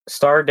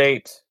Star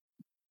date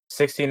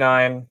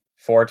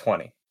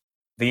 69-420.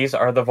 These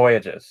are the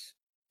voyages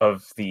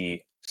of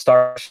the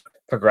Starship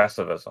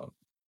Progressivism.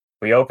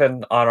 We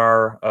open on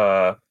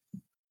our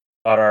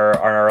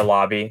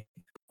lobby.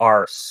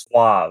 Our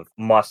suave,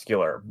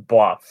 muscular,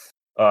 buff,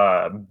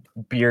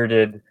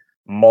 bearded,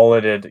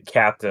 mulleted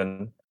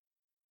captain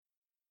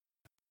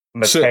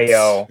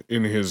Mateo sits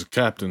in his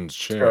captain's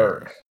chair,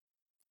 Kirk.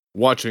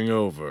 watching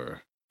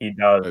over. He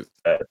does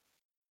it.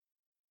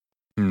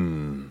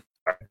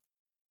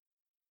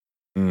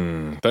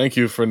 Thank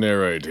you for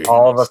narrating,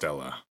 All of us.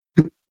 Stella.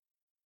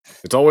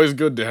 It's always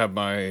good to have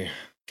my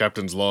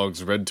captain's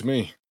logs read to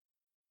me.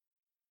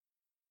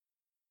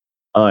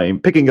 I'm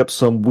picking up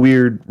some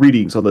weird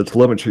readings on the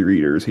telemetry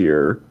readers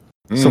here.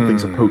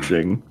 Something's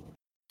approaching.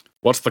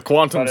 What's the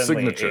quantum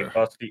Suddenly, signature?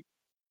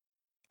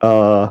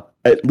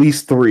 At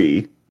least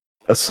 3.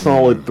 A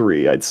solid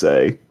 3, I'd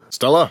say.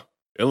 Stella,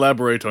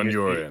 elaborate on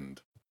your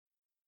end.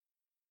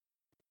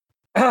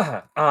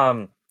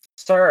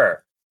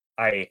 Sir,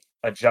 I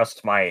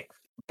adjust my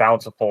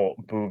bountiful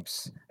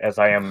boobs as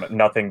I am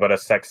nothing but a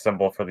sex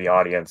symbol for the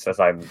audience, as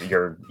I'm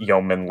your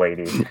yeoman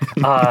lady.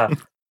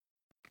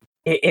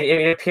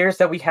 It appears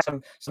that we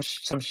have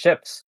some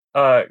ships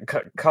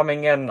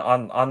coming in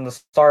on the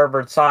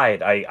starboard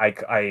side.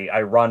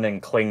 I run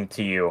and cling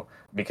to you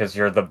because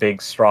you're the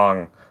big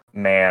strong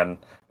man,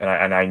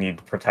 and I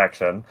need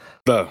protection.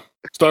 The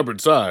starboard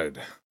side.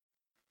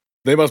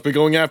 They must be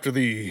going after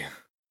the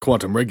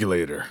quantum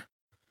regulator.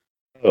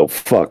 Oh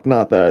fuck!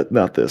 Not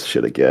this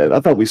shit again.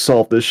 I thought we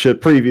solved this shit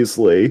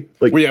previously.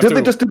 Like, we have did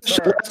they just do this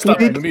shit last stop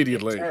week? it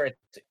immediately.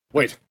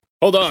 Wait,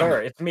 hold on.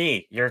 Sir, it's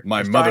me.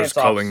 My mother's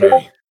calling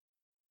officer.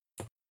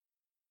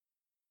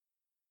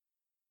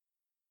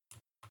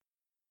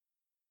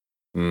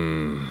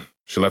 me.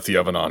 She left the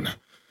oven on.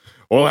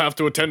 We'll have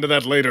to attend to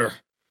that later.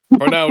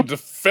 For now,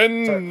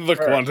 defend the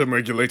quantum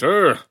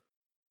regulator.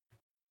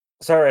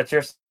 Sir, it's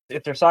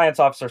your science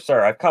officer,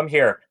 sir. I've come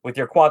here with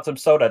your quantum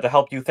soda to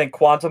help you think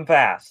quantum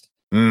fast.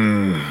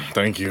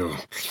 Thank you.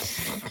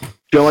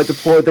 Shall I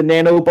deploy the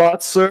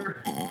nanobots,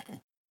 sir?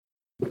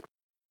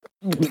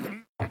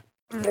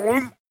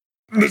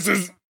 This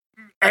is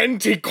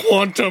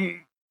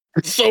anti-quantum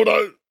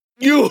soda.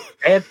 You're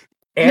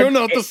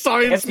not the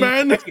science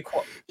man.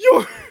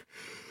 You're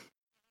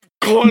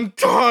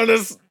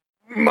Quantanus,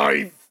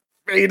 my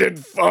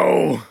fated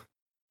foe.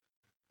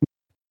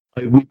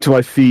 I leap to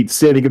my feet,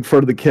 standing in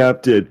front of the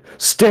captain.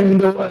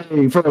 Stand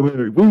away from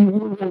him. We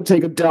won't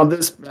take him down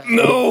this path.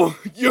 No,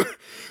 you're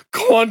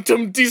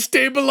quantum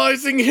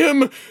destabilizing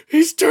him.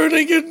 He's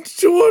turning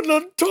into an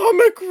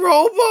atomic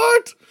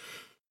robot.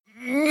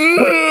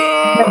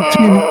 No!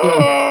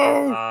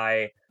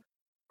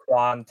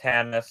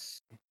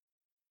 Quantanus.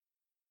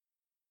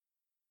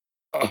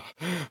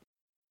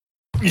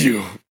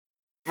 You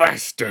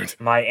bastard.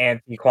 My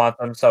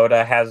anti-quantum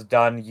soda has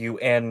done you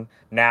in.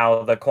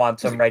 Now the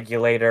quantum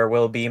regulator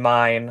will be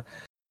mine.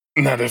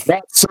 Not if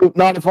I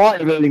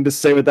have anything to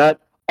say with that.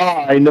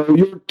 I know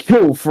your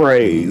kill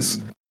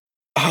phrase.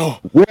 Oh.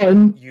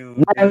 One,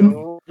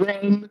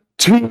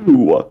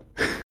 two.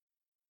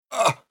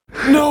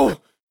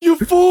 No, you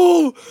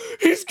fool!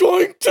 He's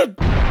going to...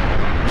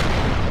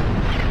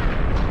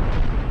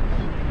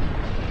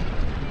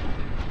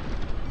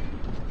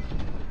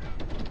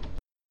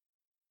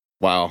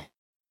 Wow.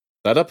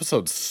 That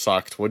episode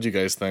sucked. What'd you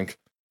guys think?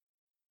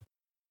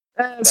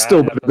 It's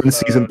still better than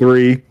season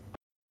 3.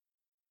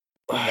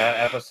 That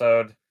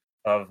episode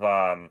of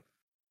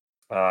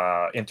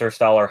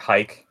Interstellar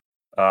Hike,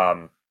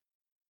 Inner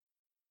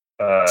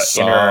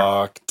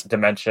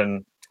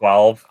Dimension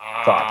 12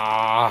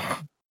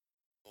 sucked.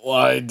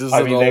 Why does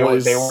it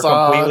always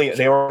suck?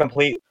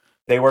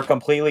 They were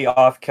completely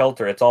off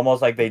kilter. It's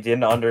almost like they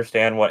didn't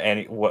understand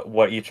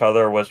what each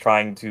other was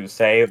trying to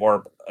say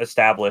or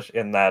establish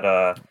in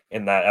that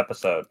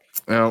episode.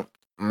 Yeah.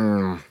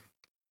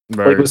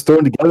 Like it was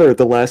thrown together at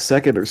the last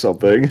second or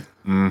something.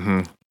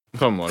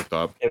 Something like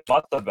that. It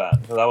must have been,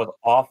 because that was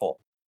awful.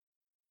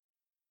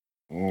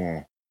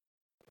 Mm.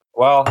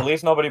 Well, at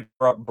least nobody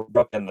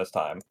broke in this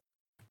time.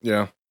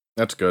 Yeah,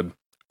 that's good.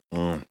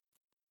 Well,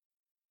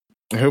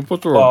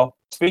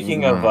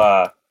 speaking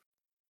of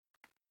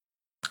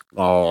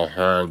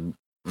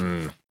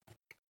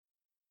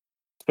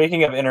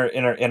speaking of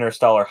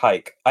interstellar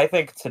hike, I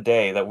think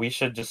today that we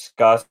should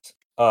discuss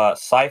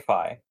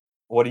sci-fi.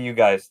 What do you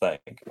guys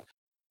think?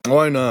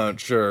 Why not?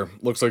 Sure.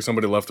 Looks like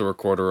somebody left the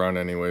recorder on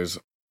anyways.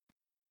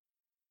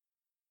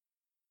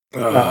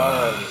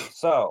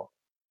 So,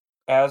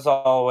 as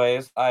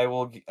always, I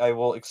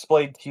will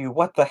explain to you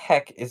what the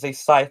heck is a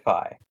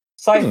sci-fi.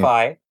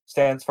 Sci-fi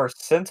stands for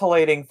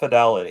scintillating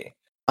fidelity.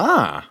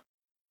 And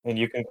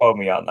you can quote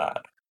me on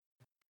that.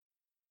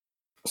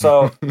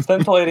 So,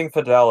 scintillating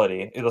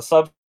fidelity is a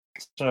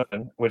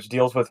subsection which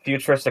deals with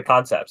futuristic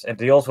concepts and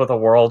deals with a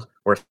world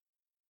where it's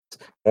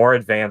more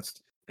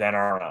advanced than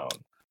our own.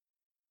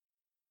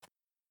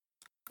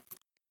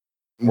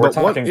 We're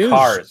talking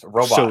cars,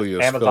 robots,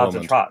 Amazons,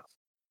 and trucks.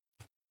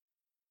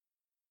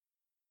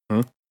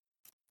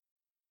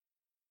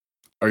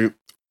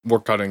 We're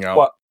cutting out.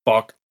 What?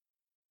 Fuck.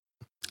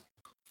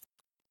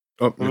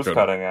 Oh, you're Who's good.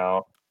 cutting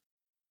out?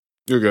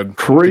 You're good.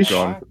 Pretty Keep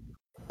going.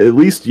 At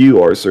least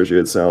you are, Sergio,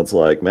 it sounds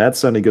like. Matt's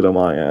sounding good on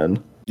my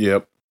end.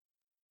 Yep.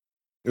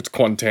 It's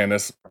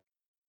Quantanus.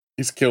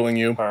 He's killing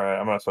you. All right,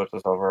 I'm gonna switch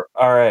this over.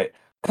 All right,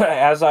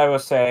 as I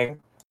was saying,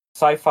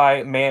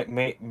 sci-fi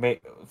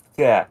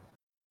yeah.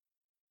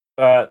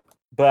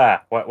 Blah.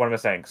 What am I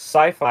saying?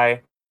 Sci-fi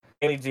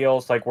mainly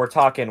deals like we're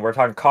talking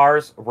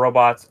cars,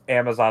 robots,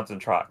 Amazons, and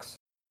trucks.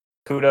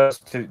 Kudos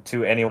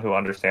to anyone who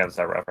understands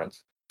that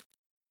reference.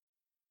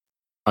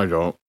 I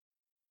don't.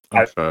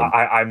 I'm sad.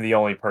 I'm the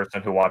only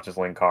person who watches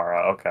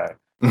Linkara. Okay.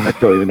 I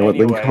don't even know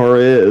Anyway. what Linkara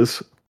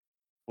is.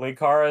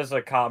 Linkara is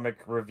a comic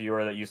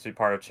reviewer that used to be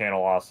part of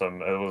Channel Awesome.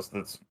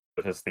 That's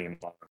his theme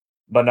song.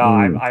 But no,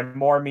 I'm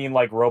more mean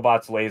like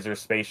robots, lasers,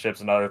 spaceships,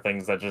 and other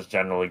things that just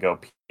generally go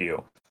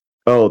pew.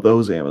 Oh,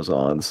 those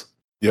Amazons.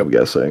 Yep. I'm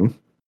guessing.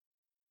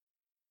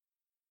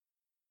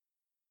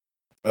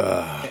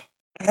 And,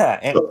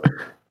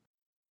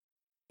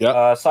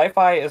 Yeah.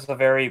 sci-fi is a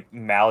very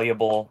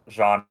malleable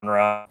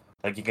genre.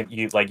 Like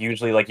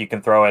usually you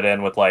can throw it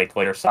in with like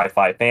later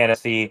sci-fi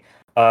fantasy.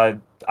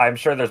 I'm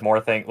sure there's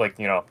more things like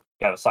you have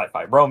a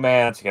sci-fi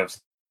romance, you have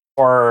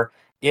horror.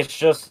 It's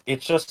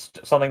just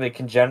something that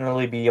can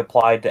generally be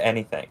applied to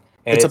anything,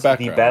 and It's a it's the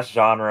background. best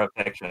genre of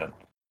fiction.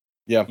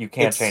 Yeah. You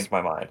can't change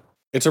my mind.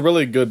 It's a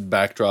really good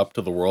backdrop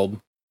to the world.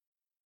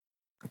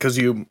 Because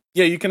you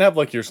can have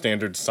like your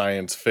standard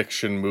science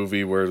fiction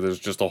movie where there's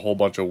just a whole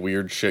bunch of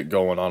weird shit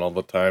going on all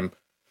the time.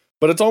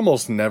 But it's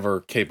almost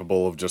never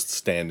capable of just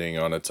standing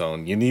on its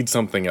own. You need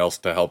something else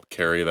to help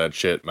carry that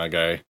shit, my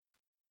guy.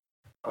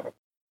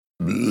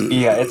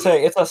 Yeah, it's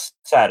a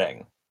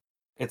setting.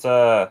 It's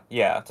a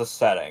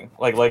setting.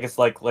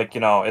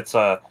 It's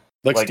a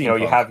like you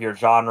steampunk. have your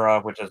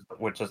genre, which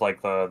is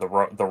like the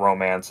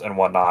romance and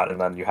whatnot, and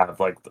then you have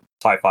like the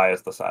sci-fi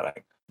as the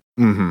setting.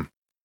 Mm-hmm.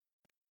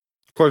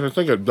 Of course, I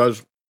think it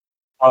does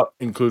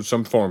include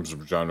some forms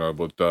of genre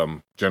with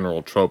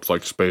general tropes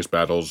like space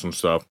battles and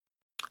stuff.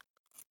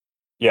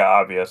 Yeah,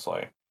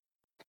 obviously.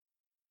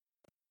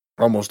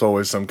 Almost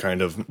always some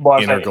kind of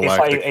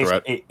intergalactic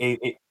threat.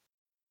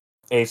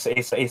 A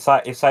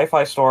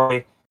sci-fi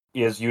story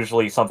is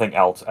usually something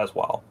else as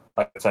well.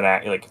 Like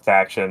it's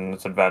action,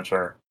 it's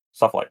adventure,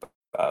 stuff like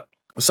that.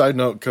 Side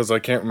note, because I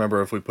can't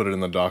remember if we put it in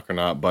the doc or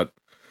not, but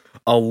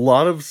a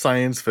lot of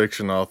science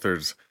fiction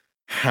authors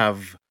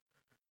have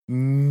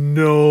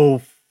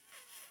no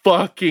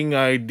fucking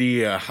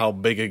idea how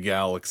big a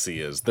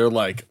galaxy is. They're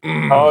like,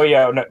 oh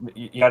yeah, no.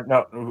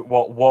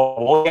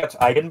 We'll get.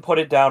 I didn't put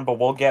it down, but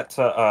we'll get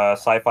to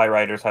sci-fi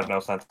writers have no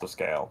sense of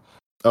scale.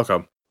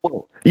 Okay.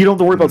 Well, you don't have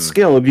to worry about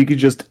scale if you could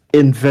just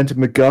invent a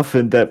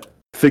MacGuffin that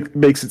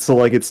makes it so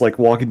like it's like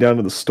walking down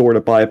to the store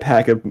to buy a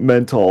pack of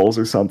Mentos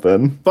or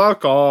something.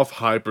 Fuck off,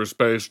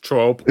 hyperspace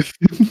trope.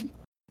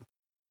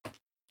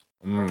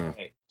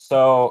 Okay,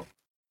 so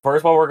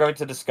first what we're going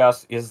to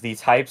discuss is the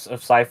types of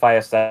sci-fi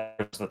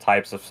aesthetics, the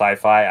types of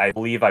sci-fi. I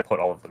believe I put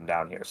all of them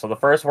down here. So the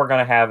first we're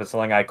going to have is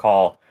something I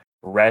call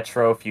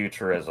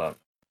retrofuturism.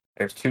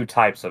 There's two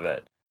types of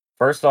it.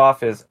 First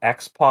off is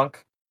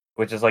X-punk,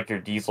 which is like your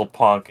diesel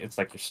punk, it's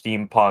like your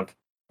steampunk,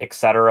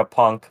 etc.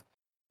 punk.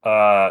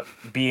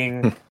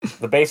 Being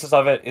the basis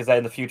of it is that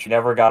in the future you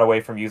never got away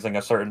from using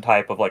a certain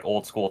type of like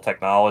old school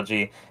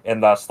technology,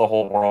 and thus the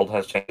whole world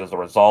has changed as a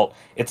result.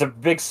 It's a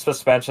big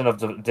suspension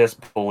of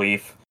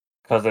disbelief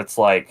because it's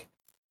like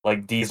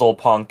diesel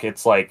punk.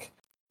 It's like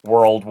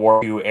World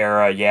War II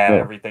era. Yeah,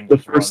 everything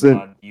just runs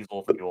on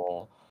diesel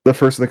fuel. The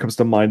first thing that comes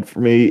to mind for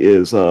me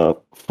is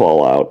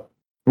Fallout,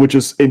 which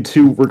is in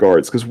two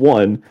regards. Because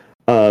one,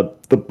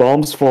 the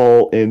bombs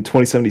fall in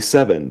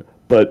 2077.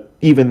 But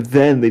even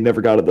then, they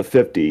never got to the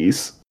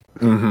 50s.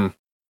 Mm-hmm.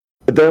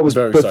 That was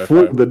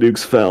before the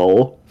nukes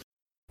fell.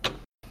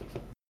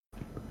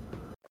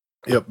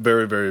 Yep,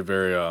 very, very,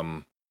 very.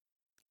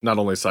 Not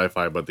only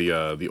sci-fi, but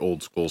the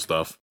old school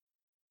stuff.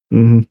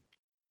 Mm-hmm.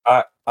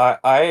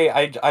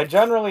 I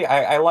generally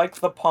I like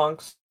the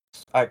punks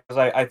because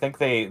I think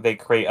they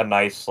create a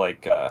nice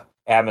like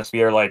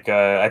atmosphere. Like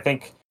I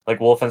think like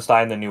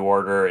Wolfenstein: The New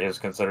Order is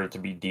considered to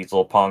be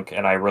diesel punk,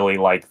 and I really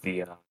like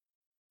the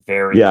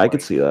very I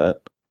could see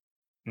that.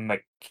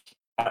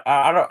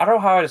 I don't know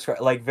how I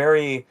describe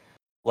very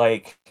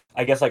like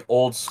I guess like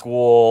old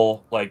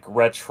school like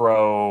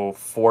retro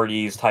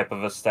 40s type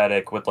of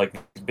aesthetic with like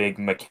these big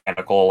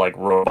mechanical like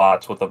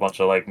robots with a bunch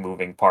of like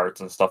moving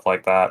parts and stuff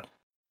like that.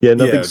 Yeah,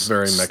 nothing it's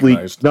very sleek,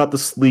 mechanized. not the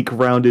sleek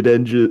rounded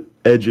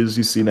edges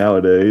you see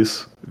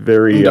nowadays.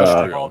 Very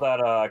I call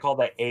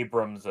that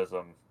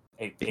Abramsism.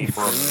 Like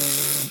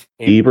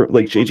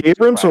J.J.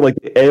 Abrams or like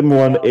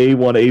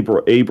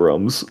M1A1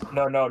 Abrams?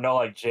 No,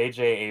 like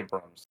J.J.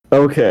 Abrams.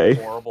 Okay.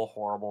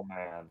 Horrible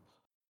man.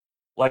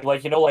 Like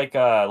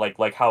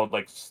how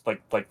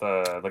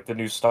the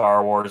new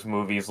Star Wars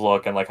movies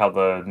look, and like how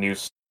the new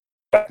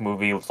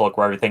movies look,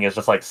 where everything is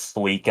just like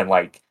sleek and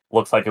like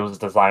looks like it was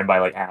designed by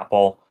like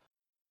Apple.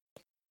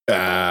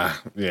 Yeah.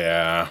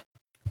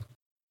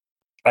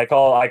 I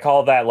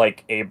call that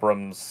like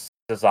Abrams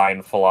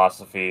design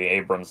philosophy,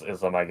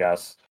 Abramsism, I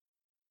guess.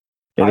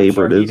 And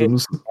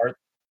Abramsisms.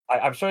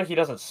 I'm sure he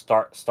doesn't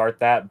start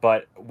that,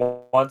 but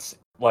once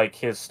like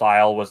his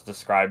style was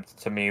described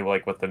to me,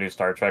 like with the new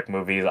Star Trek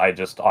movies, I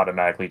just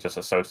automatically just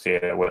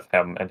associated it with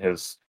him and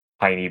his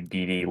tiny,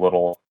 beady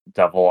little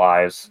devil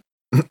eyes.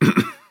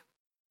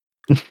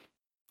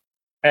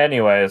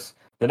 Anyways,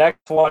 the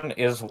next one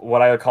is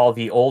what I would call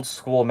the old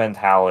school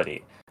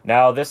mentality.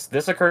 Now,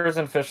 this occurs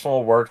in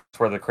fictional works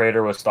where the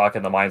creator was stuck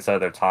in the mindset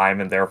of their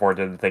time and therefore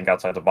didn't think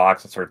outside the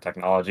box of certain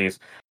technologies.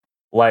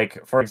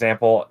 Like, for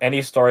example,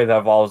 any story that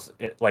involves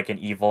like an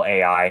evil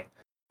AI,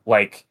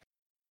 like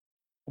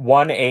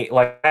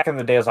like back in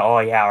the days, oh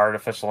yeah,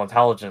 artificial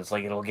intelligence,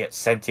 like it'll get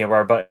sentient,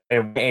 but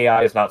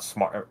AI is not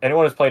smart.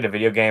 Anyone who's played a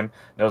video game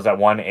knows that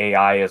one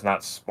AI is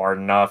not smart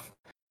enough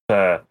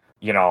to,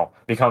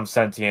 become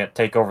sentient,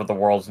 take over the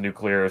world's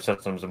nuclear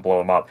systems and blow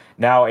them up.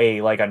 Now, a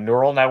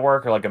neural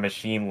network or like a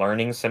machine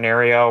learning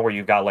scenario where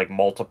you've got like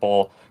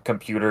multiple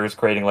computers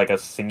creating like a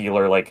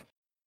singular like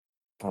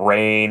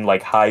brain,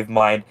 like hive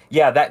mind,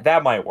 yeah,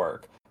 that might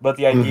work. But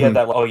the idea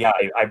that, oh yeah,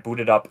 I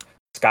booted up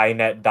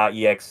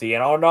Skynet.exe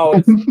and oh no,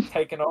 it's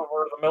taken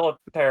over the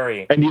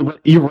military. And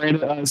you ran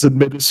it as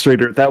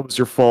administrator. That was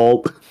your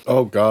fault.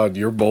 Oh god,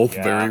 you're both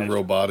Yeah, very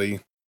robot-y.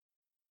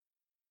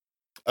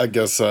 I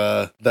guess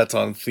that's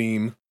on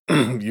theme.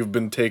 You've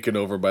been taken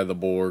over by the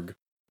Borg.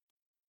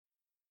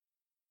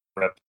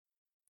 Rip.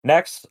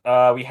 Next,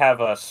 we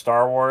have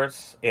Star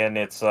Wars, and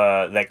it's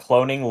that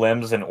cloning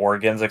limbs and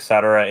organs,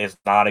 etc., is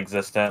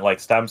non-existent. Like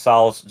stem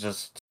cells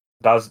just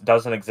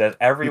doesn't exist.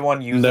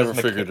 Everyone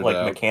uses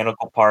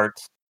mechanical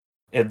parts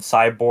in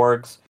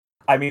cyborgs.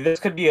 I mean, this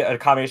could be a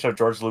combination of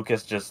George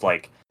Lucas just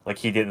like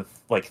he didn't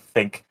like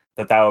think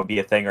that would be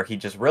a thing, or he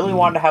just really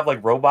wanted to have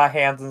like robot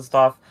hands and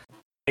stuff.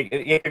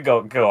 It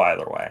could go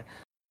either way.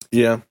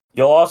 Yeah.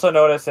 You'll also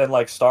notice in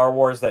like Star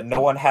Wars that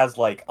no one has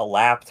like a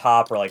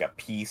laptop or like a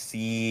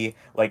PC.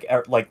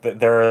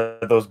 There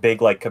are those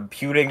big like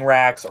computing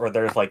racks, or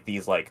there's like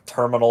these like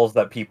terminals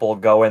that people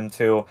go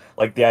into.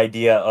 Like the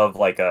idea of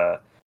like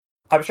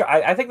I'm sure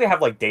I think they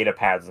have like data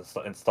pads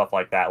and stuff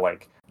like that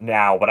like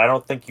now, but I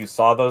don't think you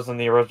saw those in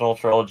the original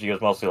trilogy. It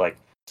was mostly like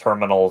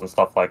terminals and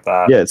stuff like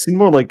that. Yeah, it seemed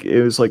more like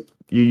it was like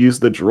you use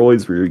the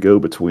droids for your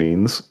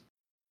go-betweens.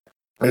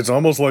 It's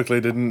almost like they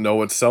didn't know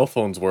what cell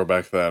phones were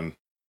back then.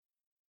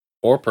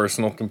 Or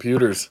personal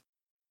computers.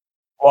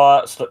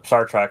 Well,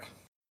 Star Trek.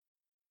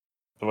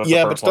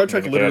 Yeah, but Star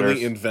Trek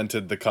literally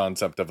invented the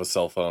concept of a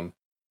cell phone.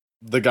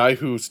 The guy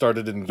who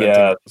started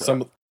inventing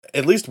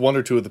at least one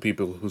or two of the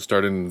people who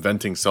started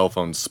inventing cell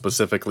phones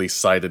specifically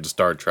cited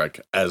Star Trek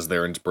as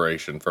their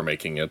inspiration for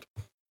making it.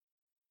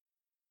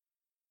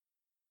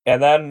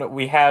 And then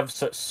we have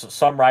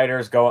some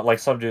writers going, like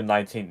some dude in the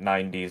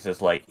 1990s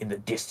is like, in the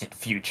distant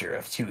future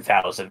of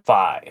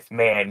 2005,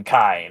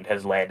 mankind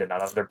has landed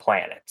on other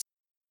planets.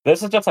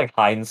 This is just like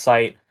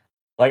hindsight.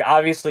 Like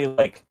obviously,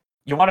 like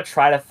you want to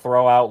try to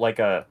throw out like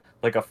a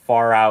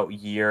far out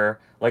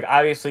year. Like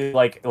obviously,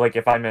 like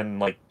if I'm in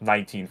like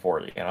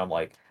 1940 and I'm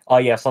like, oh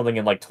yeah, something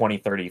in like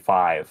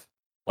 2035.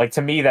 Like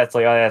to me, that's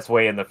like, oh, that's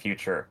way in the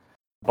future.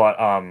 But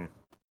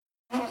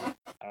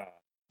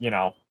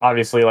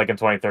obviously, like in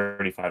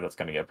 2035, that's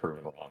gonna get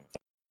proven wrong.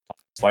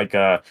 It's like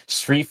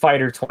Street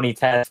Fighter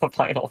 2010, the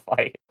final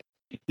fight.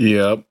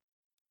 Yep.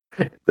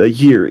 The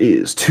year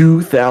is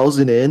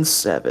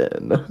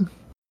 2007.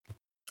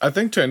 I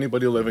think to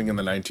anybody living in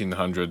the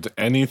 1900s,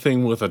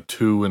 anything with a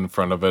 2 in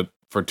front of it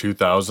for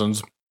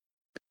 2000s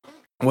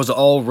was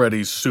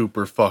already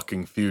super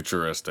fucking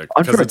futuristic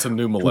because it's a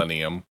new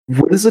millennium.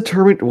 When does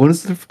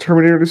the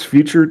Terminator's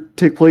future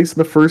take place in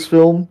the first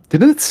film?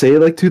 Didn't it say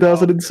like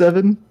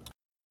 2007?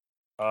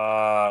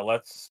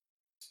 Let's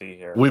see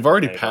here. We've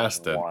already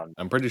passed it.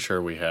 I'm pretty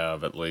sure we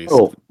have at least.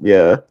 Oh,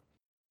 yeah.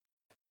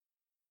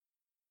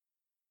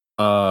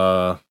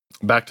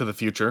 Back to the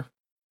Future,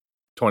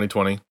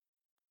 2020.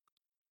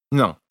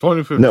 No,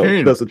 2015. No,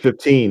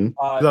 2015.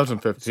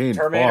 2015.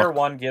 Terminator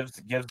 1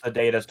 gives the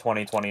date as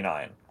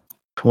 2029.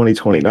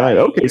 2029.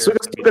 Okay, so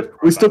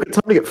we still got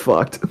time to get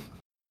fucked.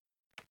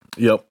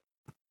 Yep.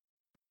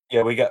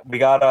 Yeah, we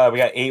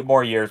got 8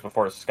 more years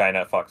before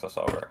Skynet fucks us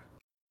over.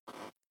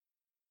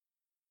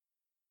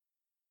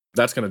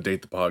 That's gonna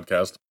date the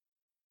podcast.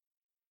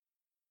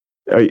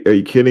 Are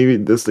you kidding me?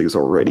 This thing's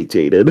already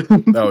dated.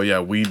 Oh yeah,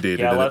 we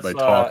dated it by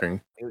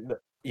talking. In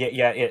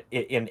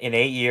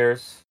 8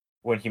 years,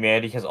 when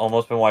humanity has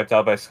almost been wiped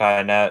out by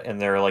Skynet,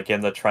 and they're like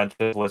in the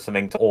trenches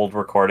listening to old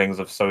recordings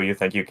of "So You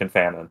Think You Can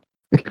Fanon,"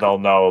 they'll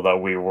know that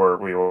we were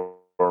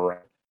right.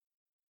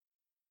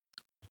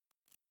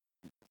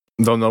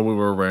 They'll know we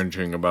were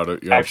ranting about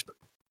it. Yeah.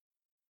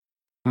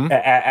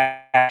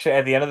 Actually,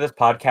 at the end of this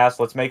podcast,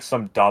 let's make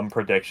some dumb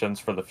predictions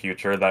for the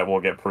future that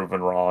will get proven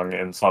wrong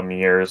in some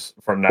years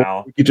from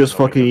now. You just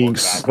fucking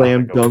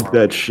slam dunk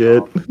that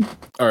shit.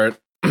 All right.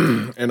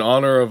 In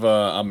honor of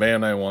a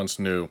man I once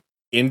knew,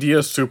 India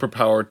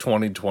superpower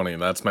 2020.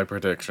 That's my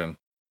prediction.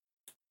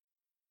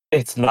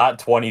 It's not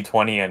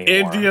 2020 anymore.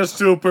 India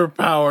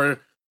superpower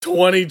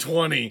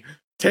 2020.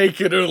 Take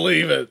it or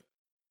leave it.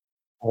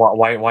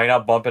 Why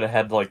not bump it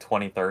ahead to like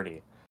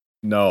 2030?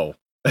 No.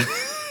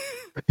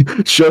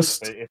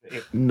 Just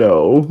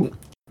no.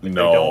 They don't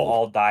No.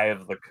 all die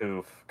of the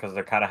coof because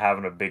they're kind of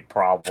having a big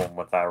problem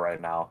with that right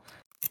now.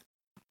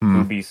 Hmm.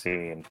 To be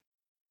seen.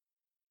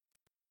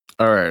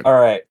 All right. All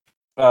right.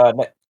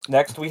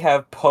 Next we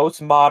have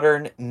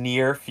postmodern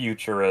near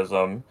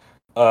futurism.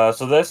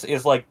 So this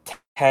is like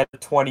 10 to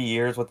 20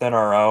 years within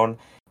our own.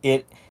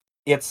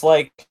 It's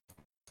like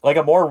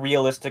a more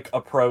realistic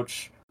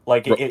approach.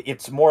 Like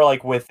it's more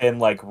like within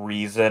like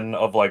reason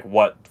of like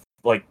what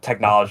like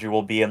technology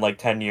will be in like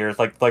 10 years.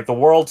 Like the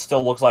world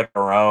still looks like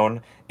our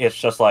own. It's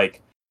just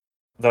like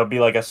there'll be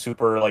like a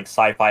super like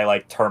sci-fi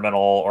like terminal,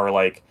 or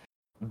like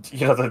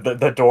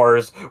the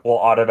doors will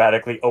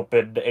automatically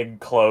open and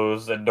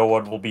close and no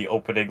one will be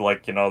opening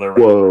like their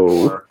regular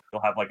door.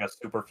 You'll have like a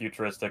super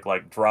futuristic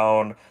like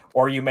drone,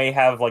 or you may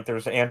have like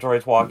there's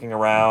androids walking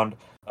around.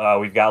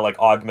 We've got like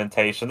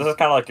augmentation. This is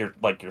kind of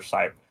like your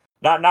cyber,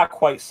 not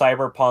quite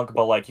cyberpunk,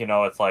 but like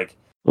it's like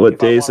What,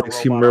 if I Deus want a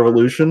Ex Human robot arm, it's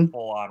a Revolution?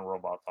 full-on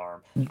robot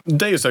arm.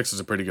 Deus Ex is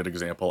a pretty good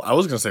example. I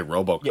was gonna say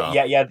RoboCop.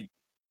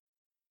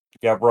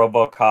 Yeah,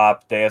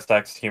 RoboCop, Deus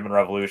Ex, Human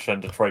Revolution,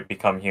 Detroit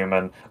Become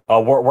Human.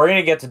 We're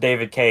gonna get to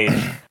David Cage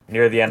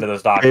near the end of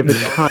this document.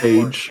 David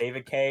Cage.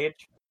 David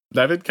Cage.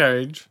 David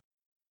Cage.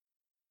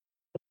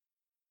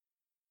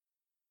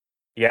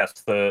 Yes,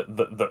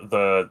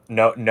 the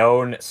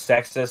known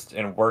sexist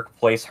and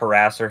workplace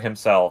harasser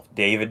himself,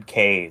 David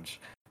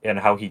Cage, and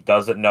how he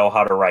doesn't know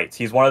how to write.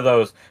 He's one of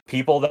those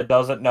people that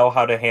doesn't know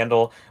how to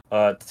handle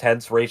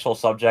tense racial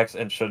subjects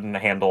and shouldn't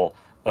handle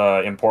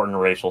important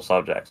racial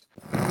subjects.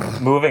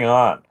 Moving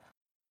on.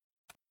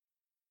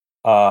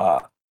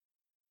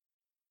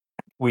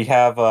 We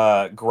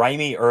have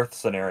grimy Earth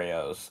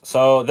scenarios.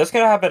 So this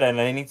can happen at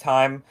any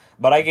time,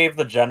 but I gave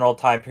the general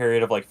time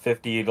period of like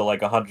 50 to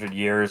like 100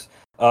 years.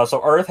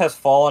 So Earth has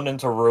fallen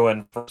into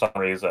ruin for some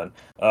reason.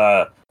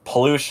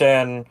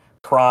 Pollution,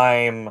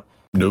 crime,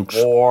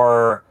 Nukes.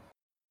 war,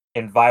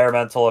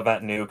 environmental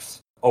event nukes,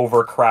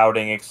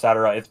 overcrowding,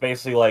 etc. It's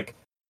basically like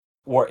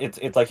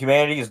it's like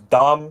humanity is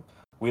dumb.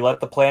 We let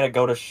the planet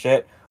go to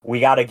shit. We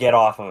got to get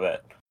off of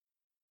it.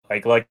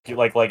 Like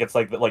it's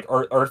like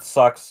Earth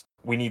sucks.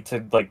 We need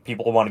to like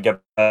people want to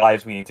get better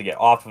lives. We need to get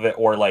off of it,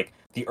 or like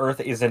the Earth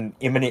is in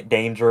imminent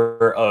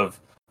danger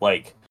of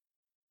like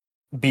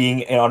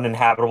being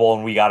uninhabitable,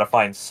 and we got to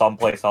find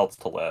someplace else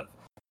to live.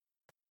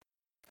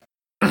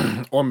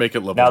 Or make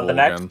it livable Now the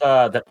next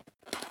again.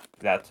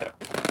 that too.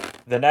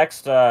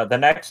 The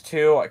next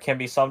two can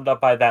be summed up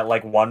by that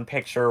like one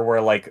picture where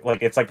like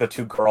it's like the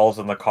two girls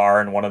in the car,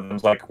 and one of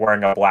them's like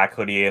wearing a black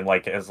hoodie and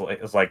like is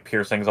like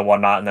piercings and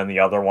whatnot, and then the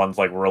other one's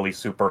like really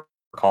super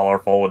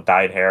colorful with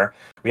dyed hair.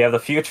 We have the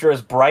future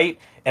is bright,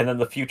 and then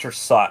the future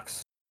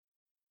sucks.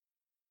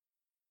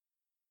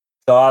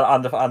 So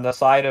on the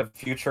side of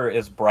future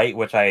is bright,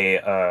 which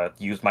I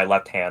use my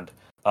left hand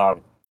to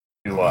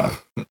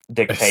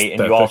dictate,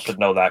 and you all should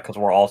know that because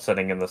we're all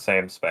sitting in the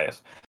same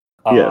space.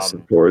 Yes,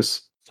 of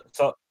course.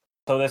 So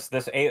this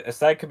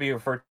aesthetic could be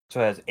referred to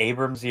as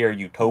Abramsy or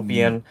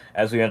utopian,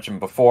 as we mentioned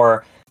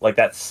before, like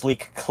that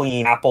sleek,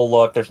 clean Apple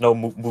look. There's no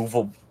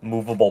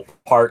movable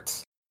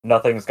parts.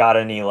 Nothing's got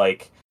any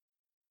like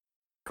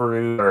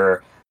screws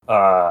or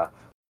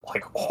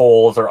like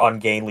holes or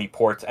ungainly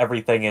ports.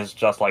 Everything is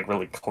just like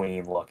really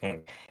clean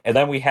looking. And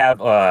then we have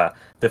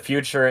the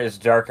future is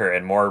darker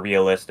and more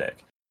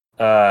realistic.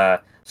 So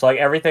like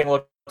everything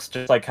looks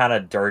just like kind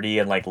of dirty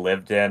and like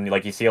lived in.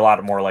 Like you see a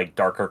lot more like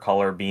darker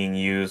color being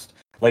used.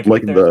 Like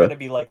if there's gonna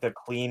be like the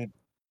clean.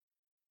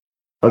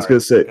 I was gonna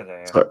say,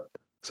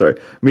 sorry.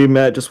 Me and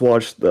Matt just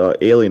watched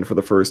Alien for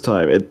the first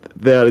time.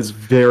 That is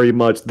very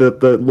much the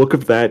look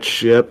of that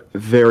ship.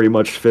 Very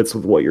much fits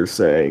with what you're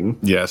saying.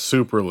 Yeah,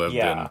 super lived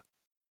in.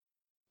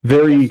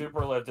 Very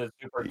super lived in,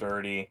 super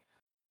dirty,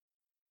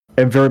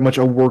 and very much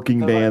a working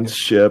man's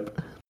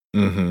ship.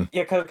 Mm-hmm.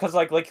 Yeah, because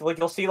like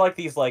you'll see like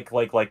these like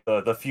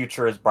the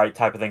future is bright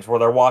type of things where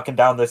they're walking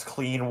down this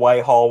clean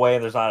white hallway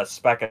and there's not a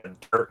speck of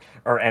dirt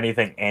or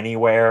anything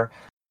anywhere.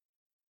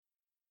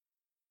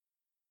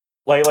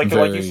 Like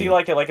you see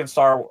like in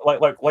Star like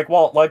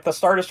the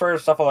Star Destroyer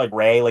stuff of like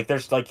Rey, like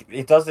there's like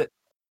it doesn't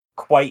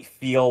quite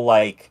feel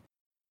like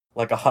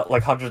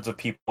hundreds of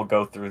people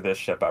go through this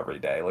ship every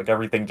day. Like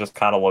everything just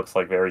kind of looks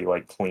like very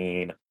like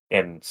clean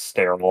and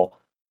sterile.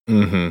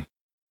 Mm-hmm.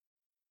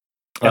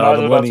 And I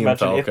was the about to Millennium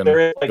mention, Falcon, if there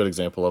is, like, good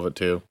example of it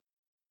too.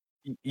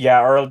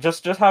 Yeah, or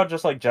just how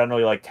just like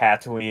generally like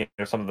Tatooine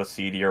or some of the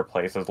seedier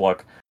places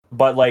look.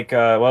 But like what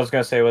I was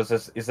gonna say was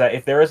is that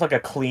if there is like a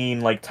clean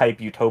like type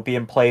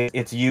utopian place,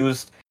 it's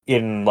used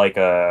in like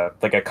a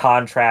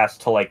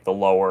contrast to like the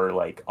lower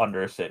like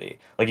undercity.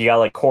 Like you got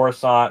like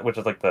Coruscant, which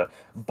is like the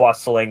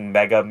bustling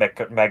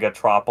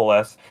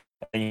megatropolis,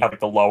 and you have like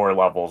the lower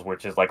levels,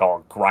 which is like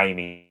all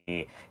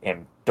grimy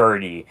and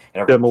dirty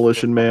and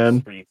Demolition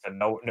Man. Streets, and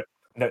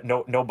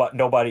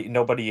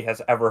nobody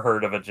has ever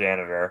heard of a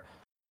janitor.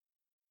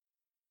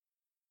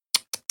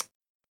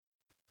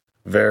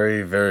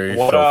 Very, very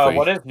filthy.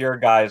 What is your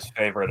guys'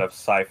 favorite of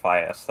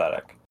sci-fi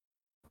aesthetic?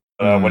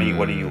 What do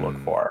you look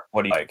for?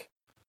 What do you like?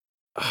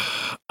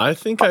 I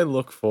think I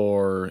look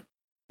for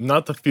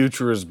not the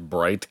future is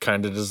bright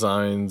kind of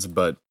designs,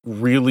 but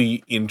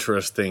really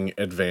interesting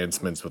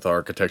advancements with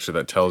architecture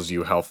that tells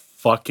you how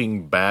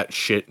fucking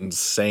batshit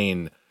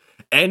insane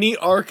any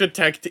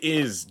architect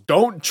is.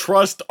 Don't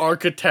trust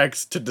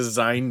architects to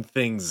design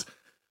things.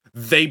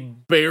 They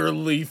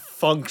barely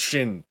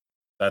function.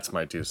 That's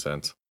my 2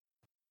 cents.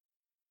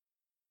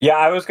 Yeah,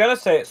 I was gonna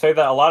say that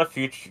a lot of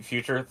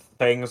future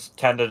things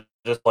tend to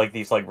just like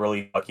these like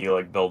really fucky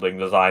like building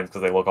designs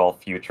because they look all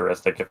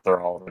futuristic if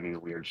they're all in these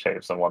weird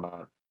shapes and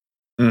whatnot.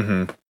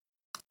 Mm-hmm.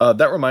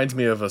 That reminds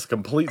me of a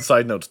complete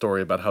side note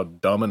story about how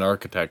dumb an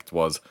architect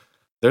was.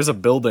 There's a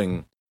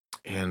building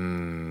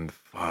in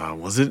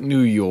was it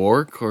New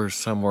York or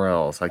somewhere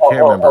else? I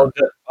can't remember.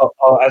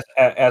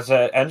 As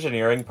an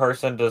engineering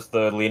person, does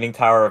the Leaning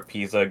Tower of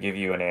Pisa give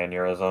you an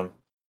aneurysm?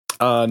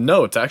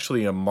 No, it's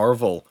actually a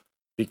marvel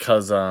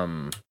because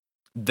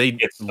they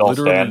It's still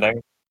literally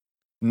standing.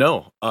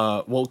 no,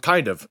 well,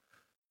 kind of.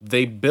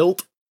 They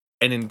built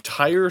an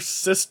entire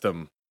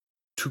system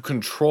to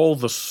control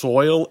the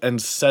soil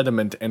and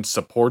sediment and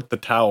support the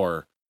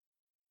tower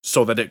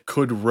so that it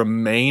could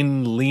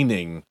remain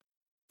leaning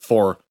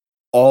for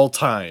all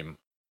time.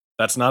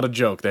 That's not a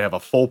joke. They have a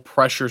full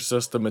pressure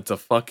system. It's a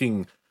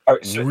fucking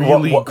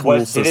really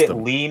cool system. Did it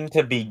lean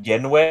to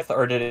begin with,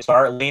 or did it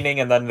start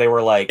leaning and then they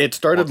were like... It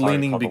started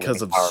leaning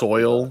because of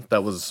soil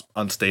that was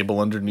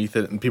unstable underneath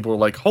it, and people were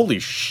like, holy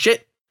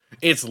shit,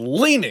 it's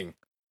leaning!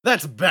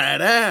 That's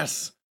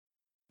badass!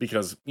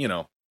 Because, you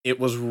know, it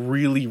was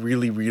really,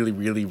 really, really,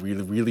 really,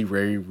 really,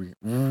 really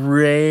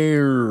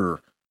rare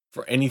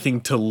for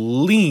anything to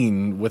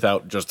lean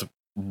without just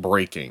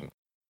breaking.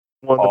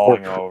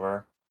 Falling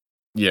over.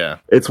 Yeah.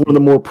 It's one of the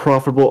more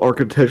profitable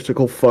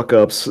architectural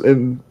fuck-ups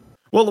in...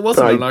 Well, it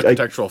wasn't an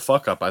architectural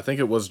fuck-up. I think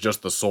it was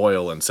just the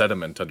soil and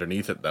sediment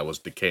underneath it that was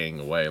decaying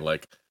away.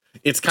 Like,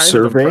 it's kind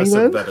of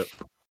impressive that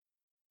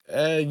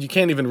it... you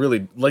can't even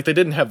really... Like, they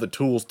didn't have the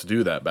tools to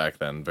do that back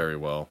then very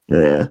well.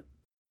 Yeah.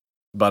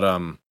 But,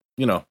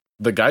 you know,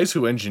 the guys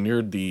who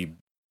engineered the...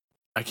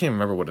 I can't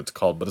remember what it's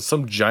called, but it's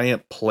some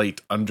giant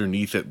plate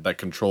underneath it that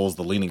controls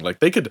the leaning. Like,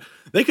 they could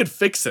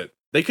fix it.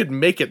 They could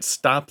make it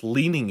stop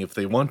leaning if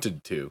they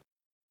wanted to.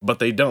 But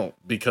they don't,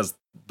 because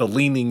the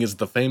leaning is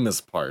the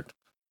famous part.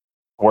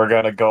 We're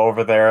gonna go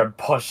over there and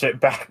push it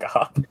back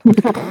up.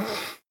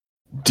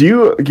 Do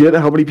you get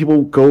how many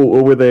people go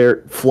over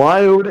there,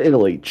 fly over to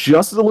Italy,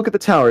 just to look at the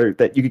tower,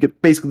 that you could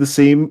get basically the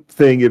same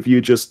thing if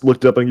you just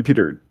looked it up on your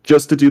computer,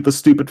 just to do the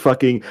stupid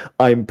fucking,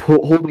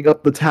 holding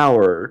up the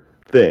tower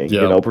thing,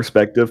 Yep. You know,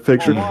 perspective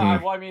picture?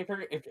 Well, I mean,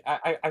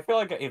 I feel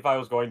like if I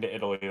was going to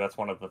Italy, that's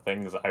one of the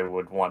things I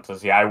would want to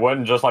see. I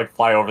wouldn't just like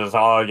fly over this,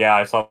 oh yeah,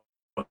 I saw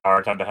the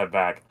tower, time to head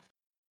back.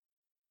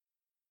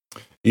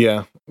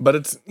 Yeah, but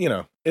it's, you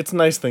know, it's a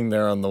nice thing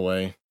there on the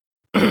way.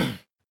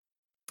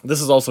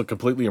 This is also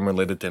completely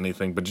unrelated to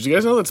anything, but did you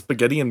guys know that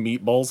spaghetti and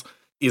meatballs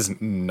is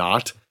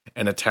not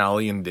an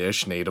Italian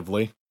dish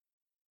natively?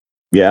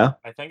 Yeah.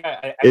 I think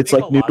it's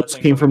like noodles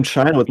came from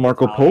China with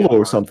Marco Polo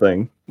or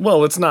something.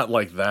 Well, it's not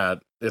like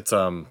that. It's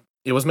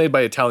it was made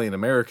by Italian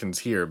Americans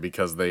here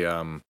because they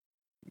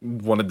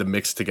wanted to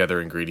mix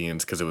together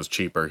ingredients because it was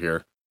cheaper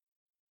here.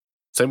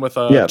 Same with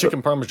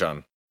chicken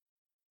parmesan.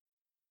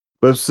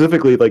 But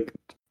specifically, like,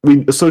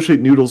 we associate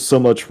noodles so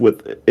much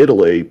with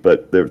Italy,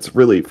 but it's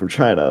really from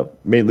China,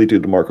 mainly due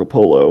to Marco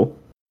Polo.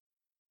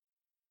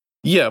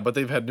 Yeah, but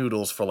they've had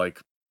noodles for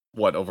like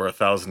what, over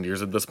 1,000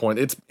 years at this point.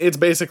 It's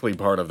basically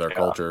part of their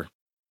culture.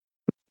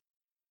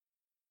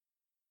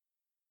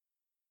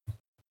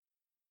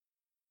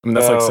 I mean,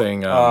 that's like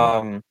saying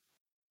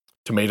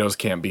tomatoes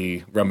can't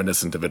be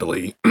reminiscent of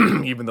Italy,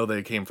 even though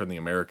they came from the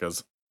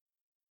Americas.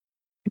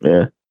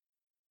 Yeah.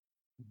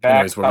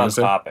 Back on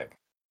topic.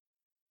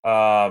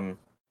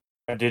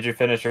 Did you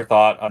finish your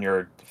thought on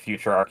your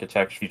future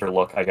architecture, future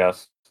look, I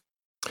guess?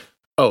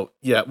 Oh,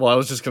 yeah. Well, I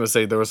was just going to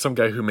say there was some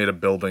guy who made a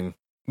building,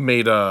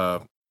 made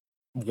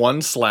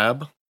one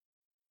slab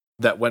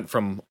that went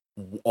from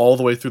all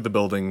the way through the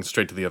building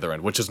straight to the other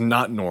end, which is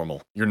not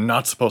normal. You're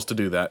not supposed to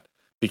do that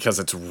because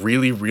it's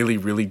really, really,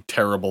 really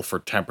terrible for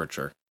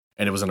temperature.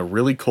 And it was in a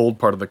really cold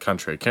part of the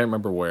country. I can't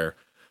remember where.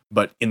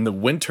 But in the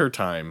winter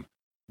time,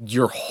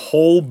 your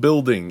whole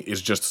building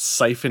is just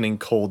siphoning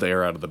cold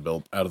air out of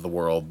the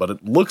world, but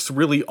it looks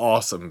really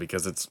awesome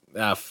because it's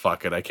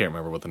fuck it. I can't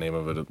remember what the name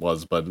of it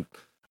was, but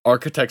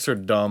architects are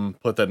dumb.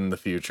 Put that in the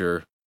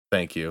future.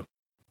 Thank you.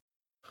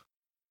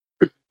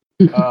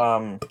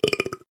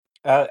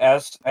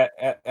 As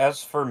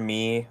for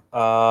me,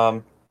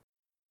 I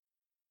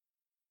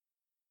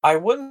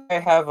wouldn't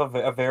have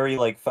a very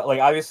like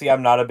obviously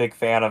I'm not a big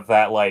fan of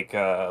that like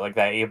that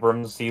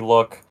Abramsy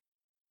look.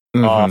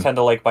 I tend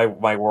to like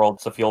my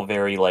worlds to feel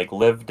very like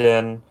lived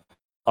in.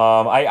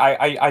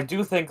 I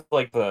do think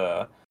like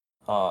the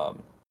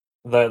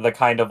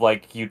kind of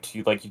like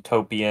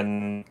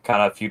utopian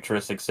kind of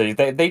futuristic cities,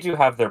 they do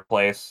have their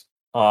place.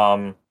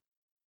 But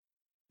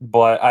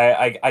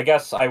I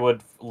guess I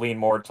would lean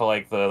more to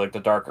like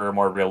the darker,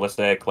 more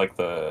realistic, like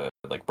the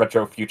like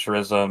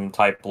retrofuturism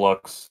type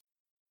looks.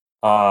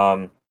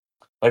 Like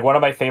one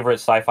of my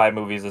favorite sci-fi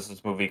movies is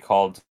this movie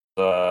called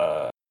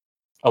Elysium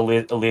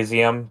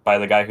by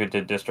the guy who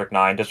did District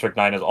 9. District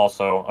 9 is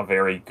also a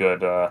very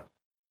good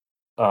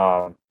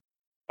um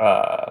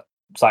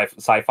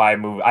sci-fi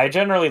movie. I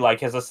generally like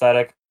his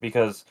aesthetic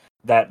because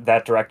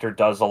that director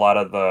does a lot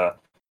of the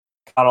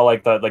kind of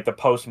like the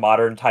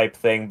postmodern type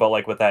thing, but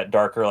like with that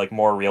darker, like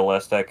more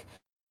realistic.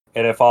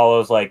 And it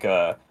follows like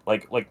the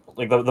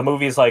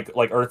movie's like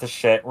Earth is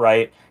shit,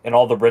 right? And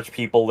all the rich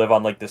people live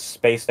on like this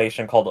space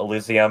station called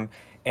Elysium,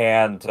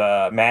 and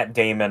Matt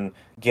Damon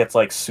gets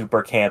like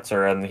super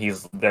cancer, and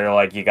they're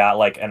like, you got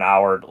like an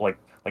hour, like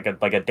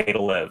a day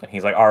to live, and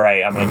he's like, all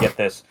right, I'm gonna get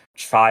this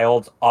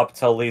child up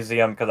to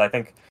Elysium because I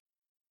think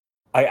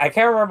I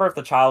can't remember if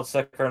the child's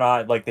sick or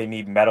not. Like they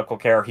need medical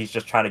care. He's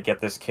just trying to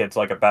get this kid to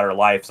like a better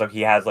life. So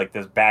he has like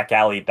this back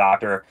alley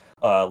doctor,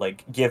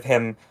 like give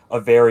him a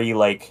very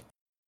like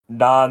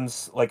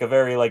a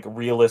very like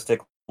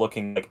realistic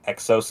looking like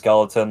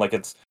exoskeleton. Like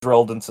it's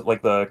drilled into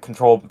like the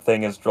control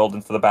thing is drilled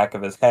into the back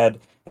of his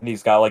head, and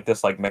he's got like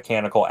this like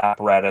mechanical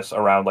apparatus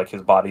around like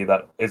his body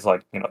that is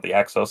like the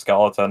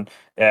exoskeleton,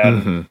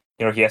 and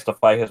Mm-hmm. he has to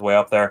fight his way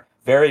up there.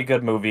 Very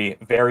good movie,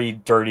 very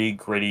dirty,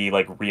 gritty,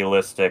 like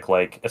realistic,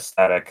 like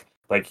aesthetic.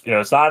 Like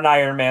it's not an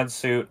Iron Man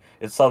suit.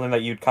 It's something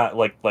that you'd kind of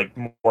like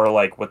more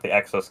like what the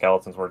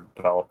exoskeletons we're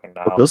developing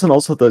now. Doesn't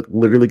also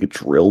literally get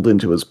drilled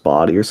into his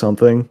body or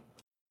something?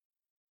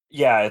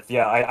 Yeah, I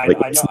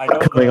Like, I it's know I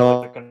not know coming the,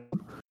 off. like,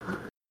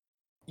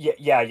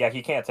 yeah,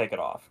 he can't take it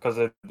off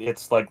because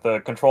it's like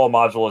the control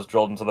module is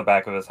drilled into the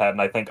back of his head,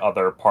 and I think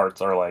other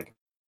parts are like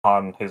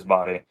on his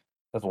body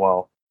as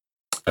well.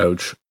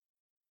 Ouch.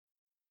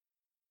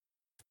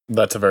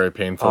 That's a very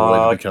painful way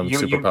to become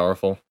super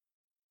powerful.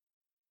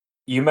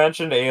 You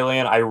mentioned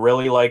Alien. I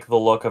really like the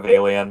look of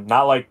Alien.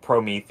 Not like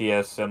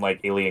Prometheus and like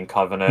Alien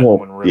Covenant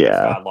when Ridley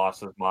Scott lost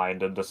his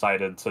mind and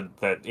decided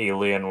that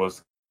Alien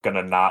was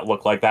gonna not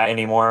look like that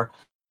anymore.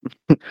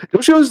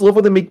 Don't you always love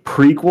when they make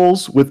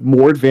prequels with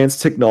more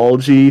advanced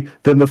technology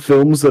than the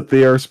films that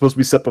they are supposed to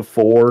be set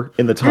before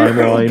in the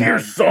timeline? Gear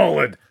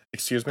Solid!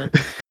 Excuse me?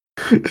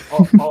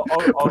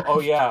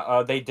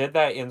 Yeah. They did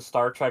that in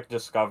Star Trek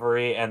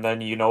Discovery, and then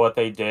you know what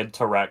they did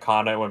to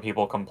retcon it when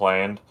people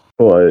complained?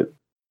 What?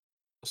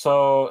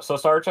 So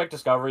Star Trek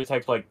Discovery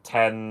takes like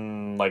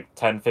 10,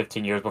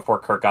 15 years before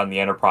Kirk got in the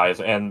Enterprise,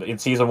 and in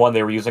season 1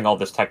 they were using all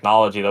this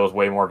technology that was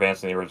way more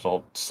advanced than the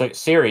original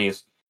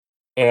series.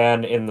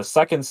 And in the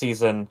second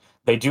season,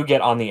 they do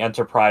get on the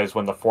Enterprise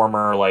when the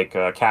former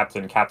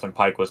Captain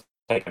Pike was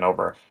taken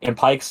over, and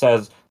Pike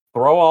says,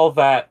 "Throw all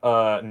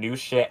that new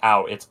shit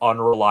out. It's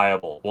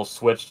unreliable. We'll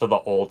switch to the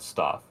old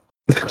stuff."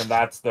 And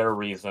that's their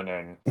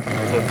reasoning to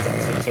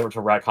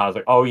retcon. It's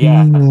like, oh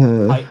yeah,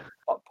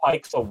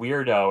 Pike's a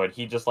weirdo, and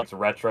he just likes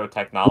retro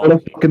technology.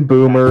 What a fucking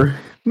boomer.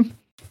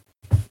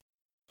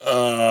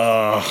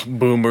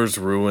 Boomers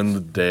ruin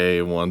the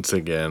day once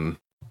again.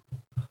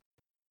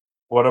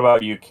 What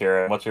about you,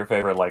 Kieran? What's your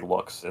favorite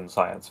looks in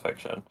science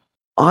fiction?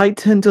 I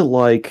tend to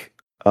like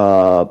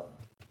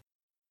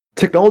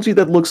technology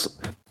that looks,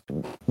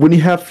 when you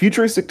have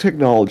futuristic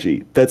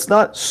technology that's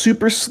not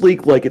super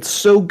sleek, like it's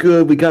so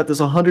good, we got this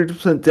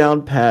 100%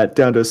 down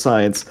to a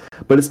science,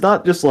 but it's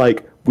not just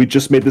like, we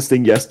just made this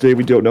thing yesterday,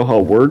 we don't know how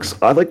it works.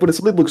 I like when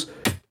something looks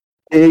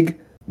big,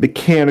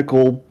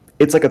 mechanical,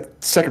 it's like a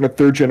second or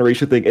third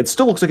generation thing. It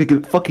still looks like it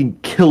could fucking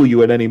kill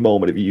you at any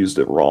moment if you used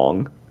it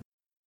wrong.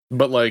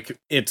 But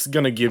it's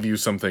gonna give you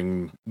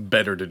something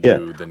better to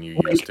do than you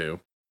used to.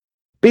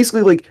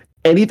 Basically,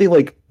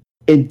 anything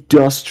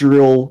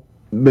industrial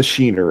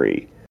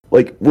machinery.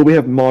 When we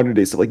have modern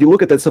day stuff, you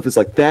look at that stuff, it's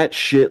like, that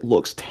shit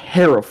looks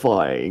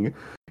terrifying,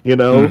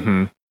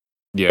 Mm-hmm.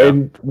 Yeah.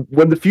 And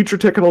when the future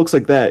tech looks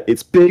like that,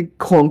 it's big,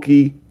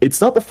 clunky.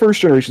 It's not the first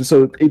generation,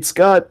 so it's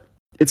not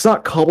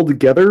cobbled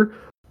together,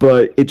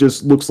 but it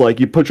just looks like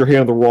you put your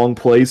hand in the wrong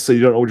place, so you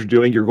don't know what you're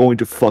doing. You're going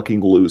to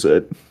fucking lose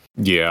it.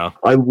 Yeah.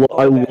 I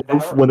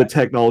love when the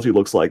technology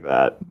looks like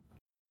that.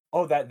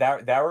 Oh,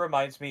 that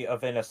reminds me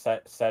of an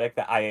aesthetic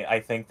that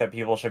I think that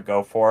people should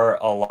go for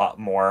a lot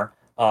more.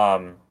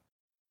 We'll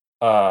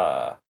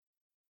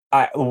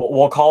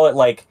call it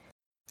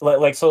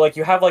so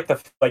you have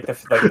the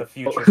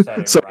future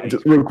setting. Sorry, right?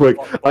 just real quick.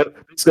 I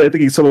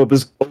think some of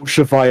this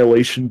OSHA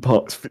violation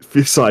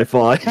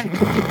sci-fi.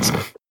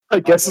 I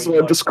guess is what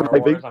I'm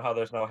describing. How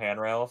there's no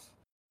handrails.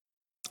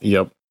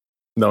 Yep.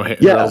 No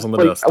handrails on the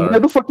Death Star. Why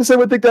the fuck does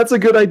anyone think that's a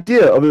good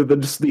idea? Other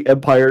than just the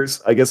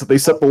empires, I guess if they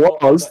set the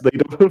laws, they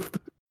don't.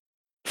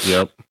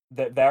 Yep.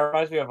 That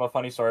reminds me of a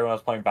funny story when I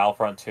was playing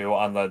Battlefront 2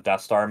 on the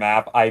Death Star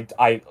map.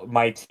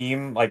 My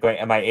team, I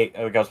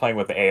was playing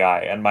with the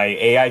AI, and my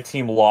AI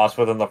team lost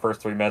within the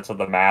first 3 minutes of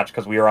the match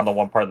because we were on the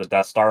one part of the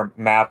Death Star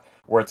map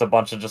where it's a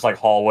bunch of just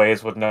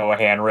hallways with no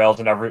handrails,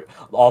 and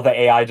all the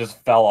AI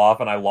just fell off,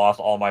 and I lost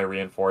all my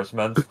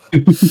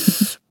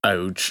reinforcements.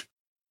 Ouch.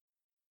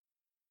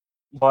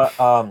 But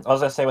I was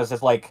gonna say was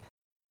just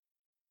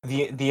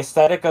the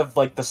aesthetic of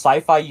like the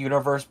sci-fi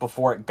universe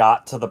before it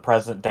got to the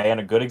present day, and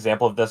a good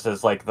example of this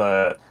is like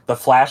the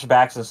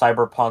flashbacks in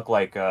Cyberpunk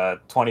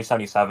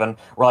 2077,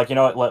 where like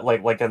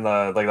like in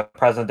the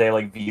present day,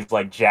 like V's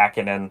like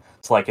jacking in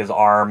to like his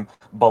arm,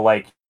 but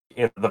like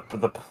in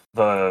the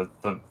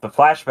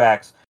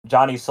flashbacks,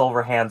 Johnny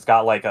Silverhand's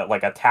got like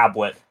a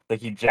tablet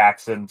that he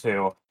jacks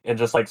into, and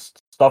just like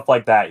stuff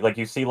like that. Like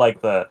you see like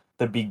the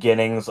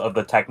beginnings of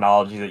the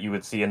technology that you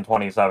would see in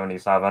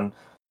 2077.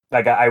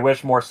 Like I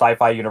wish more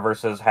sci-fi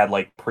universes had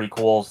like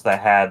prequels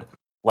that had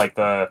like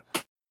the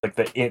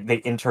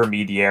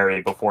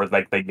intermediary before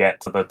like they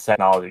get to the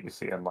technology you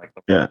see in like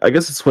the Yeah, I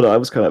guess it's what I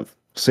was kind of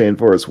saying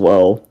for as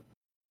well.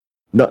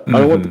 No, I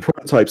don't want the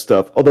prototype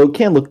stuff, although it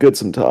can look good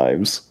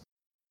sometimes.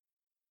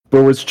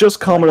 But it's just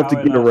common enough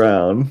to get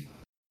around.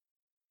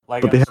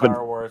 like but in they Star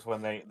haven't. Wars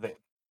when they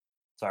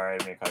sorry, I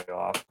didn't mean to cut you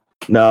off.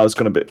 No, I was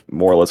going to be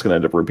more or less going to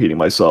end up repeating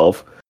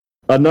myself.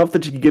 Enough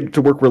that you can get it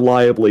to work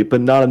reliably,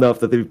 but not enough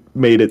that they've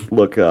made it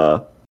look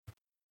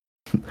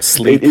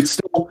Sleek.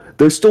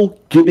 they're still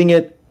giving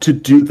it to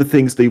do the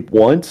things they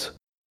want,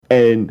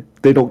 and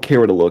they don't care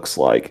what it looks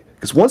like.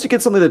 Because once you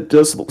get something that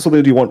does something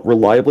that you want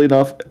reliably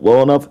enough,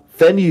 well enough,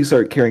 then you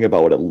start caring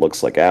about what it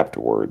looks like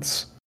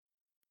afterwards.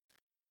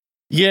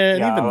 Yeah, and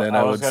Yeah, even then, I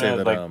I was would say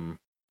gonna, that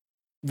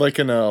like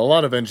in a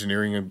lot of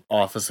engineering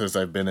offices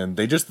I've been in,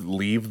 they just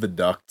leave the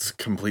ducts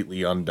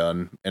completely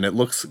undone, and it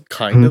looks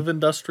kind of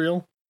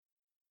industrial.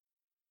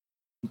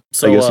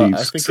 So I guess you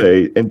I think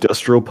say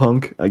industrial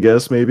punk. I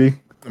guess maybe.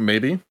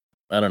 maybe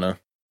I don't know.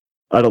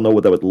 I don't know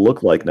what that would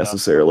look like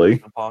necessarily.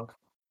 Punk.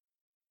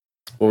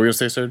 What were you gonna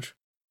say, Serge?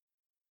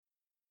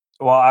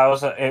 Well, I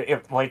was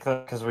if like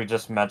because we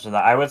just mentioned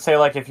that, I would say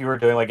like if you were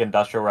doing like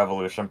Industrial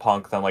Revolution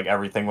punk, then like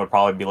everything would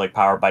probably be like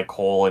powered by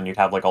coal, and you'd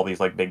have like all these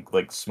like big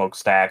like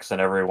smokestacks,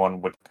 and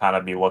everyone would kind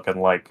of be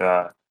looking like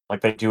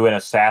they do in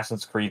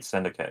Assassin's Creed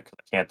Syndicate. 'Cause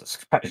I can't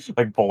describe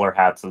like bowler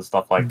hats and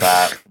stuff like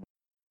that.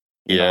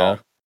 You know, Yeah.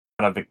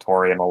 kind of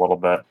Victorian a little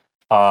bit.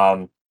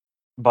 But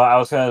I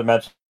was gonna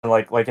mention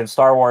like in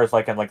Star Wars,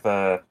 like in like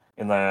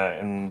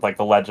in like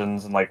the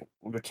legends and like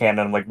the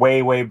canon, like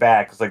way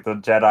back, because like the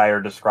Jedi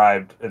are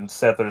described and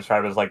Sith are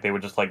described as like they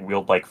would just like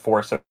wield like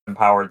force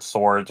empowered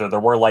swords, or there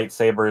were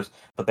lightsabers,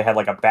 but they had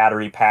like a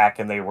battery pack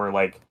and they were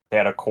like they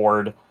had a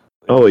cord.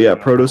 Oh yeah, You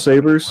know, proto for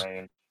limited sabers.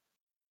 range.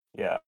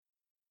 Yeah.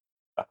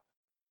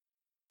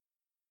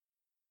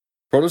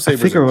 Proto I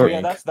sabers think I are Oh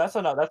remember. yeah, jank.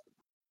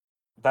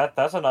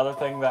 that's another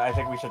thing that I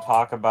think we should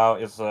talk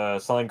about is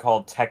something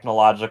called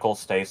technological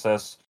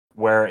stasis,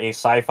 where a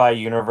sci-fi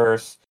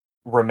universe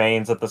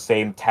remains at the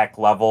same tech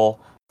level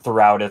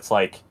throughout its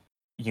like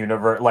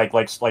universe, like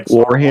Star Wars.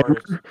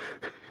 Warhammer.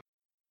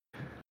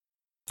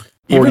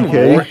 Even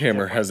 40K.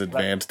 Warhammer has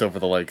advanced over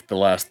the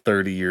last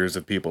 30 years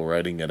of people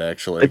writing it. I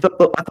Actually, thought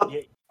the, I thought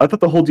I thought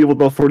the whole deal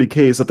about 40K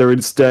is that they're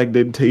in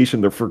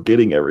stagnation. They're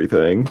forgetting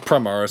everything.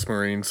 Primaris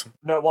Marines.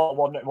 No,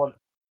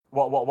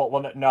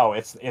 no,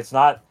 it's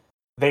not.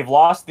 They've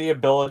lost the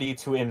ability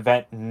to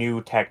invent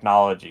new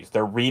technologies.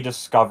 They're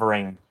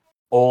rediscovering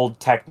old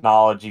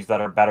technologies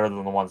that are better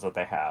than the ones that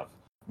they have.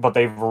 But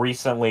they've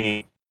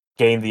recently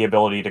gained the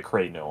ability to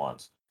create new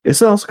ones.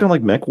 Isn't that also kind of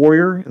like Mech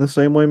Warrior in the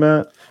same way,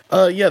 Matt?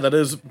 Yeah, that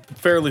is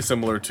fairly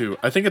similar to.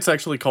 I think it's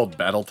actually called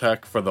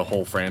BattleTech for the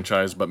whole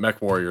franchise, but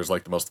Mech Warrior is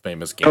like the most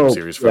famous game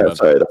series from yeah, it.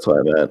 sorry, that's what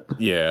I meant.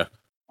 Yeah,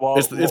 Well,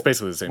 it's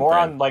basically the same more thing.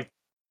 on like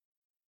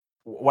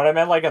what I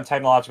meant like in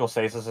technological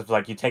stasis is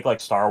like you take like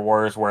Star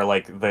Wars where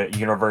like the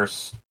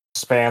universe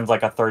spans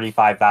like a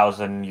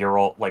 35,000 year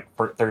old like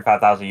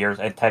 35,000 years,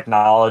 and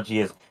technology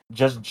is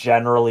just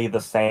generally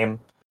the same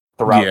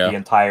throughout Yeah. the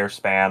entire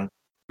span.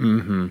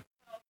 Mm-hmm.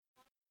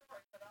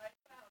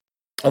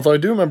 Although I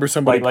do remember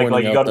somebody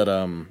pointing out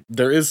that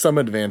there is some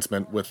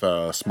advancement with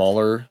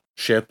smaller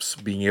ships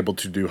being able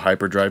to do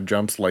hyperdrive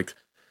jumps, like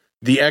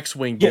the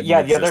X-wing didn't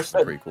exist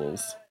in the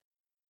prequels.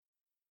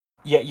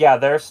 Yeah,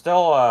 they're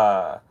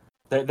still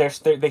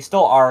they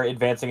still are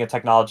advancing in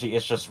technology.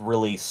 It's just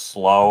really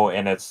slow,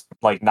 and it's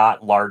like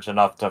not large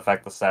enough to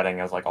affect the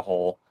setting as like a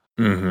whole.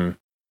 Mm-hmm.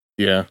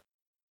 Yeah.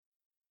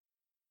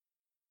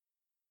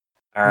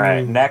 All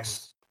right,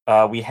 next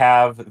we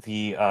have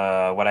the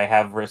what I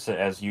have listed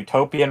as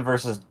utopian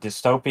versus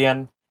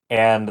dystopian,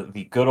 and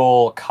the good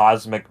old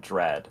cosmic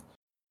dread.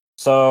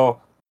 So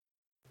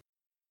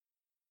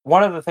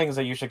one of the things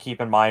that you should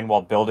keep in mind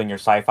while building your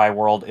sci-fi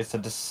world is to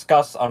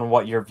discuss on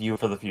what your view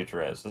for the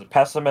future is. Is it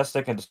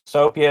pessimistic and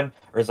dystopian,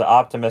 or is it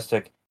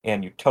optimistic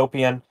and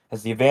utopian?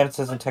 Has the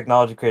advances in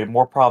technology created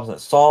more problems than it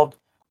solved,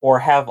 or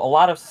have a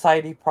lot of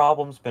society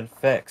problems been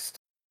fixed?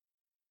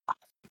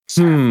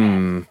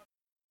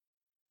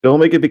 Don't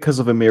make it because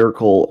of a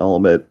miracle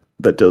element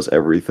that does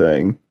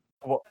everything.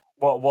 We'll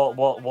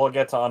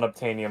get to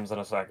unobtainiums in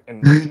a sec,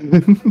 in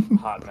a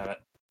hot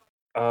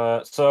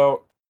minute.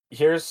 So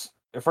here's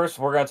first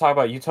we're gonna talk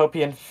about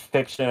utopian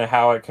fiction and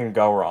how it can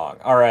go wrong.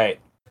 All right,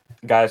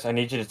 guys, I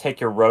need you to take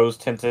your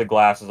rose-tinted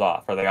glasses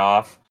off. Are they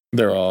off?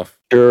 They're off.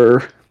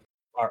 Sure.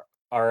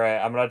 All right,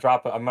 I'm gonna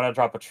drop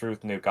a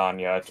truth nuke on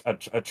you,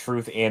 a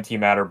truth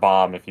antimatter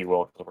bomb, if you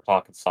will, because we're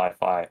talking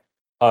sci-fi.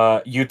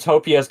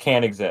 Utopias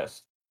can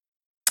exist.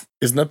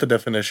 Isn't that the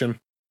definition?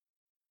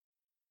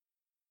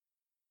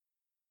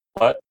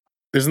 What?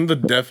 Isn't the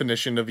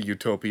definition of a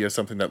utopia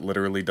something that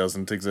literally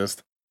doesn't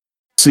exist?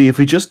 See, if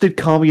we just did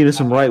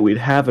communism right, we'd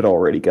have it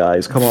already,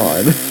 guys. Come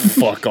on.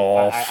 Fuck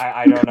off.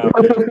 I don't know.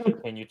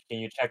 Can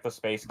you check the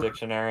space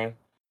dictionary?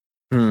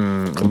 Let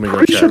me go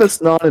Pretty sure check.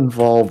 that's not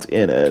involved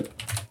in it.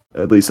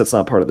 At least that's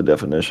not part of the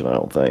definition, I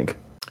don't think.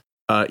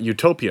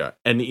 Utopia,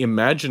 an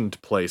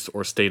imagined place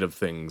or state of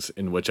things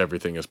in which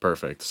everything is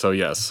perfect. So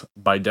yes,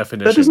 by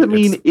definition, That doesn't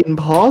mean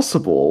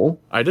impossible.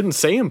 I didn't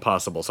say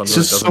impossible. It's Something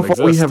just that so doesn't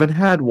far we exist. haven't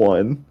had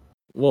one.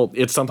 Well,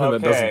 it's something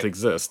that doesn't Okay.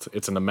 exist.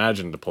 It's an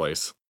imagined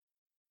place.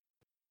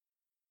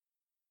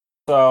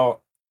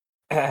 So,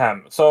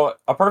 so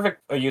a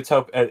perfect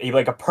utopia,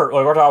 we're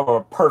talking about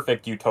a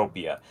perfect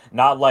utopia,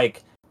 not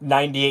like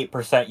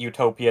 98%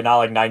 utopia, not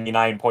like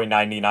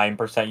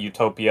 99.99%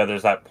 utopia.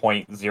 There's that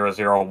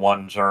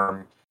 0.001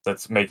 germ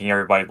that's making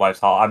everybody's lives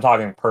hell. I'm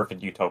talking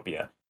perfect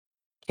utopia.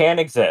 Can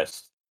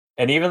exist.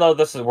 And even though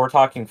we're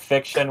talking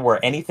fiction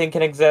where anything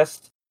can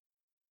exist,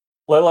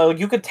 like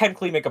you could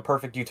technically make a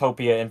perfect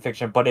utopia in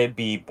fiction, but it'd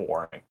be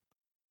boring.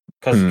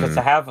 Because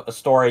to have a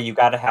story, you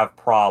got to have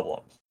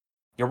problems.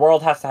 Your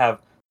world has to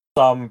have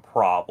some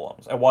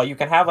problems. And while you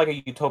can have like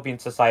a utopian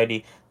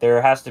society,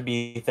 there has to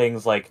be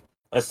things like,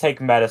 let's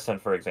take medicine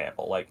for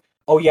example. Like,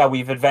 oh yeah,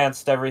 we've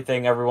advanced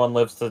everything. Everyone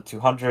lives to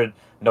 200.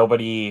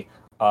 Nobody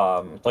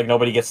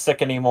gets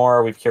sick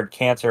anymore. We've cured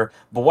cancer.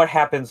 But what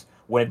happens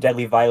when a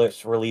deadly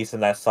virus release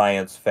and that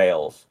science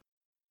fails?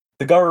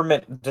 The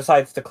government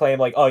decides to claim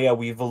like, oh yeah,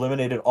 we've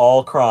eliminated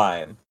all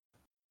crime.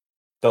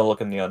 Don't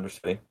look in the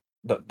undercity.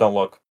 Don't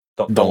look.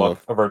 Don't look.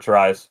 Avert your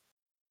eyes.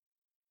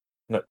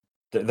 No,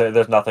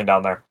 there's nothing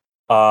down there.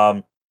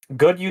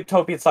 Good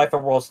utopian sci-fi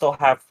worlds still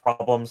have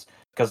problems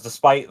because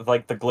despite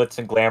like the glitz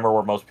and glamour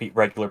where most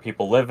regular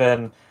people live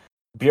in,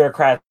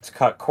 bureaucrats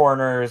cut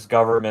corners,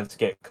 governments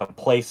get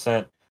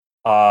complacent.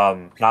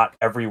 Not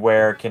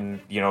everywhere can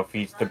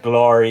feast the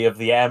glory of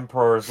the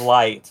emperor's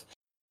light.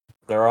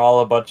 They're all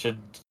a bunch of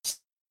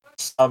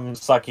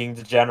sucking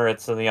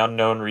degenerates in the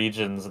unknown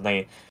regions, and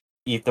they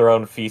eat their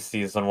own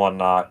feces and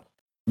whatnot.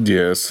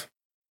 Yes.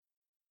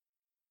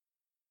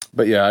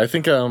 But yeah, I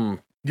think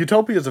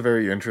utopias are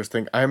very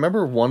interesting. I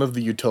remember one of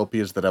the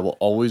utopias that I will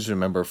always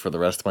remember for the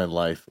rest of my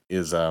life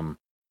is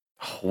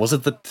was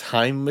it the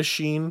Time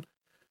Machine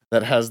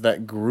that has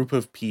that group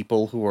of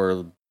people who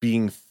are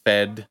being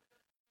fed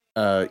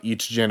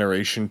each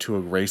generation to a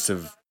race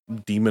of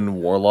demon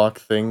warlock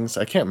things?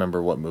 I can't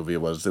remember what movie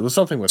it was. It was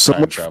something with So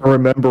time much travel. for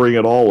remembering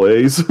it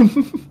always.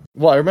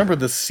 Well, I remember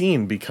the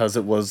scene because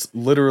it was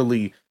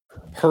literally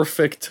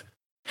perfect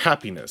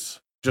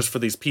happiness just for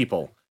these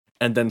people.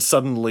 And then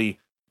suddenly,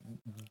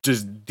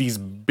 just these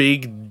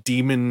big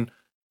demon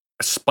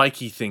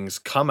spiky things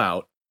come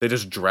out. They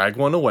just drag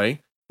one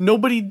away.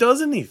 Nobody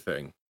does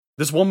anything.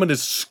 This woman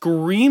is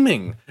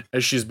screaming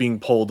as she's being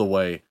pulled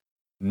away.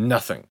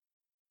 Nothing.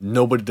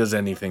 Nobody does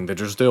anything. They're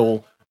just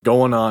still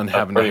going on,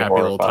 having a happy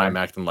little time,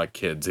 acting like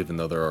kids, even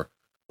though they're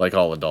like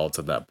all adults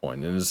at that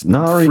point. And it's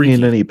not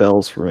ringing any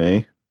bells for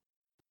me.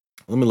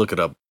 Let me look it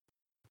up.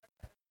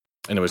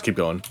 Anyways, keep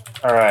going.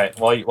 All right.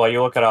 While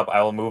you look it up,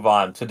 I will move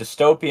on to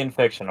dystopian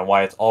fiction and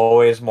why it's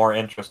always more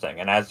interesting.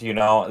 And as you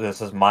know,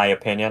 this is my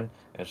opinion.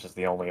 It's just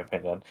the only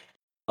opinion.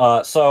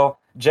 So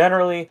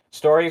generally,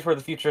 stories where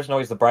the future isn't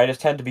always the brightest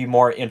tend to be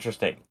more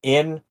interesting,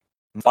 in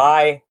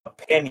my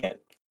opinion.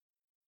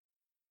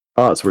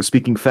 So we're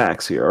speaking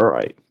facts here. All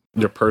right.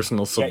 Your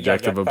personal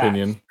subjective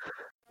opinion.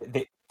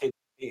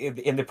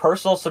 In the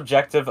personal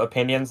subjective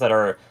opinions that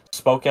are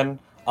spoken,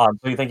 so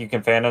you think you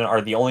can fan in,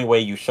 are the only way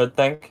you should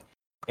think.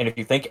 And if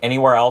you think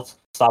anywhere else,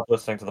 stop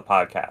listening to the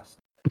podcast.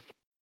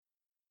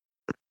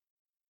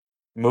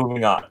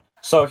 Moving on.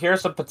 So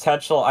here's some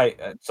potential.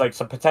 It's like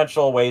some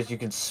potential ways you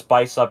can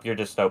spice up your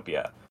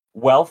dystopia.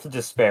 Wealth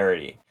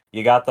disparity.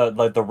 You got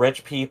the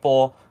rich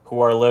people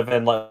who are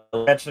living, like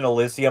I mentioned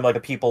Elysium, like the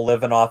people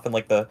living off in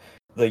like the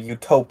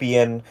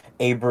utopian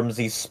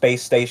Abramsy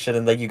space station,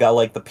 and then you got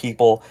like the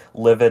people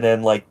living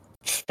in like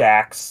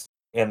shacks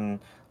in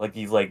like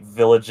these like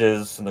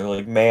villages, and they're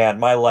like, man,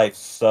 my life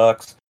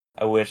sucks.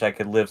 I wish I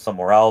could live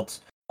somewhere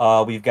else.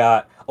 We've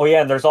got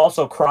and there's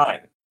also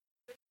crime.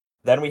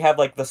 Then we have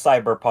like the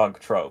cyberpunk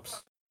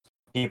tropes.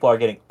 People are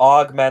getting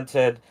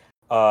augmented.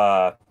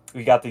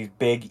 We got these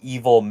big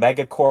evil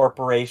mega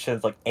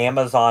corporations like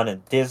Amazon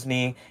and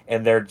Disney,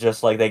 and they're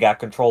just like they got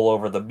control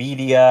over the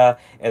media,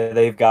 and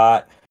they've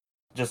got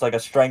just like a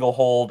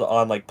stranglehold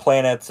on like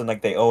planets, and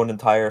like they own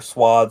entire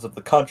swaths of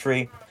the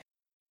country.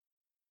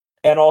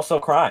 And also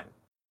crime.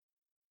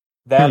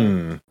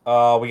 Then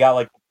we got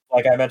like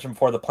I mentioned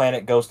before, the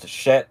planet goes to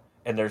shit,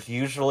 and there's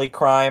usually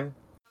crime.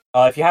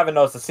 If you haven't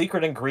noticed, the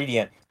secret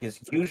ingredient is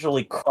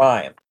usually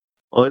crime.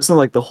 Well, isn't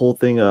like the whole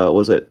thing,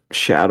 was it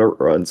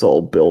Shadowrun's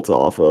all built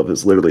off of,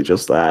 is literally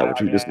just that, which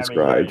you just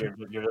described.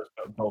 You're just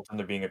built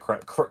into being a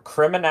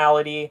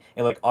criminality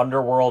and like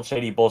underworld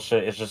shady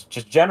bullshit is just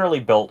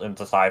generally built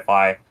into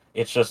sci-fi.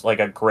 It's just like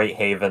a great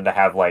haven to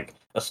have like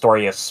a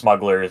story of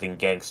smugglers and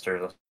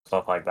gangsters and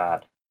stuff like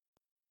that.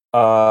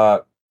 Uh,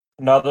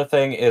 Another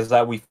thing is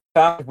that we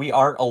found we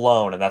aren't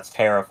alone, and that's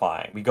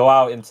terrifying. We go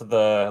out into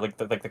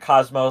the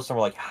cosmos, and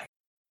we're like, "Hi,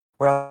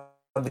 we're out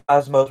in the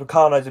cosmos, we're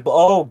colonizing.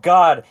 Oh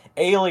God,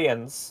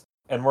 aliens!"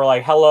 And we're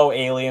like, "Hello,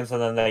 aliens!"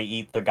 And then they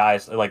eat the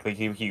guys. Like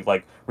he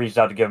like reached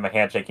out to give him a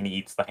handshake, and he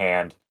eats the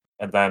hand.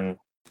 And then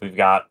we've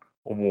got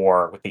a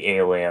war with the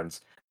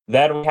aliens.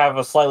 Then we have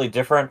a slightly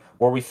different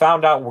where we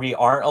found out we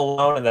aren't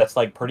alone, and that's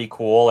like pretty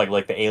cool.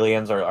 Like the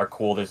aliens are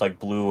cool. There's like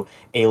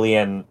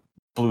alien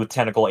blue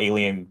tentacle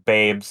alien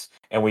babes,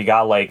 and we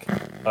got like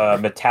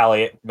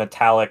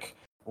metallic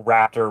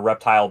raptor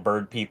reptile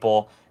bird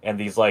people, and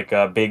these like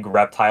big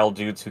reptile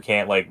dudes who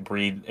can't like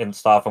breed and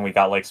stuff, and we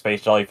got like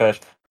space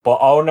jellyfish. But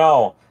oh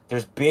no,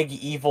 there's big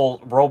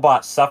evil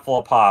robot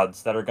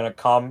cephalopods that are gonna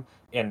come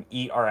and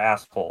eat our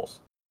assholes,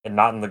 and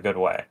not in the good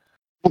way.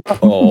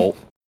 Oh,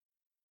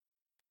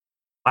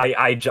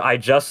 I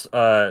just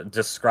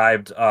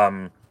described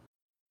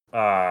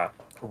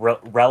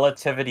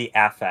Relativity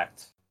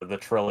Affect, the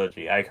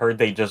trilogy. I heard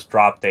they just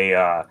dropped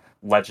a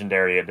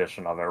legendary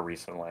edition of it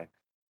recently.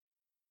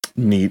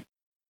 neat.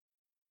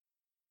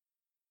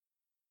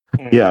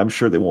 Yeah, I'm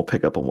sure they won't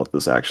pick up on what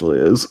this actually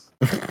is.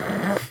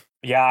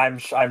 Yeah, I'm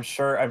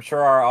sure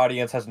our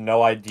audience has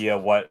no idea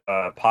what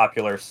a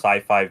popular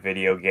sci-fi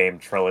video game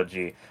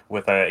trilogy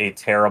with a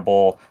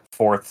terrible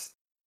fourth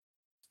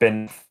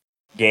spin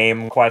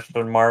game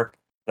question mark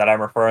that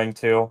I'm referring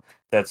to,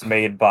 that's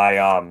made by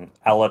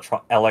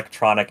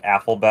Electronic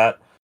Alphabet,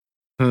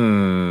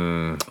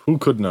 Who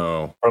could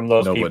know? from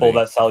those Nobody. people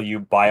that sell you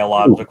Ooh,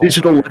 biological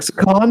digital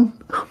lexicon?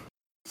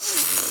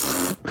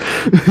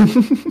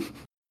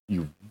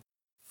 You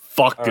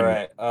All fucking.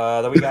 right.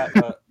 Then we got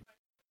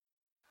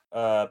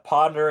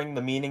pondering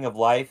the meaning of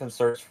life and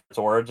search for its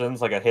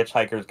origins, like a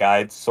Hitchhiker's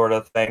Guide sort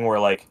of thing, where we're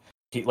like,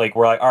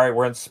 all right,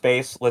 we're in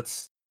space.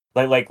 Let's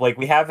like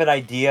we have an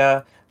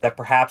idea that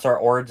perhaps our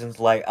origins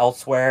lie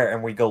elsewhere,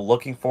 and we go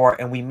looking for it,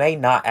 and we may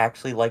not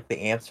actually like the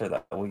answer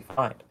that we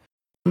find.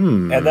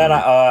 And then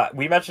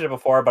we mentioned it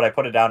before, but I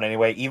put it down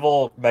anyway.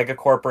 Evil mega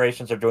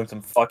corporations are doing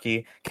some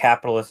fucky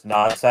capitalist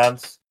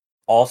nonsense.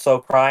 Also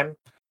crime.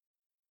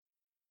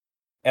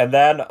 And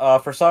then,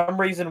 for some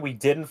reason, we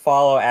didn't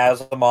follow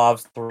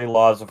Asimov's 3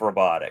 laws of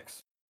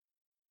robotics.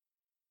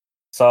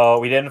 So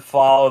we didn't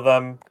follow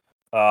them.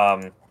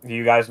 Do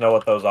you guys know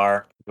what those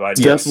are? Do I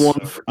Step Yes.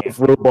 one of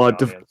robot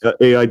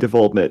AI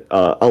development: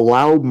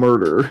 allow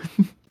murder.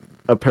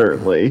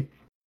 Apparently,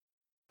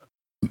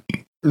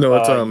 No,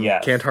 it's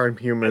yes. can't harm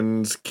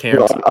humans. Can't.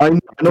 yeah, I know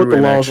what do the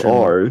laws inaction.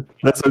 are.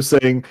 That's what I'm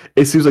saying.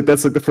 It seems like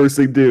that's like the first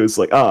thing to do. It's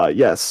like,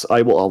 yes,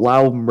 I will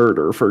allow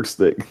murder first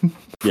thing.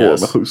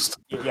 Yes. Foremost.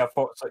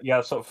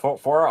 So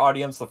for our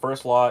audience, the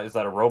first law is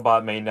that a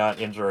robot may not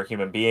injure a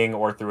human being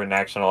or through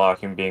inaction allow a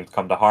human being to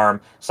come to harm.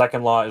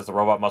 Second law is the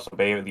robot must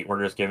obey the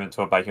orders given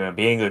to it by human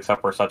beings,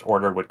 except where such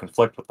order would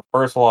conflict with the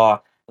first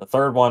law. The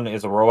third one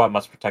is a robot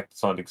must protect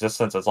its own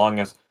existence as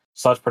long as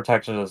such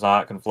protection does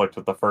not conflict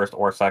with the first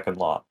or second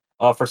law.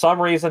 For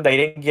some reason, they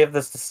didn't give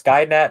this to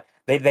Skynet.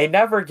 They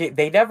never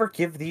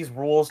give these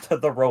rules to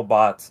the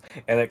robots,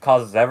 and it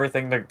causes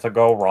everything to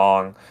go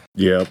wrong.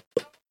 Yep.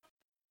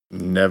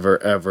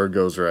 Never ever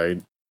goes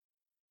right.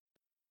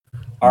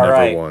 All Never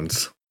right.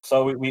 once.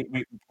 So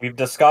we've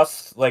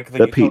discussed like The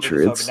utopia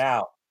Patriots. dystopia.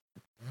 Now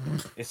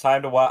it's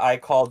time to what I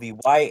call the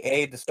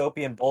YA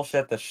dystopian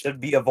bullshit that should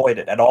be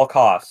avoided at all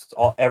costs.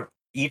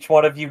 Each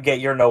one of you get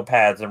your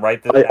notepads and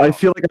write this down. I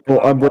feel like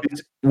I'm ready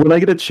when I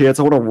get a chance.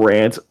 I want to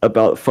rant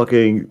about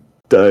fucking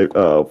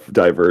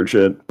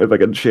Divergent if I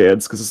get a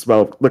chance, because it's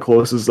about the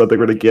closest that they're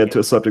going to get to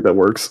a subject that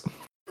works.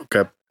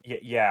 Okay.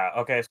 Yeah.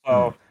 Okay.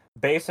 So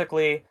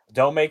basically,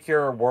 don't make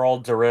your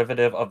world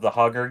derivative of the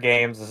Hunger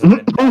Games. This has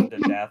been done to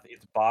death.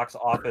 It's box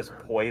office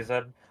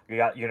poison. You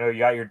got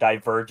your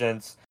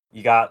Divergence.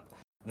 You got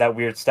that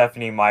weird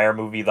Stephanie Meyer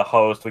movie, The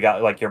Host. We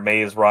got like your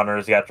Maze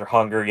Runners. You got your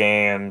Hunger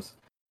Games.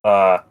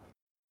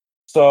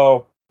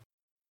 So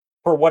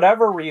for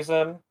whatever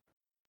reason,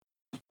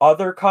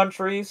 other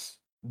countries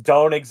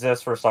don't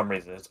exist for some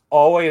reason. It's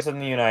always in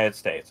the United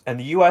States, and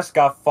the U.S.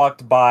 got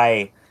fucked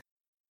by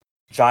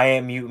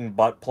giant mutant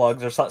butt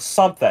plugs or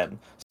something.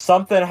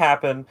 Something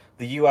happened.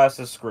 The U.S.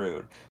 is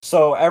screwed.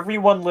 So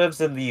everyone lives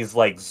in these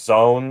like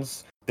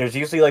zones. There's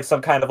usually like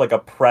some kind of like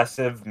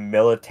oppressive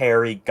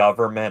military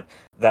government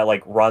that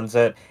like runs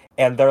it,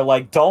 and they're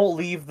like, "Don't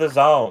leave the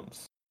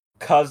zones,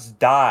 'cause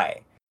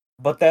die."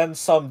 But then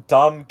some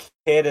dumb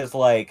kid is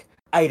like,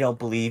 "I don't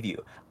believe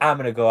you. I'm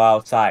gonna go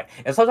outside."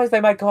 And sometimes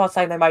they might go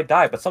outside and they might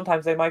die, but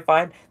sometimes they might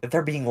find that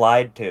they're being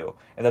lied to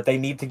and that they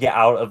need to get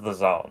out of the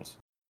zones.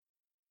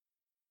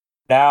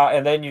 Now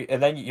and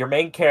then your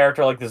main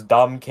character, like this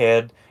dumb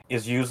kid,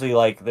 is usually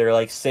like they're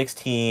like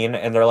 16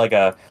 and they're like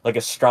a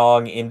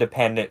strong,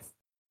 independent,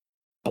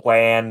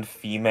 bland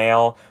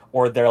female,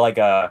 or they're like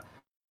a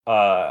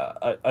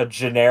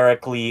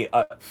generically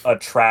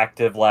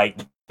attractive like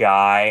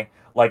guy,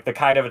 like the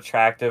kind of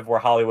attractive where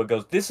Hollywood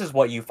goes, "This is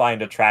what you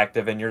find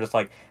attractive," and you're just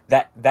like,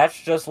 that's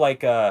just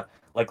like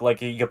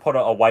like you could put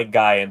a white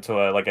guy into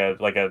a like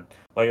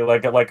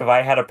if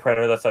I had a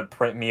printer that said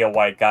print me a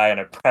white guy and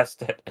I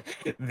pressed it,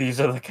 these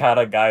are the kind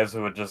of guys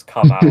who would just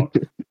come out.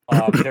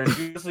 There's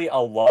usually a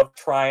love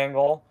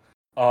triangle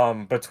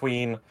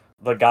between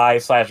the guy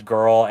slash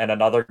girl and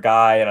another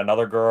guy and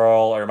another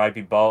girl, or it might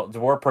be both.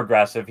 We're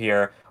progressive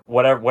here.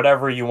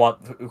 Whatever you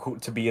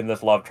want to be in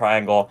this love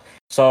triangle.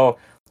 So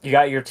you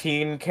got your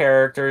teen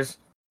characters,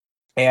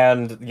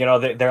 and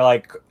they're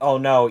like, oh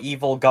no,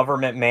 evil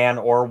government man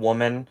or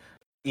woman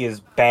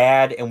is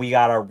bad, and we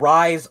gotta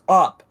rise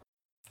up.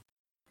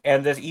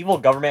 And this evil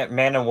government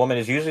man and woman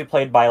is usually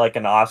played by like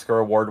an Oscar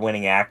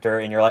award-winning actor,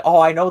 and you're like,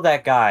 oh, I know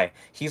that guy.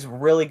 He's a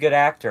really good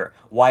actor.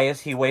 Why is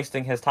he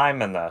wasting his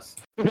time in this?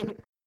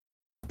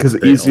 Because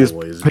the easiest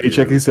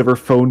paycheck he's ever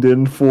phoned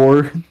in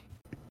for.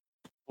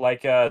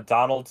 Like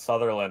Donald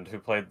Sutherland, who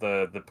played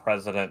the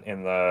president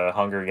in the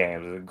Hunger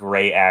Games, a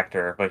great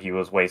actor, but he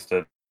was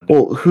wasted.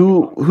 Well,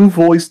 who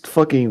voiced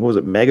fucking, was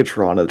it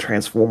Megatron in the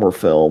Transformer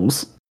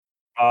films?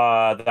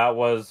 That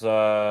was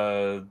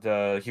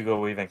the Hugo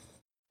Weaving.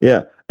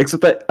 Yeah,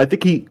 except that I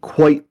think he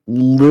quite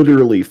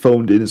literally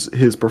phoned in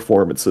his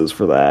performances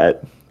for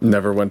that.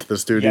 Never went to the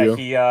studio.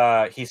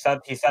 Yeah, he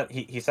sent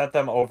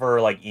them over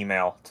like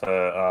email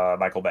to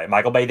Michael Bay.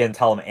 Michael Bay didn't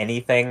tell him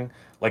anything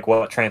like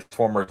what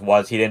Transformers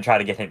was. He didn't try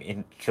to get him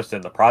interested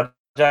in the project.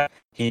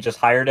 He just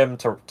hired him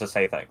to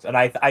say things. And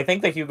I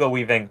think that Hugo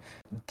Weaving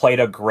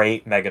played a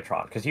great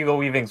Megatron, because Hugo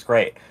Weaving's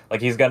great.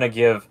 Like, he's gonna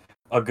give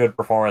a good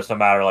performance no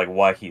matter like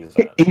what he's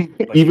in.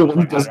 Like, even when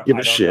he doesn't give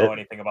a shit. I don't know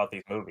anything about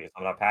these movies.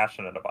 I'm not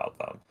passionate about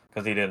them,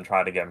 because he didn't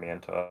try to get me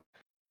into it.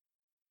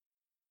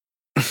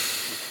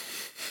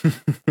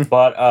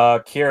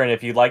 But Kieran,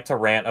 if you'd like to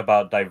rant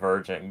about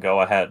Divergent,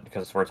 go ahead,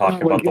 because we're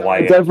talking about the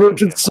YA.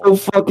 Divergent's so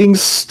fucking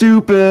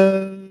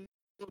stupid.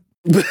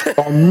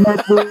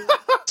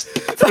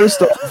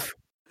 First off,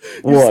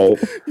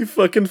 what? You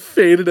fucking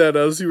faded at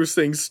us. You were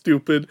saying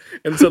stupid,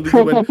 and suddenly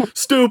you went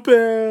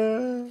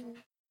stupid.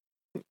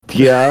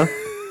 Yeah.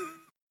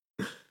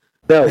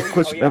 No,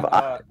 question.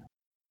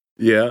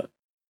 Yeah.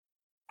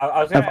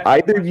 Have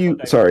either of you?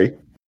 Sorry.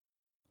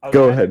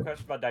 Go ahead.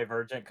 Question about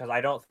Divergent, because I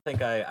don't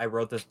think I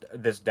wrote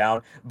this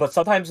down. But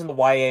sometimes in the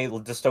YA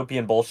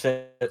dystopian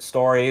bullshit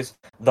stories,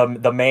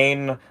 the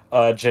main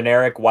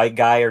generic white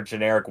guy or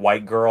generic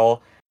white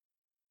girl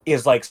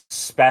is like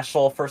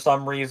special for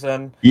some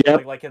reason. Yeah.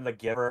 Like in The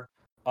Giver.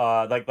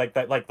 Like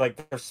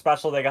they're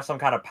special. They got some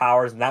kind of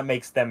powers, and that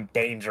makes them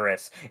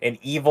dangerous. An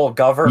evil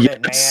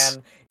government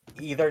man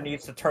either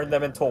needs to turn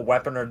them into a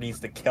weapon or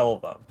needs to kill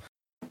them.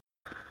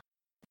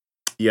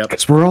 Yep.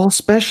 Because we're all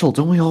special.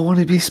 Don't we all want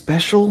to be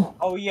special?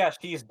 Oh yeah,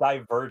 she's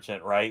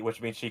divergent, right?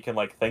 Which means she can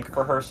like think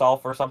for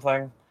herself or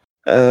something.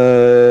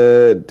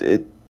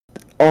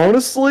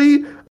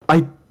 Honestly,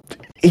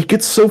 it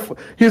gets so.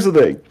 Here's the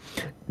thing.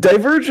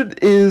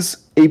 Divergent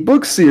is a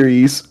book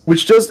series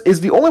which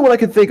is the only one I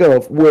can think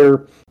of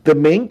where the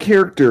main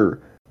character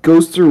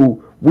goes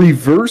through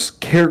reverse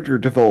character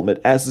development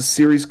as the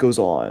series goes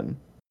on.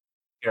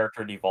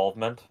 Character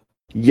development?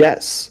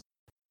 Yes.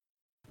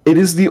 It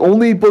is the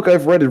only book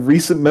I've read in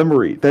recent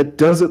memory that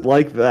does it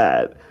like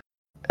that.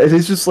 And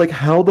it's just like,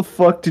 how the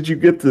fuck did you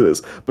get to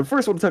this? But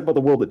first I want to talk about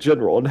the world in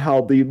general and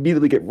how they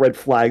immediately get red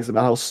flags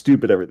about how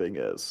stupid everything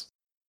is.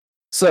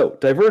 So,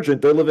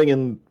 Divergent, they're living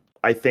in,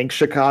 I think,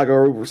 Chicago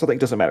or something,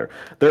 doesn't matter.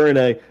 They're in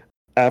a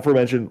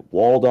aforementioned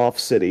walled off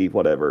city,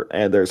 whatever,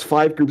 and there's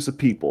 5 groups of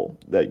people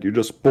that you're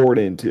just born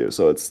into.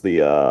 So it's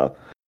the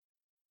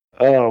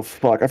oh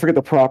fuck, I forget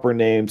the proper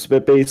names,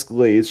 but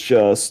basically it's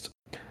just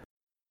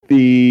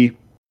the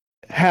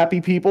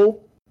happy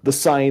people, the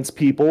science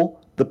people,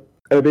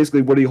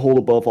 basically what do you hold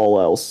above all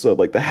else? So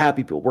like the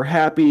happy people, we're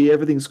happy,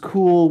 everything's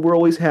cool, we're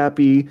always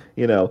happy,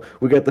 we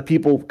got the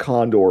people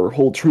Condor,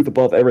 hold truth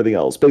above everything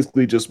else.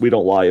 Basically just we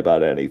don't lie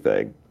about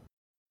anything.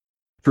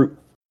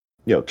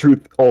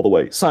 Truth all the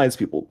way. Science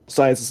people.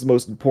 Science is the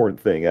most important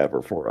thing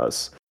ever for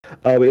us.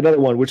 Another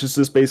one, which is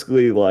just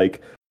basically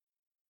like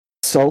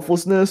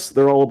selflessness.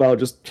 They're all about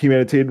just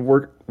humanitarian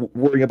work,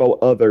 worrying about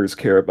what others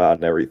care about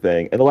and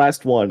everything. And the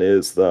last one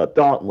is the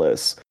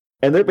Dauntless.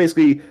 And they're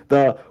basically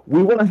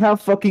we want to have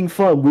fucking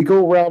fun. We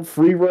go around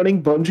free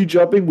running, bungee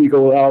jumping. We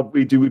go out,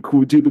 we do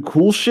the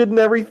cool shit and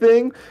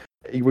everything.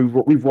 We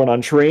run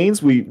on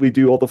trains. We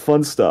do all the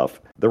fun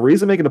stuff. The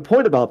reason I'm making a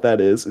point about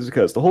that is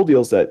because the whole deal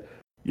is that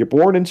you're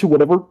born into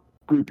whatever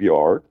group you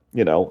are,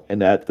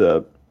 and at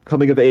the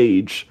coming of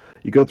age,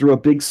 you go through a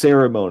big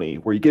ceremony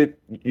where you get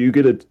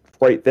to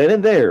right then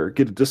and there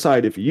get to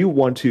decide if you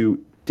want to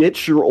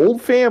ditch your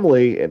old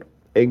family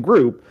and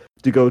group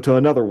to go to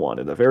another one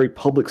in a very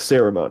public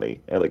ceremony,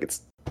 and like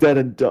it's dead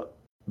and done,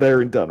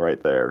 there and done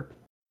right there.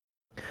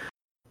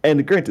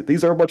 And granted,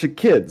 these are a bunch of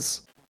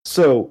kids,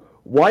 so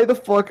why the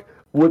fuck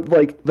would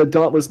like the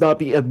Dauntless not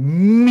be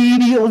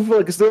immediately fun?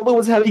 Because they're the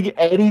ones having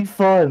any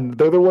fun.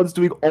 They're the ones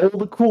doing all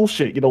the cool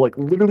shit. Like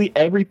literally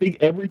everything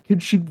every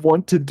kid should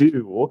want to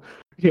do.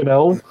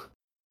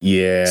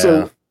 Yeah.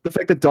 So the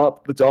fact that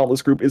the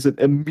Dauntless group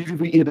isn't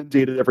immediately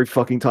inundated every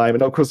fucking time,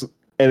 and of course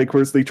And of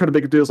course, they try to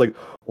make a deal. It's like,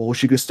 oh, is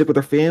she gonna stick with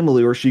her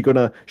family, or is she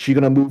gonna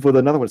move with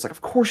another one? It's like,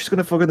 of course she's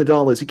gonna fuck in the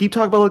Dauntless. You keep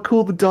talking about how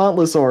cool the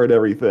Dauntless are and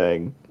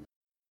everything.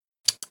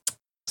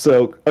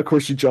 So of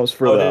course she jumps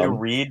for Did you them.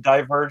 read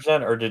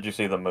Divergent or did you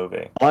see the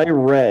movie? I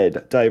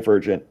read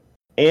Divergent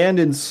and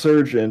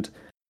Insurgent,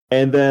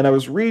 and then I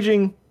was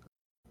reading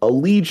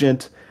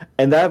Allegiant,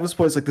 and that was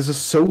points like this is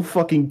so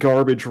fucking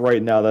garbage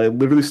right now that I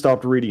literally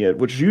stopped reading it.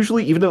 Which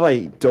usually, even if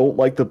I don't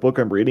like the book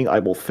I'm reading, I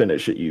will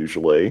finish it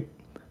usually.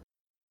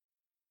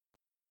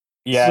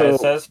 Yeah, So- it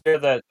says here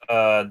that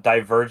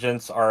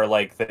Divergents are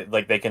like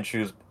they can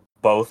choose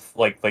both,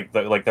 like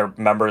they're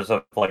members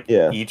of like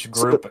Yeah. each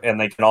group,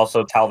 and they can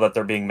also tell that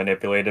they're being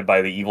manipulated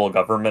by the evil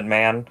government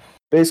man.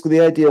 Basically,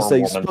 the idea is Or that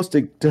you're woman.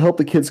 supposed to help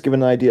the kids give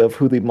an idea of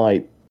who they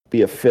might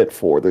be a fit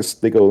for.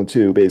 They go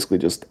into basically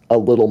just a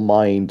little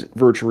mind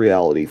virtual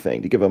reality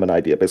thing to give them an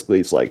idea. Basically,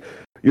 it's like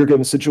you're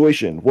given a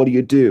situation. What do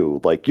you do?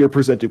 Like you're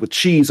presented with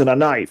cheese and a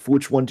knife.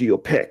 Which one do you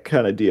pick?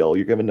 Kind of deal.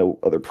 You're given no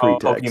other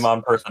pretext.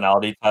 Pokemon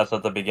personality test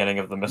at the beginning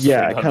of the mystery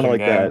Yeah, dungeon kind of like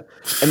game. that.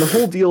 And the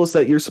whole deal is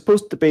that you're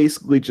supposed to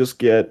basically just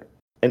get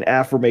an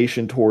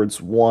affirmation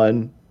towards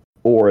one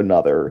or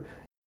another.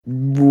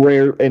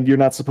 Rare, and you're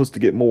not supposed to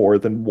get more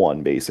than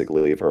one,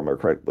 basically, if I remember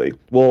correctly.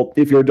 Well,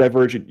 if you're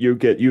Divergent, you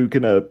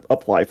can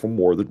apply for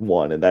more than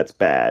one, and that's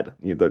bad.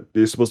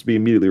 You're supposed to be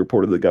immediately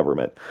reported to the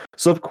government.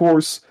 So, of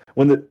course,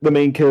 when the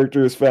main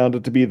character is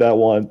found to be that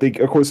one, they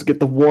of course get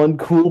the one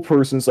cool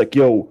person. It's like,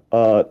 yo,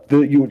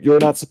 you're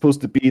not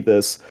supposed to be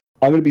this.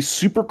 I'm going to be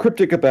super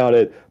cryptic about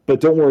it, but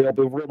don't worry, I'll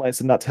be real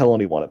nice and not tell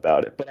anyone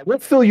about it. But I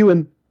won't fill you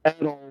in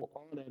at all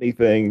on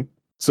anything,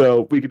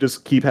 so we could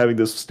just keep having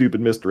this stupid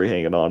mystery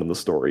hanging on in the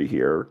story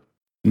here.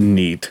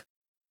 Neat.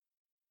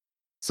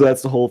 So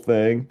that's the whole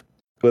thing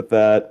with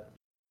that.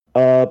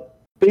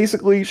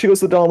 Basically, she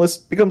goes to the Dauntless,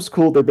 becomes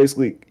cool. They're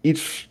basically,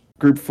 each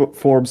group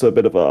forms a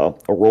bit of a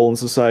role in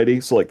society.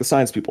 So, like, the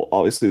science people,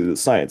 obviously, the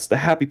science. The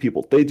happy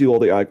people, they do all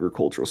the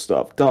agricultural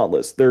stuff.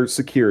 Dauntless, their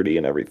security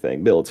and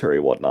everything, military,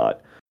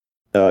 whatnot.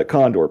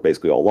 Condor,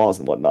 basically all laws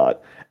and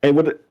whatnot. And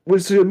what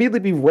would immediately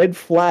be red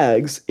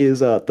flags is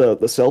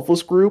the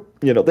selfless group.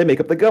 They make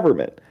up the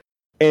government.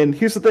 And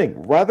here's the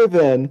thing: rather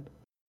than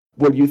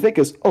what you think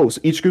is, oh, so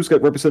each group's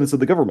got representatives of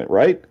the government,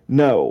 right?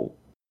 No,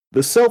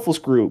 the selfless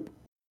group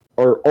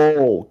are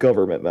all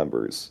government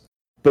members,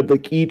 but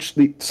like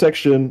the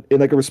section in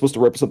that government is supposed to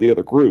represent the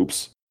other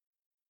groups.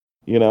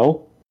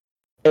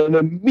 And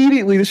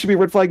immediately, this should be a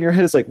red flag in your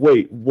head. It's like,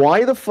 wait,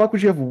 why the fuck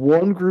would you have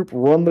one group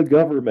run the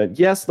government?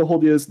 Yes, the whole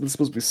deal is it's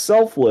supposed to be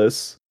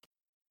selfless,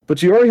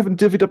 but you already have them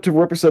divvied up to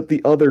represent the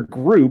other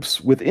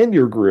groups within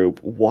your group.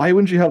 Why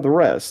wouldn't you have the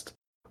rest?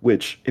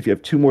 Which, if you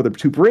have more than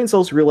two brain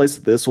cells, you realize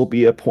that this will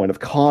be a point of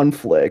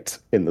conflict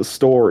in the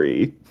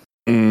story.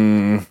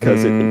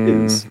 Because it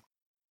is.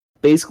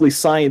 Basically,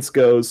 science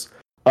goes,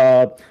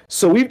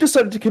 so we've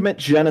decided to commit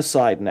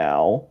genocide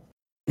now.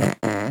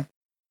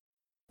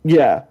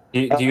 Yeah. Do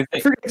you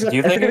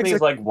think of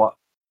these like what?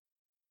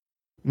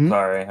 Hmm?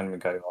 Sorry, I didn't mean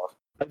to cut you off.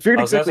 I figured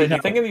I was gonna exactly say, do you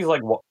how- think of these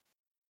like what?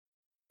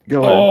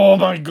 Go ahead. Oh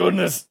my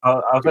goodness. I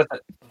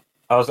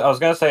was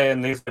gonna say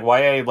in these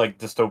like, YA like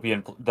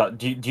dystopian.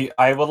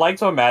 I would like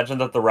to imagine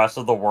that the rest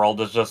of the world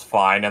is just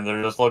fine, and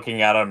they're just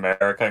looking at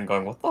America and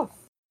going, "What the f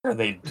are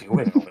they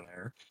doing over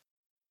there?"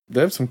 They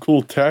have some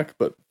cool tech,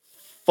 but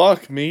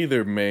fuck me,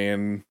 they're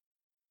mangy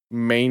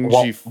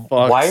fucks.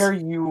 Why are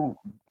you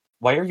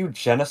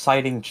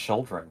genociding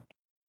children?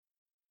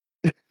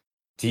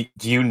 Do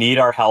you need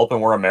our help?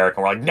 And we're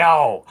American. We're like,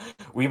 no,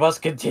 we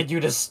must continue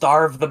to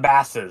starve the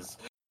masses.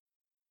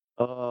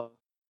 Oh,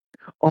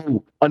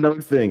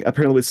 another thing.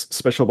 Apparently, what's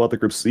special about the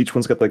groups, each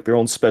one's got like their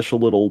own special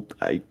little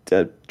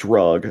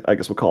drug, I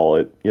guess we'll call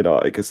it.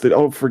 I guess I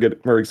don't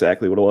remember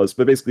exactly what it was,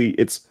 but basically,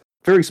 it's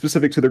very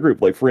specific to the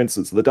group. Like, for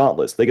instance, the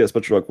Dauntless, they get a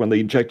special drug when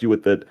they inject you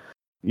with it.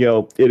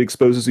 It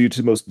exposes you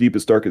to the most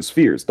deepest, darkest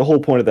fears. The whole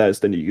point of that is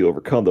then you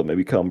overcome them and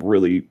become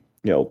really,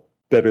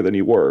 better than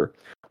you were.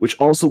 Which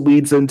also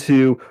leads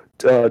into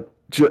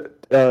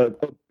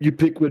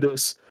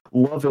ubiquitous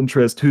love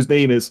interest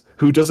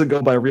who doesn't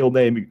go by a real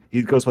name.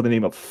 He goes by the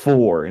name of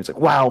Four. And it's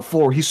like, wow,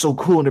 Four, he's so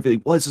cool and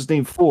everything. What's his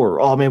name for?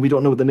 Oh man, we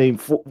don't know the name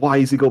for. Why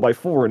does he go by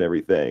Four and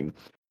everything?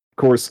 Of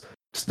course,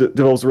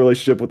 develops a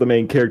relationship with the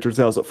main character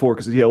tells at Four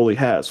because he only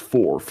has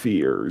 4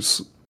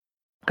 fears.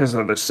 Because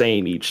they're the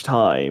same each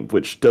time,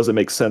 which doesn't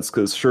make sense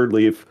because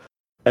surely if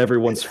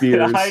everyone's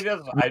fears. I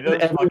just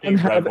fucking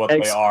read what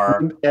they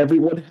are.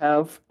 Everyone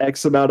have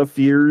X amount of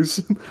fears.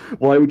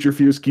 Why would your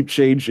fears keep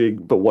changing?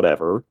 But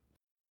whatever.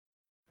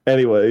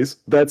 Anyways,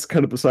 that's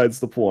kind of besides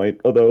the point.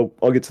 Although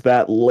I'll get to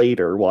that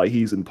later. Why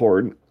he's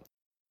important.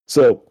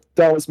 So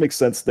that makes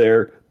sense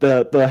there.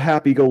 The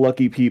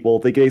happy-go-lucky people,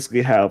 they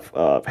basically have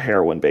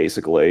heroin.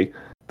 Basically,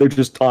 they're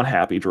just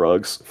unhappy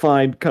drugs.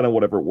 Fine, kind of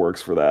whatever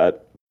works for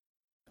that.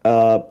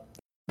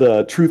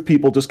 The truth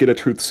people just get a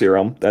truth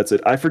serum. That's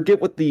it. I forget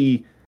what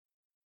the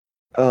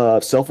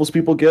selfless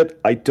people get.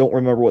 I don't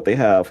remember what they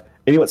have.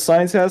 And what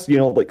science has? Each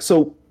one's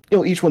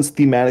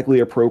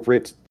thematically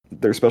appropriate.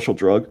 Their special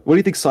drug. What do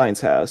you think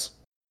science has?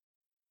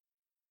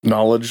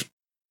 Knowledge.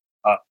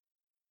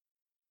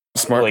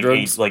 Smart like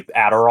drugs, like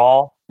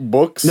Adderall.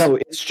 books. No,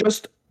 it's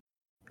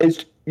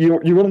you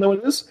want to know what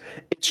it is?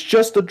 It's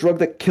just a drug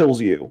that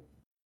kills you.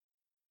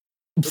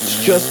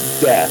 It's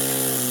just death.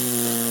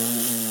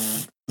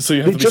 So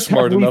you have They to be just have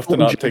smart enough to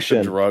lethal not take the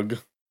injection. drug.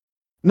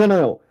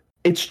 No.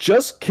 It's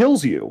just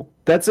kills you.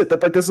 That's it.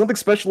 There's nothing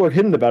special or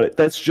hidden about it.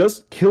 That's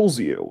just kills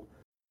you.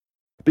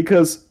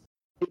 Because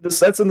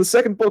that's in the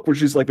second book where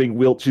she's like being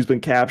wheeled. She's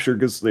been captured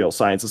because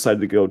science decided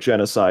to go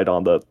genocide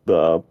on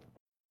the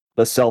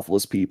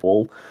selfless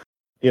people.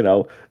 She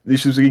was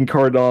getting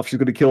carted off. She's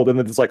going to kill them.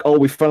 And then it's like, oh,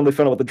 we finally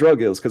found out what the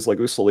drug is because like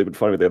we've slowly been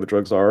finding what the other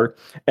drugs are.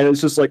 And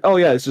it's just like, oh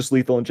yeah, it's just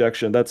lethal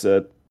injection. That's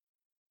it.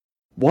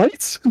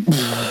 What?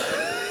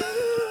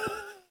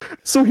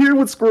 So here,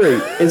 what's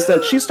great is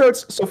that she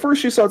starts. So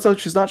first, she starts out.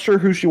 She's not sure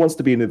who she wants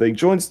to be, and anything.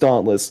 Joins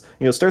Dauntless.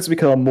 Starts to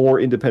become more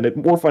independent,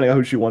 more finding out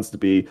who she wants to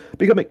be,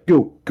 becoming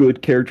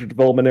good character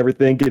development,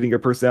 everything, getting her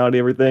personality,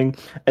 everything.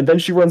 And then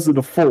she runs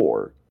into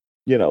Four.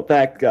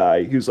 That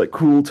guy who's like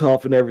cool,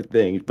 tough, and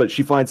everything. But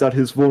she finds out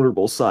his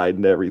vulnerable side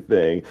and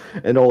everything,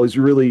 and all is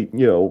really,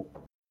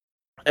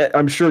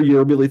 I'm sure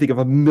you're really thinking of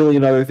a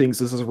million other things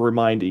this is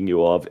reminding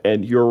you of,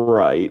 and you're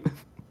right.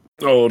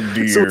 Oh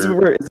dear. So it's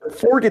weird.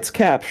 Four gets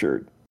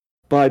captured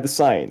by the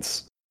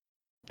science,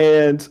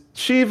 and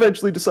she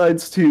eventually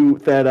decides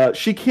that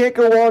she can't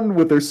go on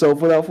with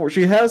herself without Four.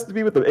 She has to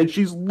be with them, and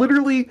she's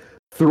literally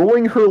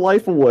throwing her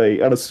life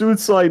away on a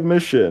suicide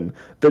mission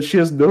that she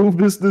has no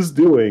business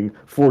doing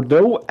for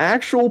no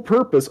actual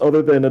purpose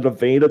other than a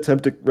vain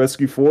attempt to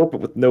rescue Four, but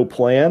with no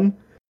plan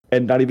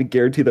and not even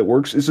guarantee that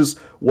works. It's just,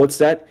 what's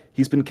that?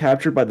 He's been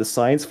captured by the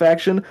science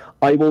faction.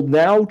 I will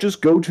now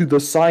just go to the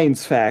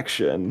science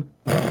faction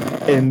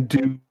and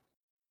do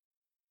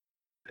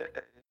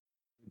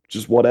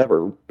just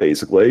whatever,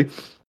 basically.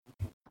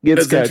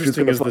 As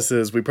interesting as this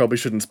is, we probably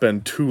shouldn't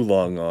spend too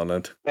long on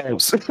it.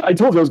 I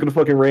told you I was going to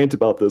fucking rant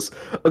about this.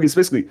 Okay, so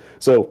basically,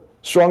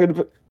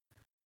 strong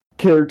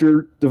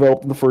character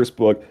developed in the first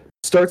book,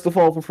 starts to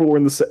fall for Four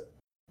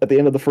at the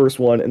end of the first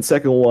one, and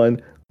second one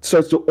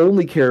starts to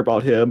only care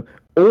about him,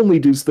 only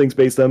does things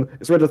based on him,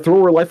 is ready to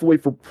throw her life away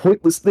for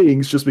pointless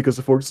things just because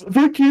of Four. If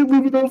I can't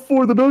live without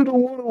Four, then I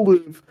don't want to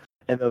live.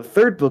 And the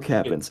third book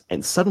happens,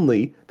 and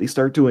suddenly they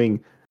start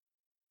doing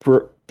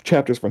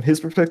chapters from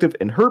his perspective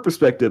and her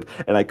perspective,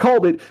 and I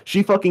called it.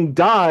 She fucking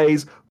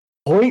dies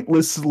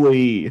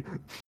pointlessly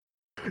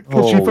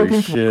because she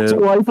fucking throws her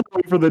life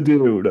away for the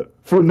dude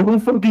for no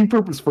fucking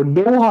purpose, for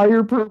no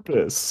higher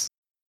purpose.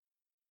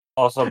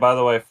 Also, by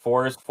the way,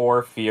 Four's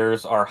 4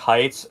 fears are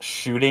heights,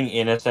 shooting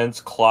innocents,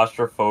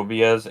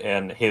 claustrophobias,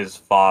 and his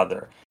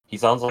father. He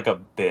sounds like a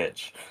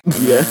bitch.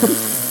 Yeah.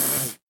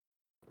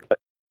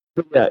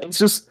 But yeah, it's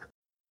just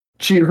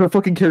her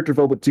fucking character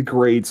development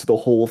degrades the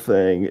whole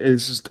thing.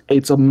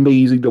 It's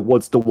amazing to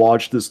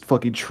watch this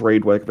fucking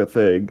train wreck of a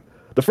thing.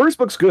 The first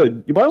book's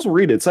good. You might as well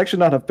read it. It's actually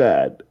not half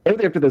bad.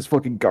 Everything after that's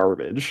fucking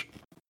garbage.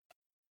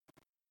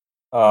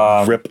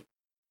 Rip.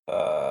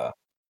 I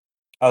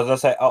was gonna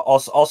say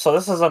also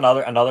this is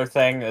another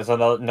thing, is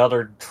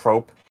another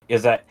trope,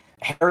 is that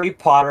Harry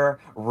Potter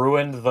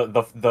ruined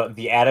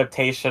the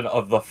adaptation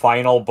of the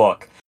final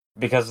book.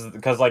 Because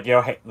like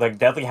like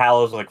Deathly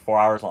Hallows was like 4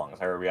 hours long,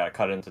 so we gotta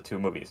cut it into 2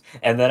 movies,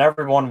 and then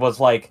everyone was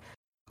like,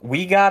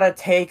 we gotta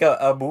take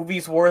a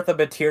movie's worth of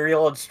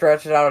material and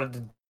stretch it out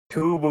into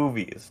 2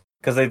 movies,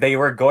 because they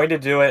were going to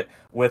do it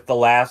with the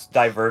last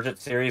Divergent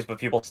series, but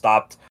people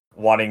stopped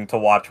wanting to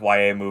watch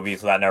YA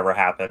movies, so that never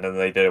happened, and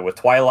they did it with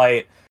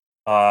Twilight.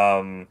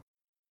 They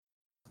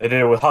did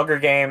it with Hunger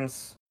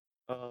Games,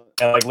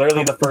 and like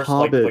literally the first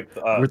Hobbit,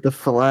 where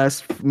the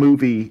last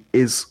movie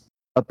is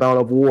about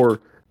a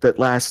war that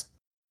lasts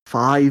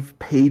 5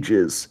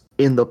 pages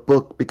in the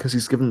book because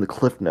he's given the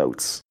cliff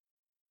notes.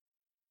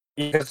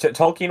 Because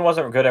Tolkien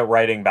wasn't good at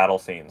writing battle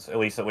scenes, at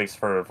least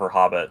for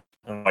Hobbit,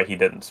 and like he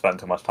didn't spend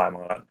too much time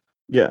on it.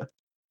 Yeah,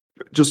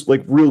 just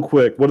like real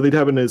quick, what they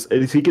happen is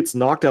he gets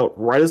knocked out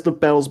right as the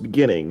battle's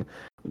beginning,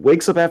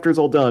 wakes up after it's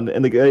all done,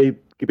 and the guy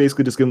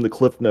basically just gives him the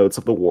cliff notes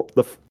of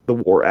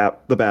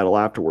the battle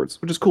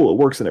afterwards, which is cool. It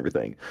works and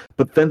everything.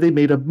 But then they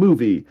made a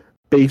movie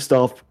based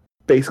off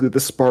basically the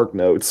spark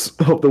notes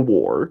of the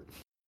war.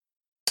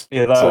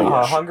 Yeah,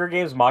 the Hunger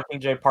Games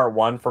Mockingjay Part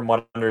 1, from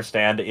what I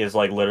understand, is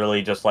like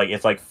literally just like,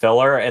 it's like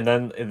filler, and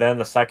then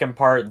the second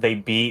part they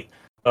beat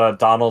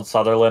Donald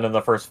Sutherland in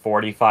the first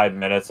 45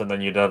 minutes, and then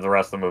you do the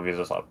rest of the movie is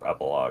just like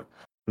epilogue.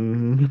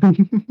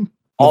 Mm-hmm.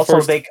 Also,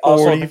 they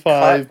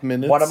cut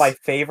minutes. One of my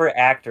favorite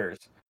actors,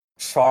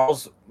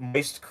 Charles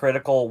Moist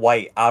Critical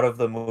White, out of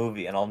the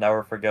movie, and I'll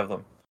never forgive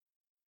them.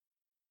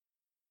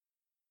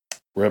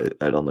 Rip.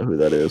 I don't know who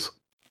that is.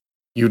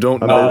 You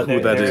don't know who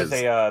that is.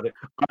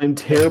 I'm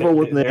terrible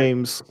with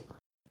names.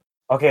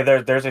 Okay,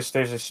 there's a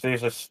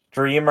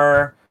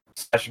streamer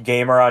 /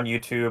 gamer on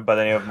YouTube by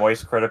the name of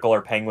Moist Critical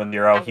or Penguin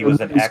Zero. He was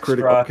an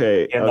extra.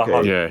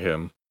 Yeah,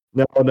 him.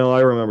 No,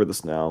 I remember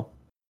this now.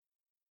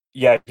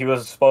 Yeah, he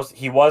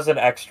was an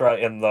extra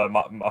in the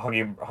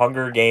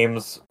Hunger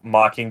Games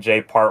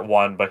Mockingjay Part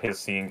 1, but his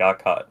scene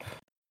got cut.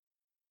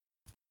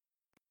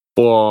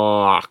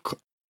 Fuck.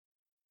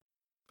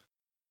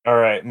 All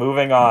right,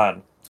 moving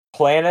on.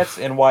 Planets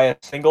and why a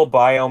single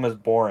biome is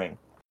boring.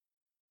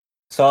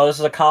 So this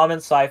is a common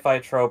sci-fi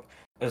trope.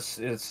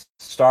 Is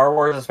Star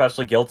Wars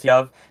especially guilty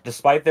of,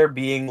 despite there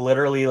being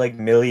literally like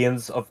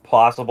millions of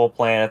possible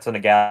planets in a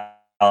galaxy.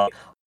 All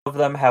of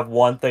them have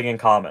one thing in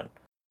common: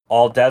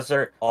 all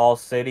desert, all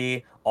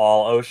city,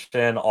 all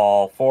ocean,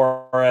 all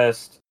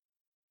forest,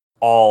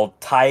 all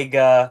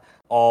taiga,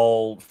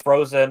 all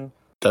frozen.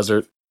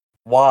 Desert.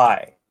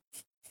 Why?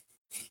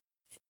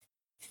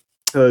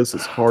 Because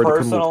it's hard to come up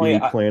with Personally,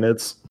 new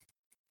planets.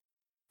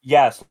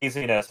 yes,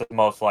 laziness is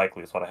most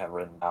likely is what I have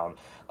written down.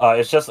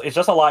 It's just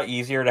a lot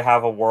easier to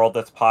have a world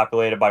that's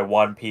populated by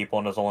one people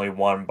and there's only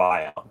one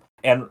biome.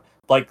 And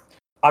like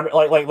I'm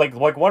like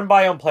one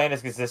biome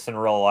planet exists in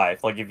real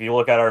life. Like if you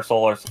look at our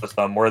solar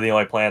system, we're the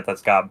only planet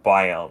that's got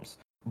biomes.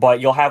 But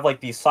you'll have like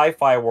these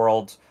sci-fi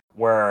worlds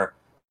where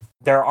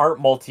there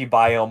aren't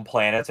multi-biome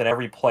planets, and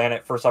every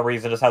planet for some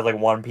reason just has like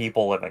one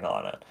people living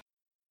on it.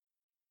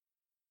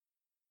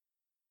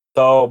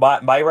 So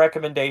my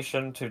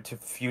recommendation to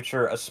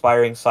future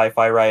aspiring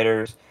sci-fi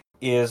writers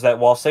is that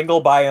while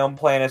single biome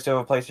planets do have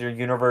a place in your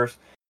universe,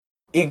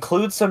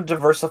 include some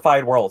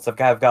diversified worlds that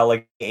have got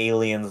like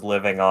aliens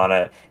living on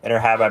it and are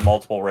inhabited by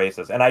multiple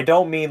races. And I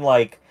don't mean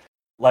like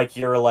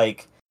your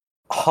like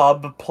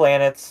hub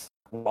planets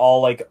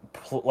all like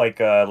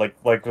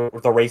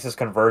the races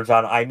converge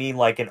on. I mean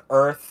like an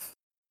Earth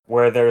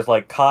where there's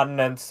like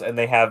continents and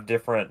they have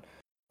different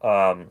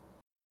um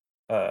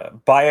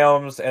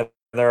biomes, and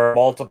there are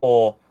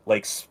multiple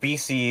like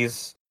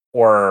species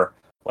or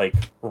like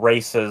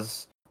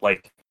races,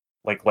 like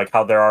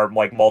how there are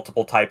like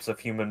multiple types of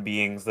human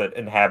beings that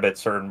inhabit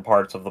certain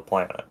parts of the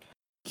planet.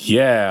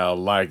 Yeah,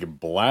 like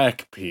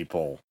black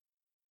people.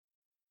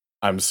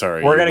 I'm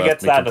sorry, We're you gonna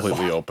get left to me that in a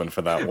completely second. open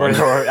for that one.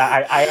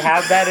 I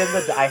have that in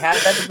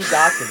the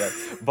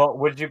document. But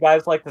would you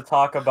guys like to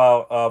talk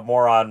about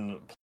more on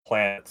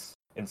planets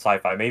in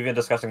sci-fi? Maybe even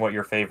discussing what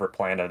your favorite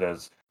planet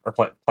is, or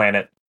I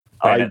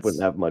planets.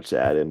 wouldn't have much to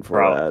add in for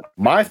Bro. that.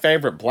 My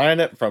favorite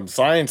planet from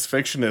science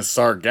fiction is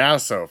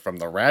Sargasso from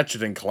the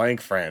Ratchet and Clank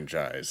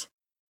franchise.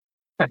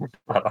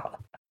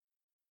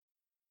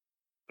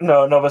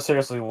 No, but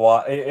seriously,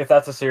 why? If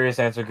that's a serious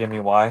answer, give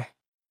me why.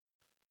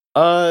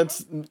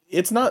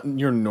 It's not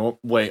your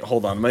Wait,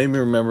 hold on. Am I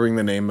remembering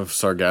the name of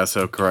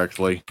Sargasso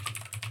correctly?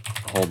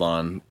 Hold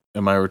on.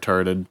 Am I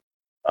retarded?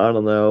 I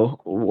don't know.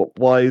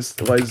 Why is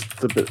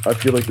the bit? I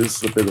feel like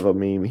this is a bit of a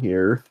meme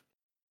here.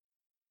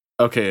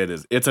 Okay, it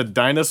is. It's a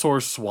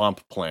dinosaur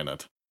swamp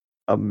planet.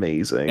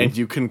 Amazing. And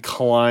you can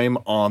climb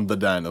on the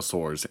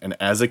dinosaurs. And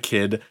as a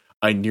kid,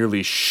 I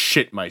nearly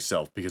shit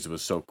myself because it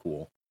was so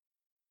cool.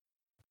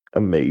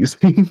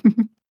 Amazing.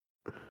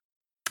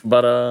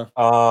 But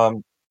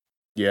Um,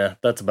 yeah,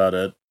 that's about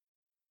it.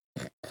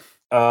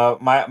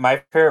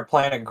 my favorite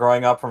planet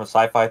growing up from a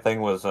sci-fi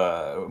thing was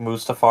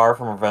Mustafar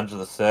from Revenge of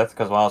the Sith.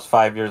 Because when I was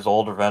 5 years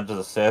old, Revenge of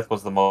the Sith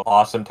was the most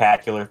awesome,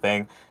 tacular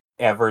thing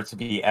ever to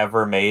be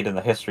ever made in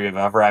the history of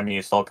ever. I mean,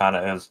 it still kind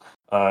of is.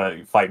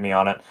 Fight me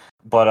on it.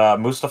 But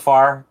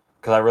Mustafar,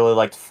 because I really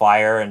liked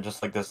fire and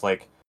just like this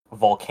like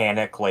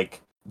volcanic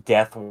like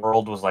death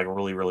world was like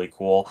really really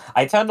cool.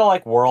 I tend to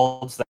like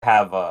worlds that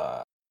have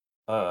uh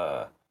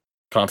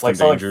Constant like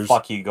something dangers.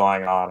 fucky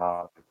going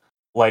on.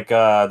 Like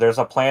there's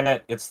a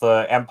planet. It's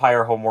the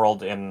Empire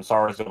homeworld in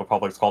Star Wars: The Old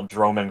Republic. It's called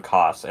Droman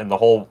Kos, and the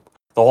whole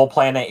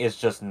planet is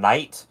just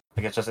night.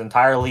 Like it's just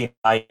entirely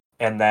night,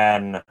 and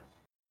then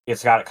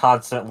it's got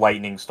constant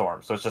lightning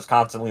storms. So it's just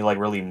constantly like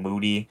really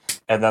moody.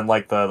 And then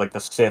like the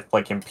Sith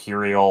like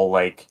Imperial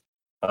like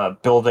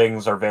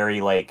buildings are very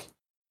like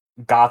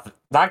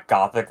not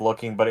gothic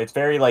looking, but it's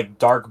very like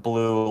dark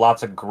blue,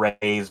 lots of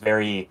grays,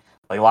 very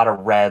like a lot of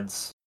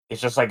reds.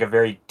 It's just like a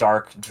very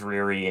dark,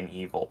 dreary, and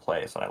evil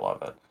place, and I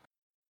love it.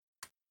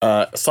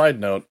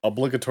 Side note,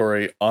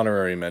 obligatory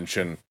honorary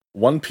mention.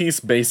 One Piece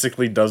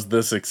basically does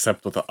this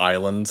except with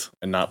islands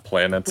and not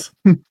planets.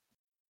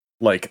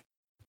 Like,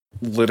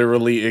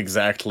 literally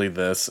exactly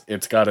this.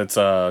 It's got its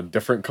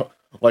different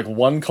like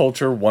one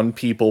culture, one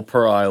people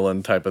per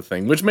island type of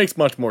thing, which makes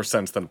much more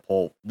sense than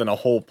a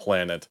whole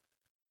planet.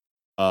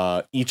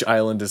 Each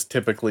island is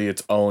typically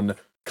its own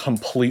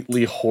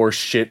completely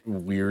horseshit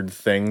weird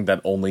thing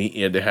that only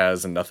it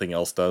has and nothing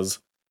else does.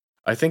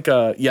 I think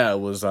it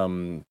was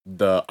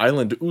the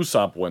island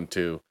Usopp went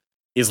to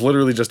is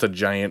literally just a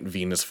giant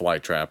Venus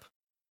flytrap.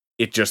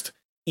 It just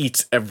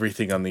eats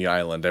everything on the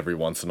island every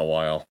once in a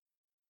while.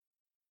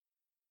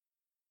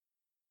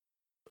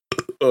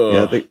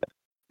 Yeah,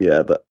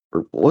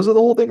 was it the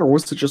whole thing, or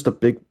was it just a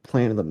big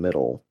plant in the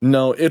middle?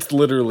 No, it's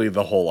literally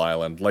the whole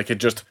island. Like, it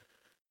just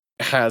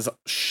has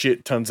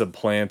shit tons of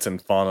plants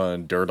and fauna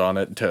and dirt on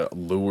it to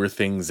lure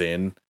things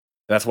in.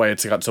 That's why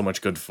it's got so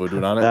much good food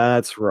on it.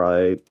 That's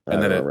right. I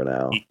And then remember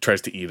now.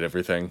 tries to eat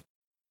everything.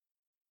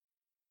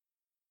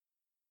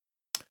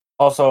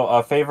 Also,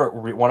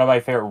 one of my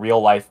favorite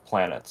real life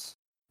planets.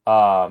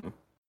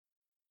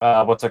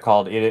 What's it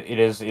called? It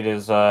is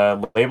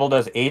labeled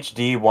as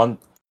HD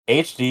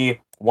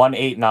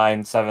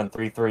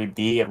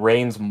 189733B. It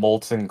rains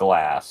molten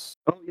glass.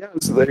 Oh yeah,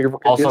 so there.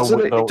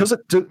 Also, Does it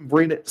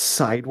rain it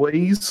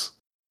sideways?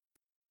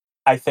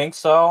 I think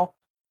so.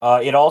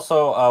 It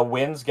also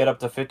winds get up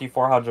to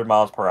 5,400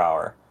 miles per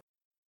hour.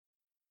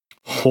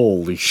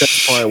 Holy shit!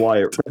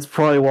 That's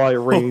probably why it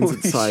rains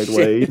it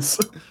sideways.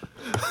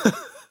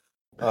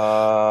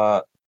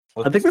 I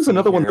think there's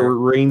another one that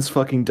rains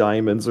fucking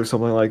diamonds or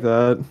something like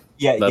that.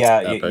 Yeah.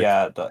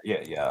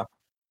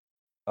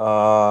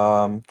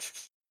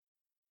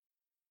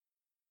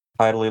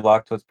 Tidally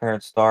locked to its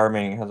parent star,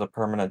 meaning it has a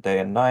permanent day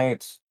and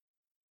night.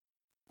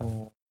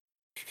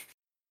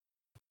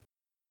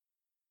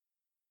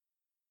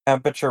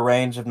 Temperature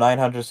range of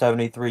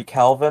 973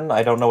 Kelvin.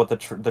 I don't know what the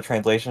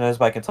translation is,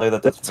 but I can tell you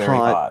that that's very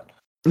hot.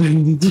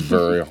 It's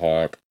very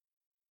hot.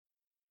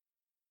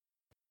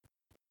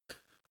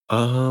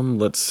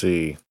 Let's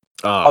see.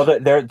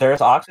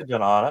 There's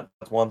oxygen on it.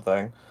 That's one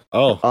thing.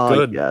 Oh,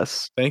 good.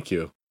 Yes. Thank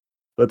you.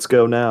 Let's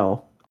go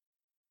now.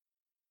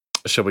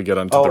 Shall we get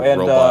onto the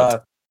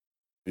robot?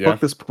 Fuck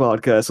this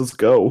podcast. Let's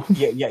go.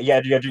 Yeah.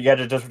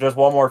 Just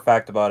one more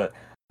fact about it.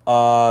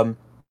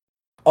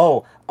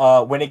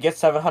 When it gets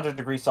 700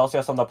 degrees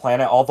Celsius on the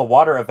planet, all the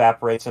water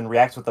evaporates and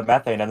reacts with the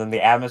methane, and then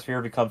the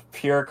atmosphere becomes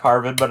pure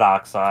carbon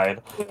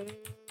monoxide.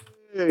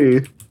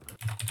 Hey.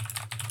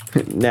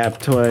 Nap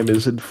time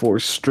is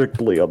enforced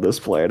strictly on this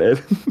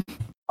planet.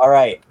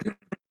 Alright.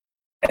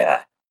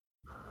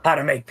 How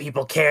to make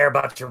people care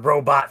about your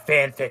robot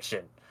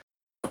fanfiction.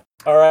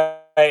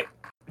 Alright.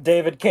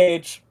 David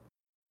Cage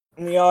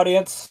in the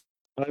audience.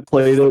 I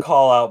played it.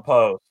 Call out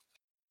post.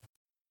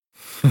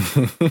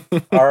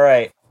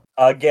 Alright.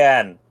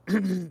 Again.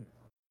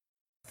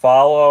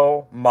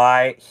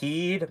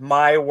 Heed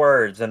my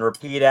words and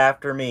repeat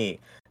after me.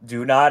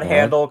 Do not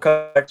handle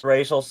complex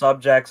racial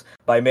subjects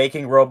by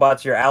making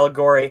robots your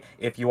allegory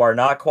if you are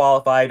not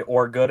qualified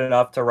or good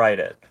enough to write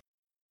it.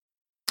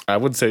 I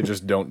would say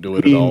just don't do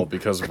it at all,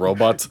 because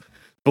robots,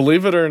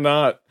 believe it or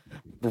not,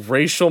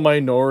 racial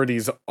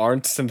minorities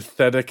aren't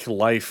synthetic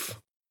life.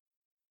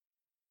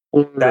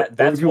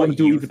 That's what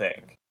you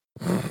think.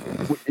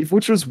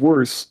 Which is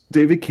worse,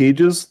 David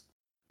Cage's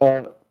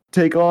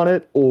take on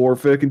it, or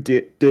fucking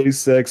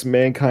Deus Ex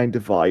Mankind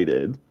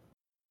Divided?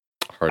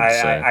 Hard to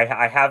say.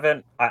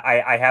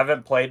 I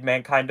haven't played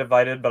Mankind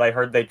Divided, but I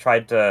heard they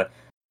tried to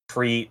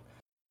treat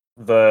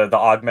the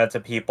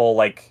augmented people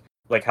like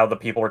how the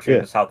people were treated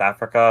in South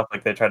Africa.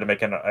 Like they tried to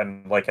make an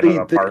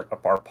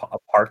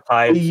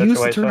apartheid they situation.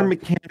 Used the term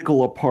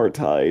mechanical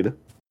apartheid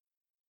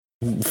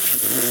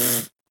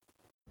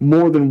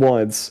more than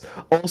once.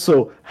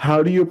 Also,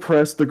 how do you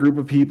oppress the group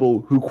of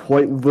people who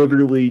quite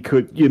literally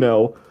could,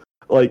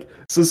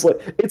 it's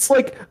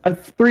like a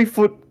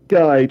 3-foot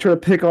guy trying to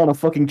pick on a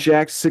fucking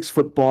jacked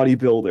 6-foot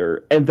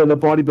bodybuilder, and then the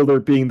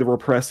bodybuilder being the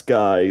repressed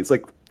guy. It's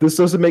like, this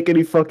doesn't make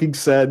any fucking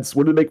sense.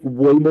 Wouldn't it make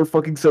way more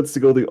fucking sense to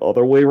go the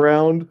other way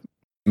around?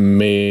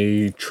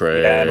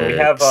 Matrix. Yeah, and we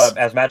have,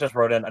 as Matt just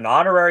wrote in, an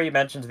honorary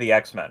mention to the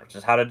X-Men, which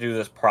is how to do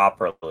this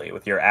properly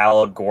with your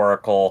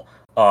allegorical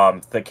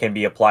that can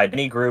be applied to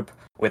any group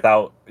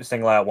without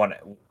singling out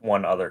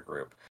one other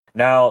group.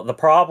 Now, the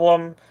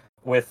problem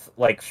with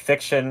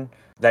fiction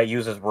that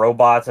uses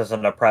robots as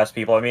an oppressed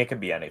people, I mean, it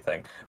could be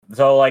anything.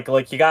 So, like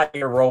you got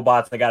your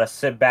robots, they got to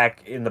sit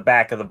back in the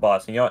back of the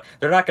bus. And you know what?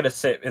 They're not going to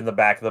sit in the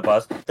back of the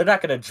bus. They're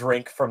not going to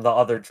drink from the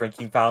other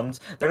drinking fountains.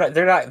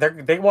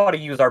 They want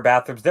to use our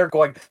bathrooms. They're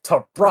going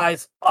to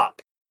rise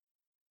up.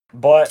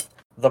 But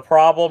the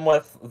problem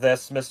with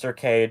this, Mr.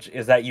 Cage,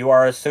 is that you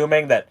are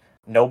assuming that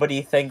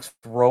nobody thinks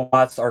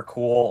robots are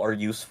cool or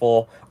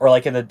useful, or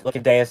like in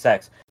Deus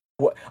Ex.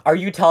 Are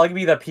you telling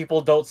me that people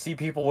don't see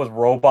people with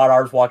robot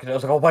arms walking? I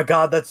was like, oh my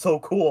god, that's so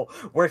cool.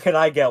 Where can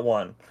I get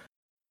one?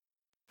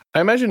 I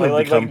imagine it'll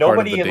become part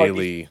of the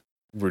daily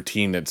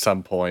routine at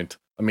some point.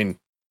 I mean,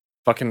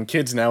 fucking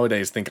kids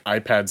nowadays think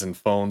iPads and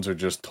phones are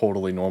just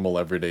totally normal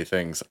everyday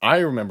things. I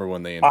remember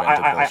when they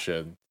invented this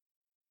shit.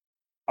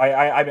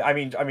 I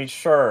mean,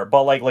 sure,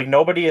 but like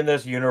nobody in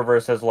this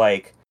universe is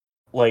like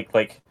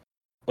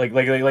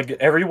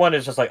everyone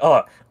is just like,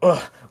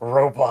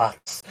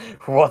 robots.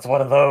 Who wants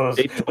one of those?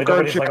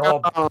 Nobody's like,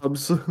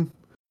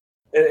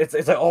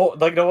 it's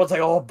like, no one's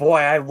like, oh boy,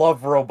 I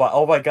love robot.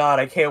 Oh my god,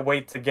 I can't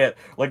wait to get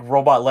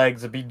robot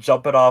legs and be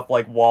jumping off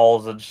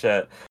walls and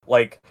shit.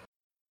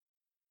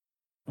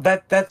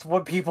 That's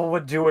what people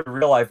would do in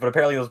real life, but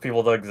apparently those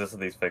people don't exist in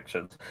these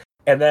fictions.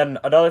 And then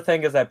another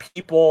thing is that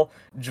people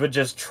would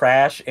just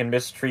trash and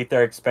mistreat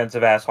their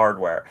expensive ass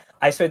hardware.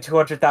 I spent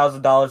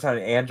 $200,000 on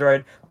an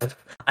Android.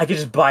 I could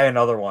just buy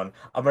another one.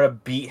 I'm gonna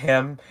beat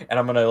him and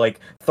I'm gonna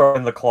throw it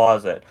in the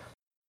closet.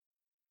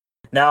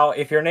 Now,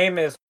 if your name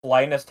is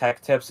Linus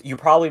Tech Tips, you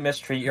probably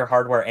mistreat your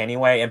hardware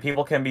anyway, and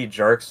people can be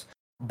jerks.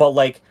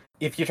 But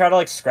if you try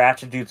to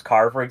scratch a dude's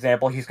car, for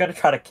example, he's gonna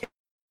try to kill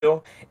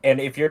you. And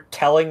if you're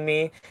telling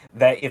me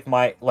that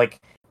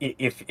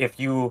if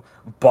you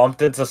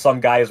bumped into some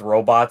guy's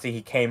robots and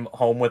he came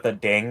home with a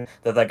ding,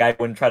 that guy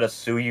wouldn't try to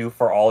sue you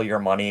for all your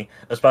money,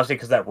 especially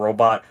because that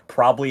robot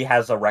probably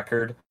has a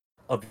record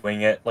of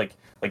doing it, like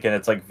in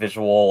its like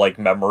visual like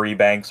memory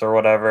banks or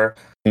whatever.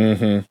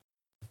 Mm-hmm.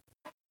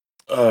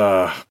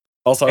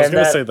 Also, I was And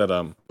gonna that- say that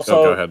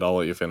so- go ahead. I'll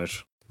let you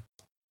finish.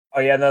 Oh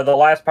yeah, no. The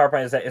last part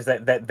is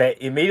that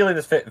immediately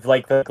this fit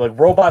like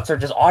robots are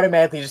just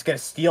automatically just gonna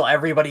steal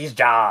everybody's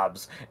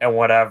jobs and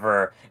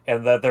whatever,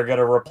 and that they're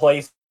gonna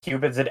replace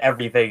humans and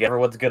everything.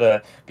 Everyone's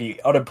gonna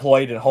be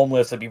unemployed and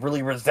homeless and be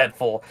really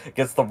resentful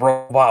against the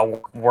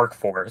robot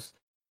workforce.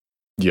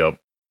 Yep.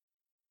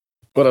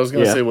 What I was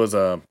gonna Yeah. say was,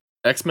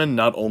 X-Men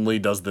not only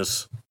does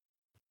this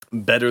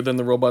better than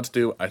the robots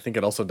do, I think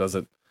it also does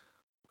it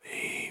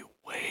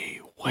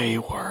way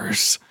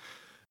worse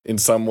in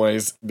some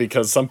ways,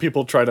 because some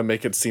people try to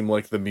make it seem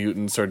like the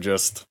mutants are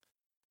just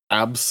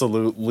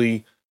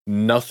absolutely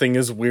nothing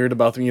is weird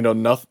about them. You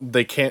know,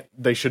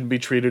 they shouldn't be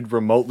treated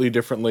remotely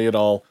differently at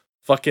all.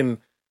 Fucking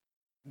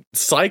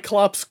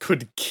Cyclops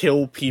could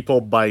kill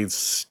people by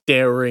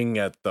staring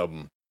at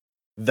them.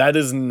 That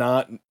is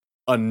not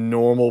a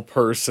normal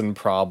person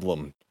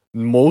problem.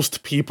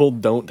 Most people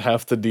don't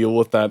have to deal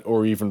with that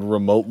or even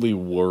remotely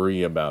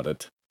worry about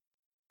it.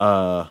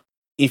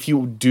 If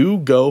you do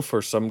go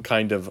for some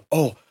kind of,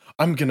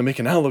 I'm gonna make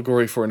an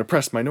allegory for an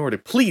oppressed minority,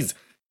 please,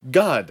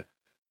 God,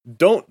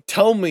 don't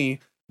tell me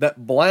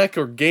that black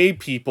or gay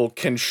people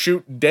can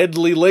shoot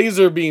deadly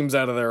laser beams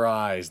out of their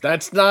eyes.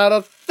 That's not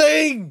a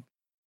thing!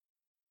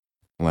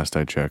 Last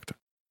I checked.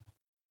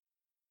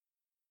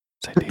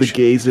 The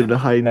gays have been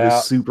hiding their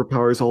Yeah.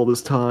 superpowers all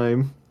this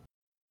time.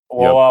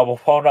 Well, we'll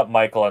phone up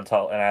Michael and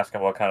ask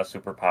him what kind of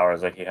superpowers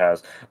that he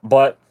has.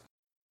 But,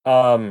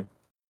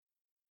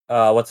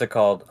 what's it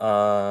called?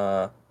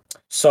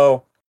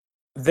 So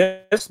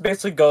this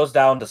basically goes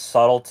down to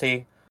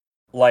subtlety.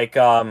 Like,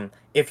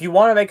 if you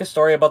want to make a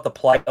story about the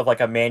plight of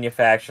like a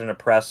manufactured and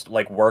oppressed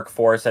like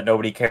workforce that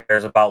nobody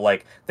cares about,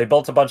 like they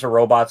built a bunch of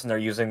robots and they're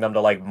using them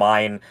to like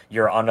mine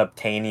your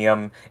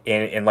unobtainium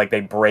and like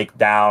they break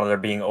down and they're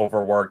being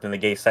overworked and the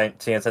gay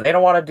science and they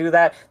don't want to do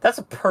that. That's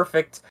a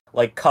perfect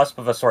like cusp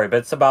of a story, but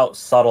it's about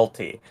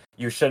subtlety.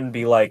 You shouldn't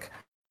be like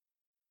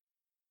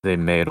they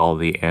made all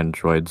the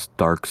androids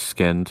dark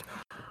skinned.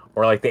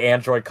 Or like the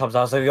android comes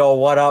out and says, "Yo,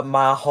 what up,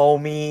 my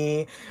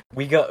homie?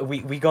 We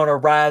gonna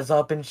rise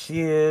up and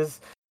shiz."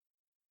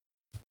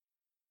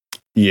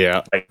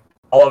 Yeah. Like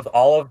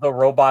all of the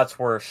robots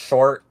were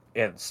short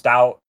and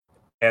stout,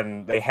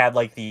 and they had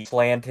like the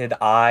slanted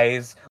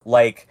eyes.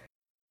 Like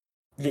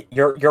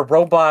your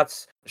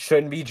robots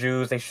shouldn't be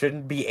Jews. They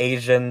shouldn't be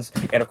Asians.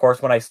 And of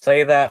course, when I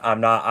say that, I'm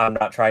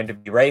not trying to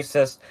be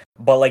racist.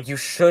 But like, you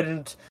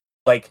shouldn't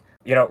like.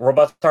 You know,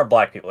 robots aren't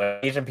black people.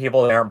 They're Asian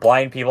people. They aren't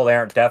blind people. They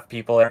aren't deaf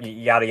people. They're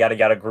yada yada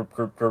yada. Group.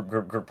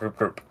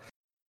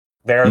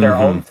 They're their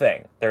own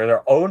thing. They're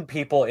their own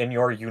people in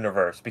your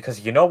universe. Because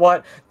you know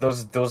what?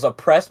 Those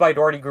oppressed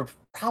minority groups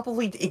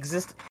probably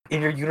exist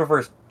in your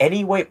universe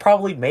anyway.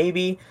 Probably,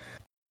 maybe.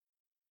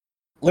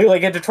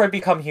 Like in Detroit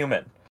Become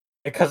Human,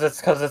 because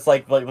it's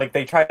like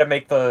they try to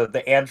make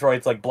the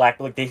androids like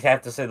black. Like they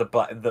have to say the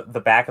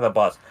back of the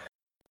bus.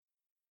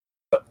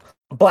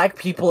 Black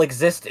people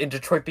exist in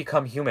Detroit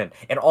Become Human.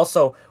 And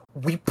also,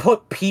 we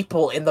put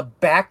people in the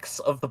backs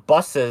of the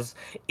buses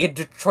in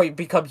Detroit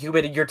Become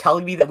Human, and you're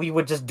telling me that we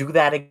would just do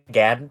that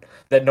again?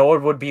 That no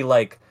one would be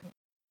like,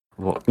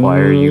 why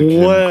are you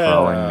Jim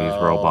Crowing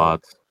these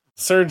robots?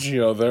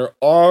 Sergio, there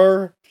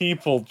are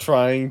people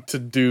trying to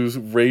do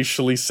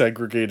racially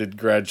segregated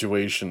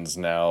graduations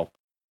now.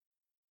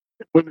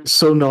 When it's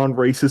so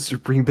non-racist to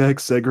bring back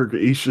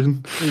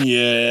segregation.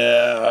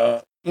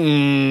 Yeah.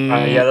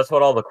 Yeah, that's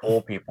what all the cool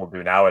people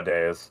do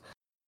nowadays.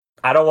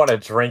 I don't want to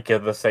drink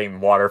in the same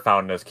water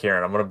fountain as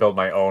Kieran. I'm going to build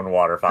my own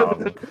water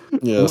fountain.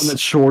 Yes. One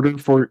that's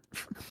shortened for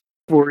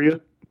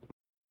you.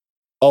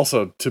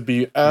 Also, to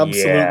be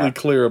absolutely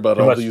clear about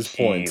Too all much these cheese.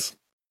 points,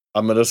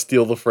 I'm going to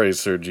steal the phrase,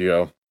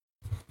 Sergio.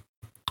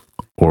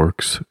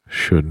 Orcs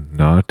should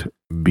not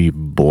be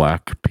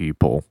black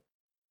people.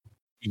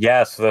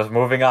 Yes, there's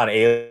moving on.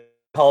 Alien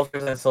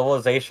cultures and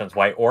civilizations.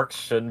 Why orcs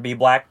shouldn't be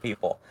black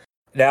people.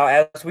 Now,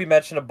 as we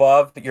mentioned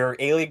above, your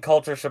alien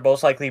culture should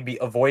most likely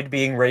avoid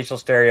being racial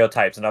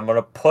stereotypes, and I'm going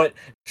to put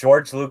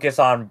George Lucas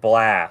on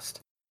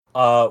blast.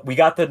 We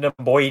got the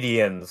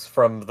Nemoidians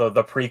from the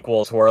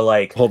prequels who are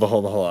like... Hold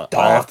on.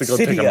 I have to go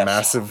take a Sidious.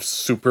 massive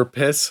super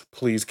piss.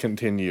 Please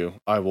continue.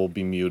 I will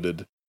be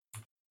muted.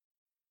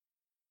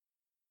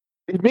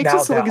 It makes Now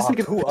it sound like there he's are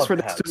taking two a piss of right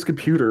next to them. his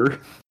computer.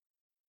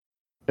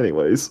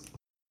 Anyways.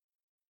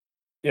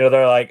 You know,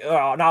 they're like,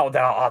 "Oh, now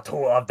there are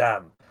two of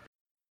them.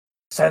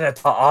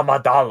 Senator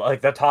Amidala."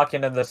 Like, they're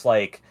talking in this,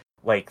 like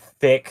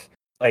thick,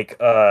 like,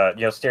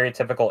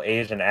 stereotypical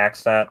Asian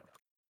accent.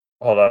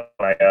 Hold on,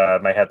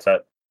 my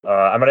headset.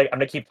 I'm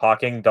gonna keep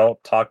talking.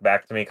 Don't talk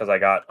back to me because I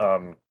got,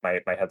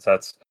 my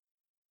headset's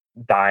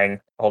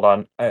dying. Hold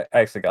on. I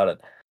actually got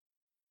it.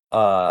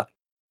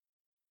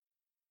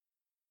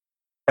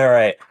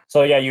 Alright.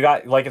 So yeah, you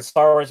got, like, in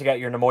Star Wars, you got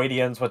your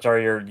Nemoidians, which are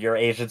your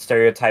Asian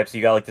stereotypes.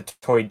 You got, like, the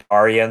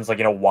Toydarians, like,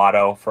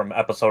 Watto from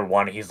Episode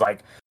 1. He's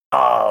like,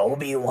 "Oh,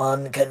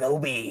 Obi-Wan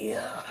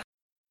Kenobi.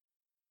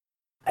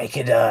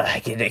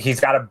 He's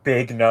got a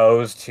big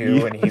nose too,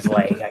 Yeah. and he's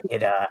like, I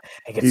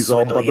could He's all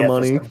swindle about the you for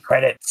money. some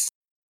credits.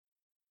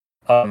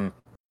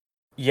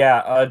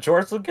 Yeah,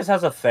 George Lucas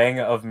has a thing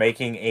of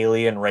making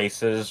alien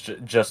races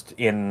just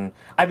in.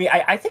 I mean,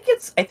 I think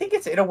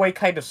it's in a way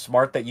kind of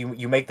smart that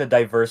you make the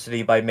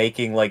diversity by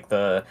making like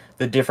the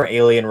different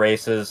alien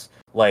races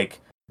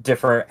like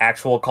different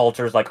actual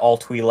cultures. Like all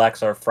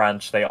Twi'leks are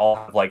French; they all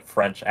have like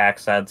French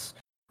accents,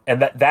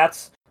 and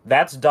that's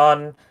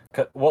done.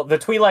 Well, the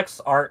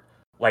Twi'leks aren't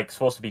like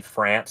supposed to be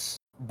France,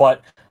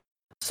 but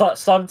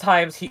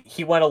sometimes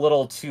he went a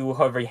little too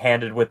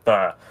heavy-handed with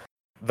the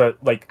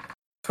like.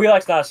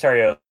 Twi'lek's not a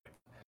stereo.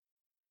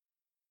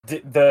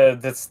 The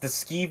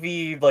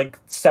skeevy like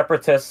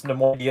separatists,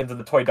 Nemoidians, and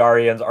the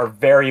Toydarians are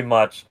very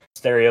much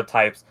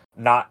stereotypes,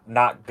 not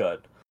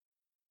good.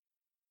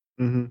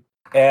 Mm-hmm.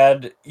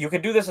 And you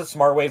can do this in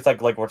smart ways,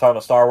 like we're talking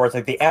about Star Wars.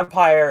 Like the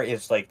Empire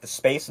is like the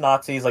space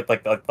Nazis, like they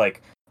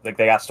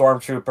got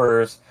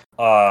stormtroopers.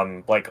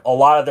 Like a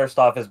lot of their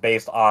stuff is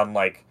based on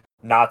like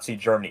Nazi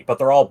Germany, but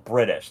they're all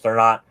British. They're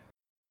not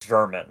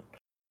German.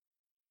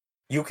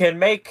 You can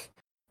make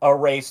a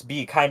race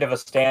be kind of a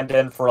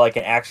stand-in for like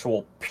an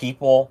actual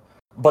people,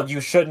 but you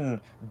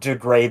shouldn't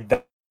degrade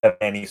them in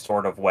any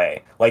sort of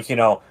way. Like,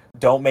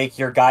 don't make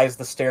your guys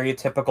the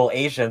stereotypical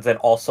Asians and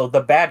also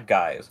the bad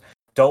guys.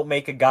 Don't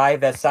make a guy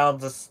that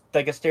sounds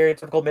like a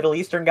stereotypical Middle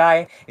Eastern guy,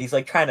 and he's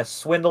like trying to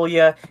swindle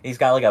you, and he's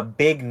got like a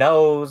big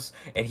nose,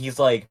 and he's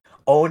like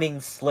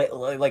owning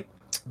like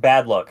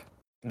bad look.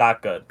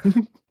 Not good.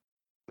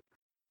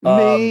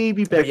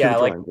 Maybe back to the yeah,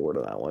 drawing board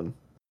of that one.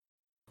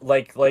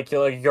 Like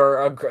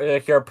your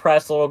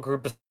oppressed little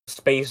group of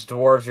space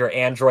dwarves, your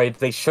androids,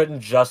 they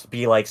shouldn't just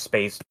be like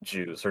space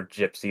Jews or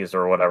gypsies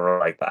or whatever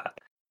like that.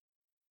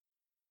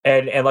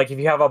 And like if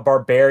you have a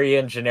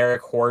barbarian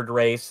generic horde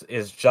race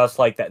is just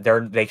like that,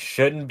 they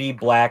shouldn't be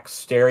black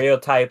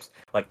stereotypes.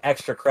 Like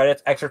extra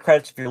credits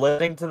if you're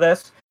listening to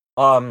this,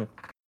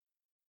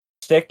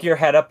 stick your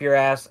head up your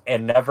ass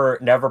and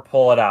never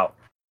pull it out.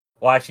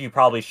 Well, actually, you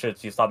probably should,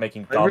 so you stop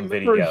making dumb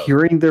videos.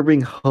 Hearing there being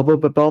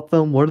hubbub about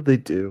them. What did they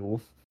do?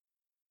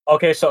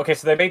 Okay, so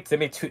they made two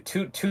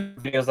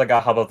videos that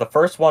got hubbub. The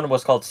first one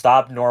was called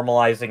 "Stop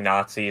Normalizing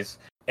Nazis,"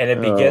 and it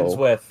begins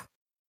with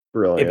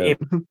brilliant. It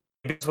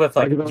begins with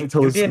like you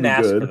didn't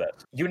ask for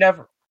this. You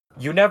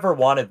never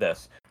wanted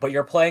this, but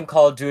you're playing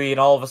Call of Duty, and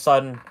all of a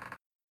sudden,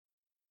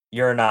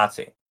 you're a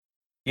Nazi.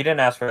 You didn't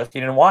ask for this.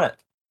 You didn't want it,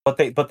 but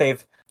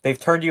they've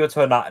turned you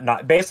into a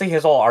not. Basically,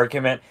 his whole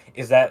argument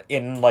is that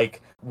in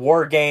like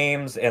war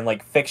games and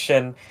like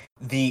fiction,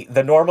 the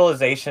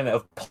normalization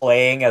of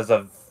playing as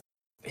a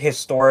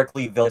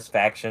historically villainous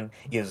faction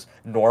is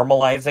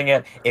normalizing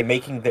it and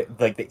making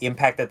the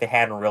impact that they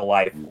had in real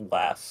life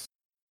less.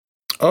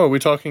 Oh, are we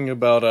talking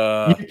about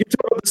You're talking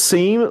about the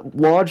same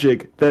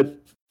logic that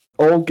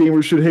all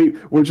gamers should hate,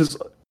 which is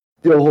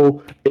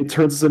it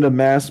turns us into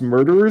mass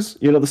murderers.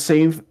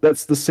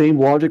 That's the same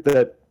logic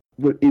that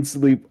would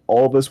instantly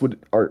all of us would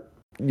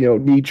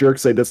knee jerk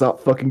say that's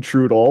not fucking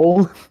true at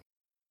all.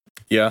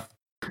 Yeah.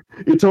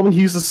 You tell me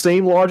he used the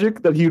same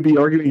logic that he would be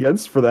arguing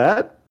against for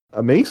that?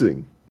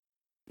 Amazing.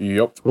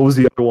 Yep. What was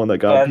the other one that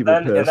got people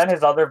pissed? And then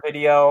his other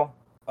video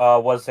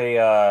was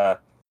how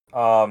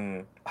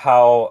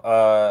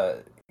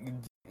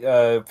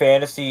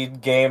fantasy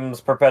games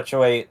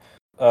perpetuate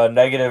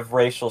negative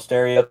racial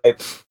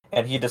stereotypes,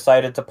 and he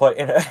decided to put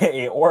in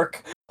a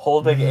orc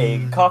holding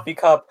a coffee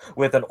cup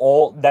with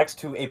next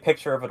to a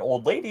picture of an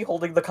old lady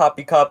holding the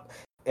coffee cup.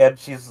 And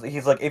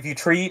he's like, if you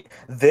treat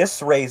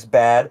this race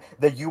bad,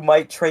 then you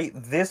might treat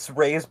this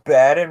race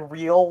bad in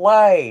real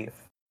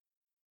life.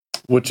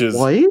 Which is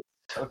what?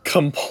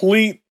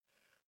 Complete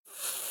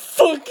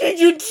fucking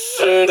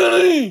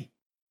insanity.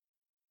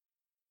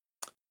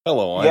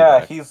 Hello, I'm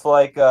back. He's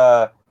like,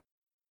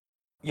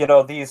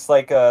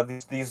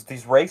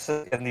 these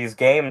races in these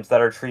games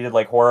that are treated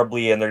like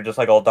horribly, and they're just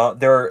like all done.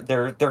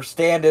 They're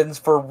stand-ins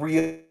for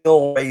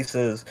real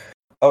races,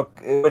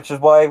 which is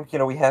why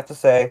we have to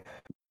say,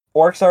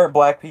 orcs aren't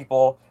black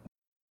people.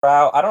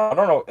 Drow, I don't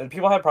know.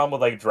 People have a problem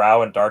with like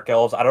Drow and Dark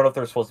Elves. I don't know if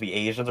they're supposed to be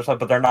Asians or something,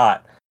 but they're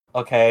not.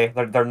 Okay,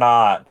 they're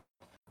not.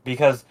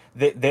 Because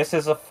this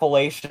is a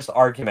fallacious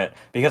argument.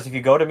 Because if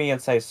you go to me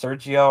and say,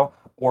 Sergio,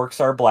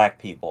 orcs are black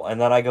people, and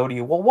then I go to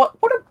you, well, what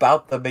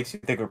about them makes you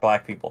think they're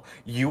black people?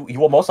 You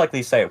will most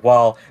likely say,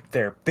 well,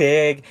 they're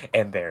big,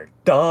 and they're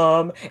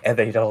dumb, and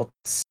they don't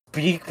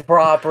speak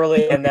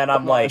properly, and then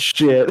I'm like,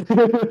 shit.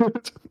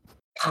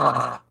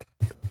 Stop.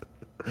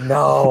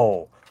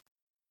 No.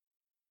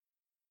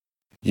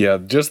 Yeah,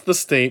 just the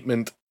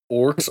statement,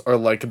 orcs are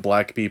like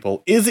black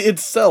people, is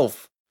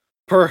itself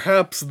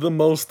perhaps the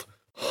most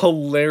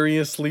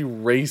hilariously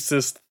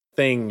racist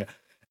thing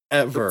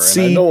ever.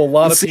 And I know a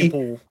lot of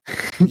people.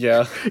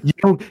 Yeah.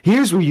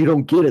 Here's where you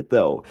don't get it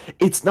though.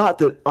 It's not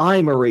that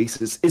I'm a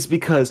racist. It's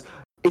because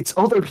it's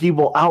other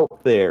people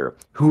out there.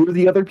 Who are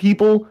the other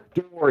people?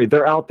 Don't worry,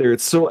 they're out there.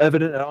 It's so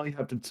evident. I don't even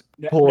have to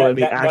pull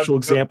any actual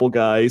example,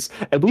 guys.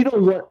 And we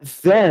don't want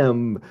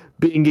them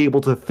being able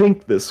to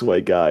think this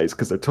way, guys,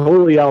 because they're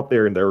totally out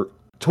there and they're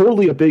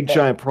totally a big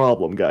giant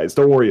problem, guys.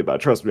 Don't worry about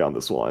it. Trust me on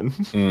this one.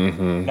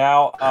 Mm-hmm.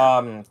 Now,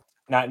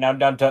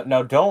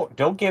 now,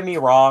 don't get me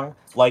wrong.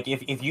 Like,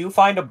 if you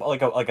find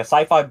a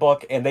sci-fi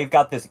book and they've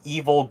got this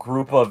evil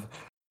group of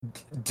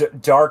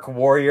dark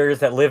warriors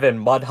that live in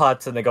mud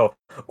huts and they go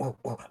ooh,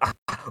 ooh, ah,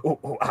 ooh,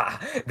 ooh,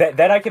 ah.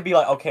 Then I could be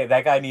like, okay,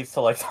 that guy needs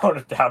to like tone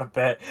it down a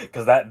bit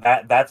because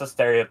that's a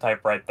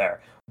stereotype right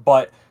there.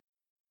 But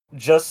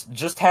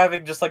just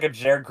having just like a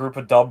generic group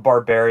of dumb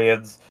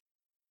barbarians,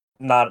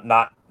 not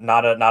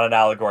an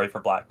allegory for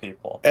black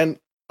people. And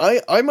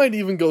I might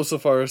even go so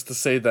far as to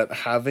say that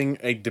having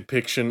a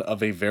depiction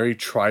of a very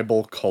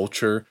tribal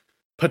culture,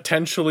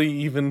 potentially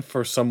even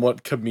for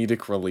somewhat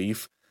comedic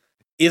relief,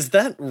 is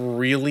that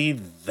really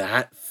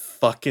that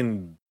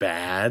fucking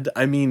bad?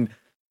 I mean,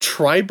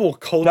 tribal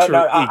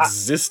culture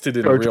existed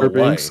in real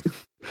life.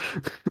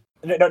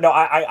 No.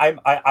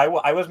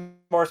 I was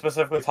more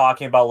specifically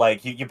talking about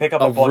like you pick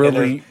up a book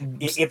really, and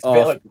it's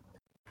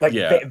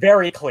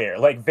very clear,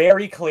 like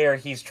very clear.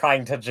 He's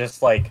trying to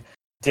just like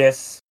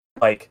diss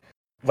like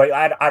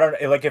I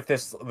don't like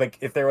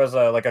if there was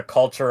a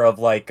culture of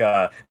like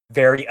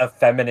very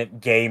effeminate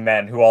gay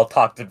men who all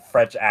talked in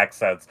French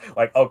accents.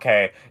 Like,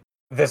 okay,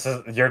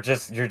 you're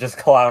just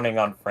clowning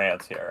on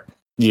France here.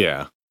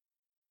 Yeah.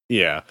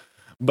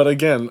 But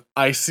again,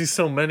 I see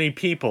so many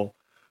people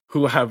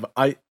who have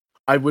I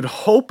would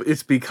hope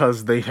it's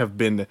because they have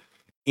been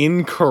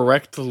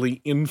incorrectly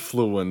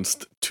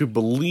influenced to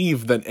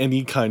believe that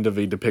any kind of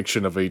a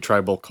depiction of a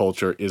tribal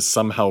culture is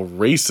somehow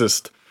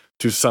racist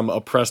to some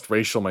oppressed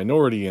racial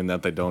minority, and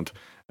that they don't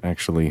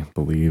actually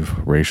believe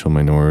racial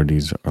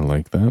minorities are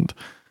like that.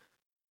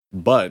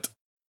 But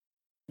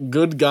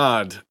good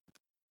God,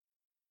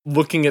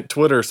 looking at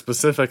Twitter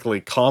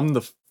specifically, calm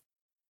the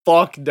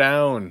fuck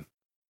down.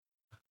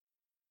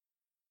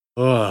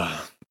 Ugh.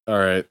 All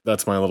right,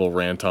 that's my little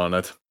rant on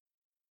it.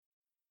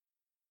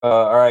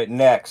 All right,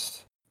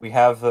 next we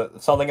have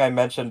something I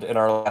mentioned in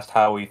our last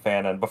Howie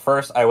fanon. But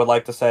first, I would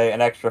like to say an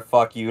extra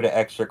fuck you to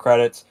extra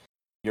credits.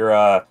 You're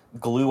a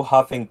glue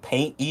huffing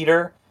paint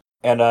eater,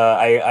 and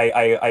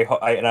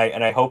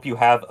I hope you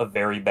have a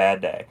very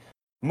bad day.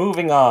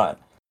 Moving on.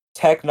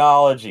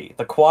 Technology,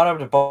 the quantum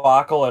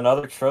debacle, and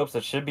other tropes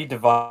that should be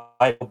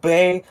divided.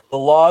 Obey the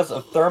laws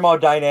of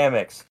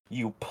thermodynamics,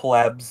 you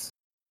plebs.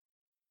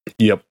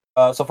 Yep.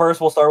 So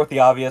first, we'll start with the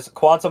obvious: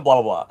 quantum,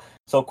 blah blah blah.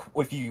 So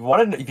if you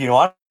want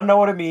to know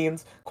what it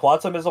means,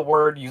 quantum is a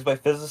word used by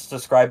physicists to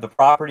describe the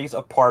properties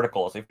of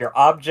particles. If your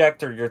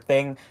object or your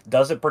thing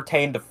doesn't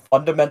pertain to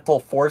fundamental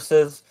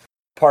forces,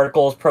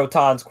 particles,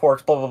 protons,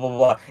 quarks, blah blah blah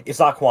blah, it's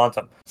not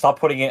quantum. Stop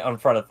putting it in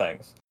front of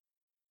things.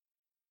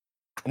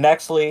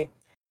 Nextly,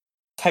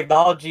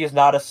 technology is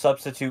not a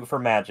substitute for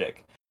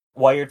magic.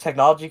 While your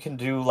technology can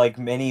do like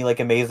many like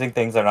amazing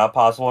things that are not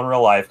possible in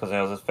real life, because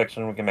this is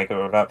fiction, we can make it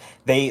up.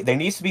 There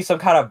needs to be some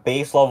kind of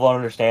base level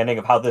understanding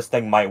of how this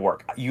thing might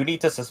work. You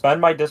need to suspend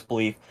my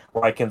disbelief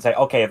where I can say,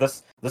 okay,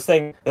 this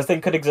thing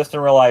could exist in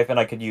real life and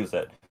I could use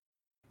it.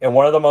 And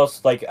one of the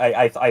most like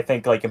I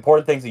think like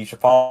important things that you should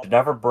follow,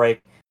 never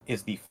break,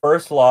 is the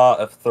first law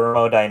of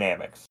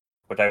thermodynamics,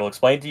 which I will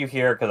explain to you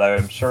here because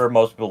I'm sure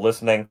most people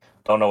listening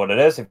don't know what it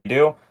is. If you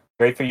do,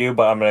 great for you,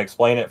 but I'm going to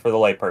explain it for the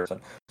layperson.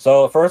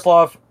 So, the first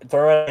law of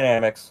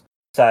thermodynamics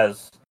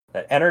says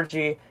that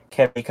energy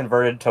can be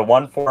converted to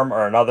one form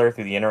or another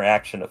through the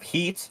interaction of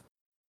heat,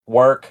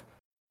 work,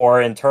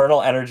 or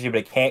internal energy, but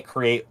it can't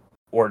create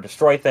or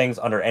destroy things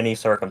under any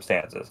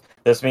circumstances.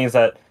 This means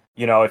that,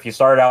 if you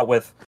start out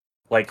with,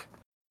 like,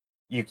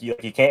 you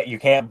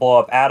can't blow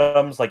up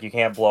atoms, like you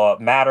can't blow up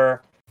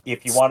matter.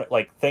 If you want,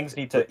 like, things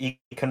need to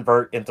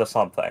convert into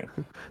something.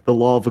 The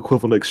law of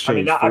equivalent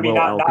exchange. Not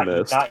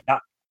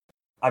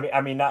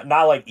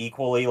like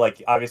equally.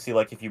 Like, obviously,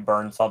 like if you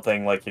burn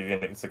something, like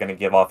it's going to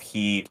give off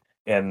heat,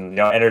 and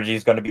energy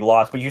is going to be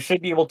lost. But you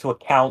should be able to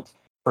account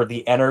for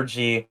the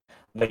energy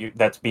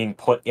that's being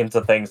put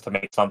into things to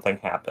make something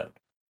happen.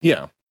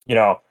 Yeah.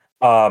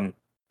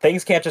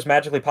 Things can't just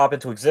magically pop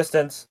into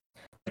existence.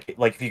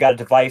 Like if you got a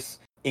device,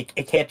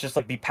 it can't just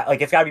like be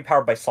it's got to be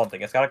powered by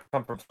something. It's got to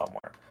come from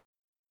somewhere.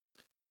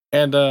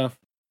 And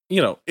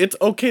it's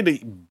okay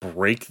to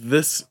break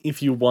this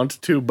if you want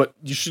to, but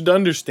you should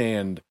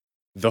understand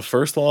the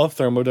first law of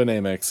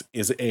thermodynamics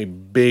is a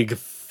big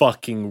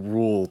fucking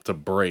rule to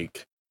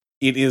break.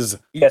 It is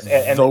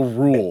the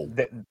rule.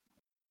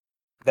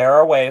 There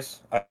are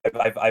ways.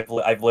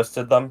 I've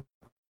listed them.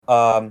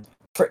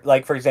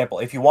 Like for example,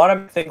 if you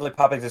want to think like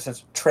pop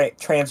existence,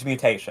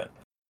 transmutation.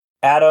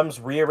 Atoms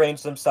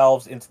rearrange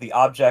themselves into the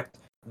object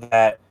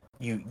that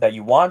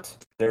you want.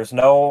 There's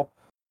no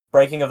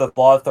breaking of the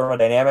law of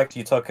thermodynamics.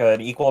 You took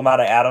an equal amount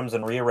of atoms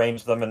and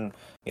rearranged them and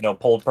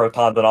pulled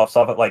protons and off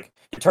stuff. Like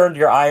you turned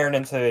your iron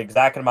into the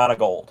exact amount of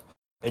gold,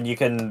 and you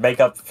can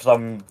make up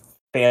some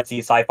fancy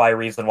sci-fi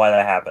reason why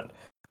that happened.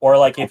 Or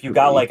like if you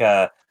got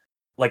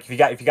if you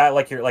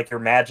got your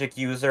magic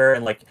user,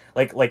 and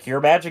like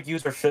your magic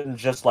user shouldn't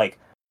just like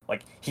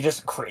he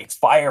just creates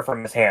fire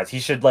from his hands. He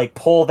should like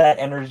pull that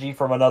energy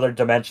from another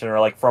dimension or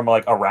like from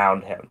like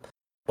around him.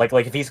 Like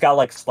if he's got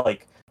like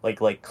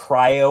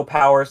cryo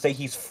power, say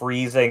he's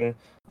freezing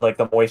like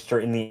the moisture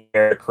in the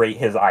air to create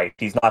his ice.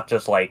 He's not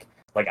just like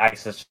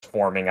ice is just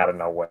forming out of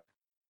nowhere.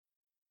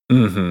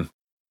 Mm-hmm.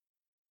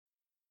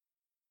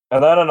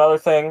 And then another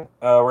thing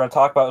we're going to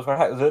talk about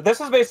is this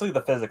is basically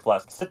the physics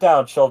lesson. Sit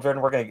down, children.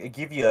 We're going to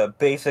give you a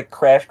basic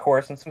crash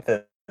course in some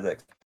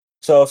physics.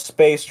 So,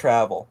 space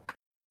travel.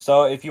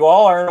 So, if you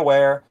all aren't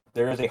aware,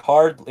 there is a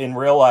hard in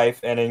real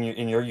life and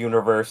in your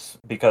universe,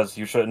 because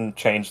you shouldn't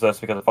change this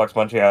because it fucks a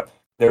bunch of you up.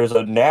 There is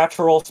a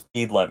natural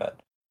speed limit.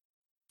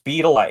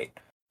 Speed of light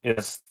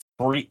is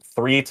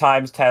 3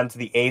 times 10 to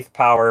the 8th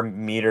power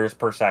meters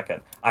per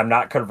second. I'm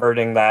not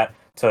converting that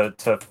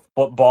to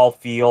football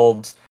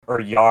fields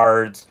or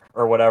yards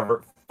or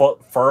whatever,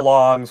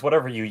 furlongs,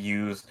 whatever you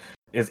use,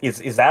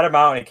 is that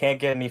amount, and it can't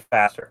get any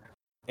faster.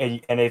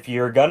 And if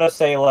you're gonna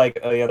say like,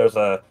 oh yeah, there's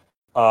a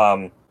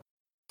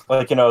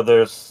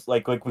there's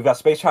like we've got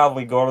space travel,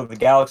 we go to the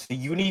galaxy,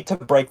 you need to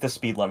break the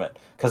speed limit,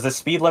 because the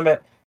speed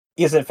limit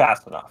isn't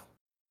fast enough.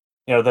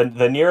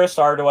 The nearest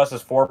star to us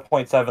is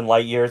 4.7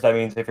 light years. That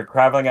means if you're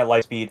traveling at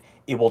light speed,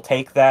 it will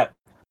take that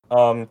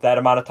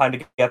amount of time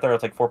to get there.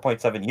 It's like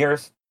 4.7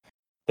 years.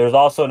 There's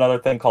also another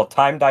thing called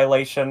time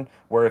dilation,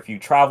 where if you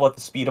travel at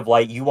the speed of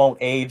light, you won't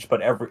age,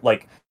 but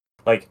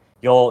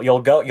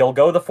you'll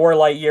go the 4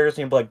 light years, and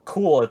you'll be like,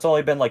 cool, it's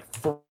only been like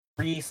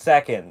 3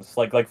 seconds.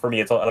 Like for me,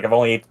 it's like I've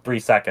only aged 3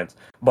 seconds,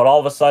 but all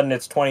of a sudden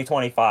it's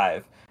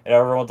 2025, and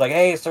everyone's like,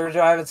 hey,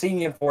 Sergio, I haven't seen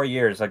you in 4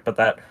 years. Like,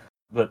 but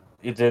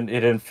it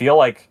didn't feel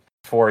like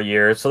 4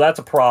 years, so that's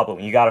a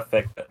problem. You got to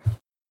fix it.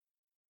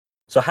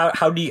 So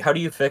how do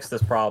you fix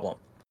this problem?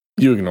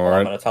 You ignore it.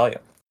 I'm gonna tell you.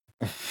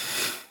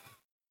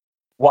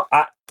 Well,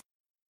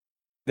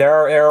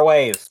 there are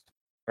ways.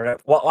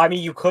 Well, I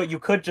mean, you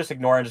could just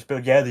ignore it and just be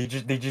like, yeah, they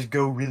just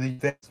go really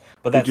fast.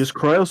 But They just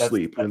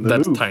cryosleep and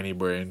That's move. tiny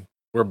brain.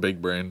 We're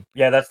big brain.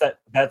 Yeah,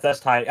 that's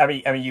tiny. I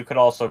mean, you could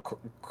also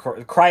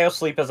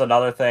cryosleep is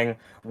another thing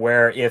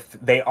where if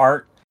they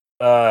aren't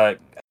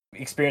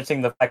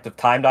experiencing the effect of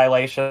time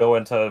dilation, go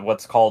into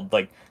what's called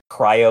like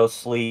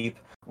cryosleep,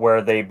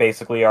 where they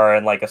basically are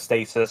in like a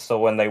stasis. So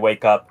when they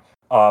wake up,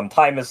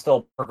 time is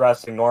still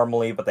progressing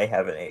normally, but they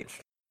haven't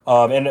aged.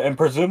 And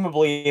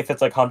presumably, if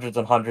it's like hundreds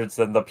and hundreds,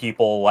 then the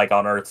people like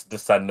on Earth's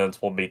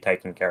descendants will be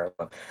taking care of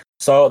them.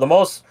 So the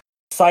most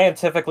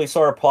scientifically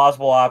sort of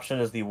plausible option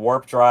is the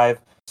warp drive.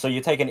 So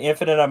you take an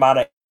infinite amount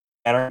of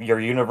energy, your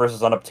universe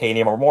is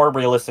unobtainium, or more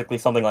realistically,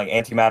 something like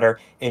antimatter,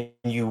 and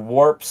you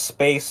warp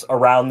space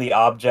around the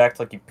object,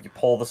 like you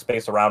pull the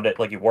space around it,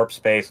 like you warp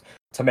space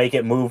to make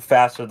it move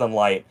faster than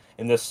light,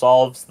 and this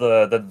solves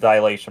the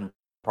dilation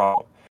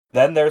problem.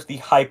 Then there's the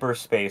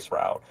hyperspace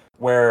route,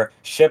 where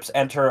ships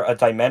enter a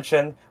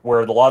dimension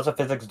where the laws of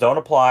physics don't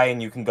apply,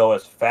 and you can go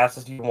as fast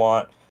as you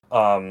want.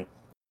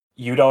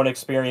 You don't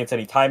experience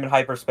any time in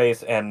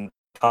hyperspace, and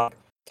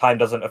time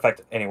doesn't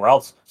affect anywhere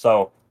else.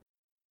 So,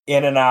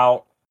 in and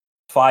out,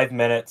 5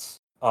 minutes.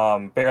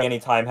 Barely any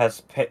time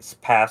has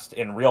passed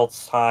in real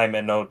time,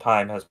 and no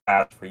time has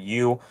passed for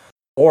you.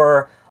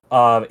 Or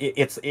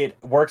it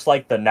works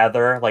like the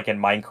Nether, like in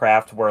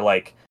Minecraft, where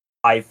like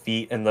 5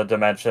 feet in the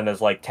dimension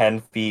is like 10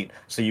 feet,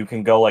 so you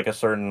can go like a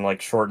certain like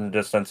shortened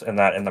distance in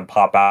that and then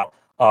pop out.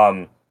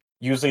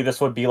 Usually this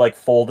would be like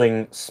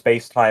folding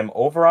space-time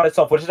over on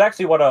itself, which is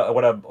actually what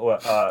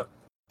a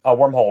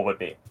wormhole would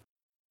be.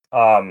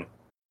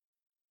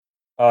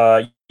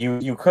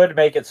 You could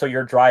make it so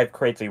your drive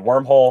creates a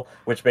wormhole,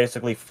 which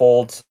basically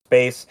folds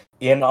space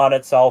in on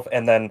itself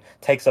and then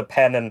takes a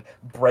pen and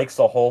breaks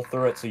a hole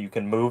through it so you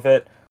can move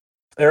it.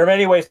 There are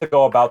many ways to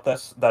go about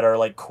this that are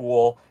like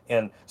cool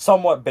and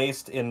somewhat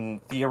based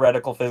in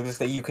theoretical physics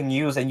that you can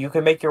use, and you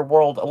can make your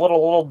world a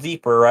little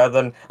deeper rather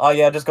than, oh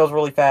yeah, it just goes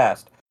really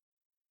fast.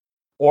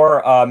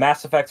 Or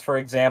Mass Effect, for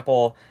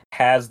example,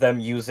 has them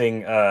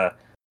using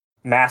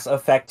mass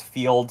effect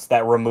fields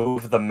that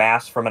remove the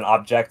mass from an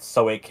object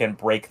so it can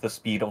break the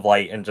speed of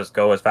light and just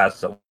go as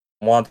fast as it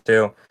wants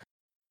to.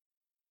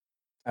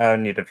 I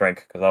need a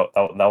drink because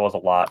that was a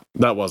lot.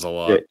 That was a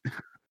lot. Yeah.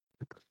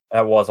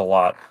 That was a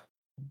lot.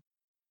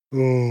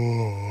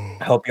 I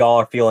hope y'all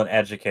are feeling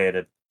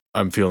educated.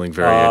 I'm feeling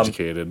very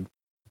educated.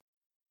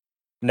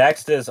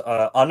 Next is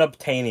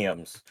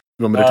unobtainiums.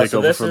 You want me to take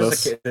over for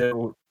this?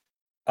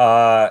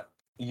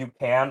 You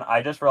can.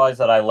 I just realized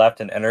that I left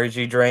an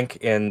energy drink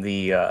in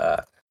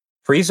the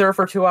freezer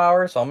for 2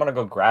 hours, so I'm gonna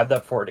go grab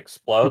that before it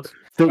explodes.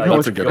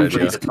 That's a good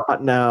idea. It's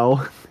not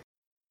now.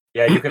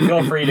 Yeah, you can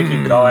feel free to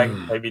keep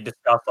going. Maybe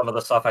discuss some of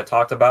the stuff I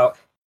talked about.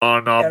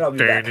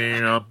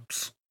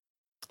 Unobtainiums.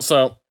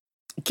 So,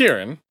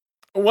 Kieran,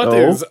 what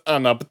is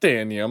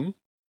unobtainium?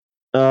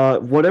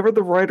 Whatever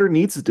the writer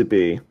needs it to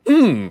be.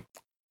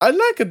 I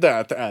like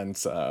that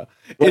answer.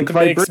 Like it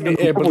makes me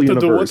able to do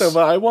universe. whatever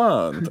I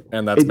want.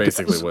 And that's It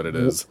basically does what it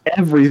is.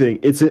 Everything.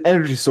 It's an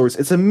energy source.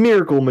 It's a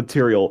miracle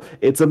material.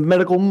 It's a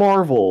medical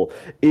marvel.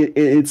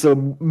 It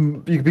can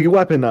be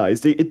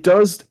weaponized. It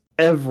does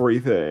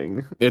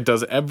everything. It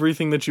does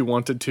everything that you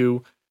want it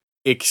to,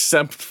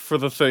 except for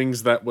the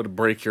things that would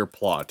break your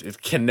plot.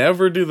 It can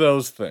never do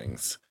those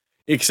things.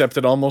 Except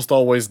it almost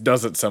always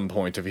does at some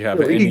point if you have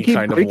You any keep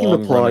kind of breaking the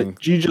long plot. running.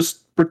 You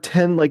just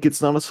pretend like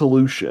it's not a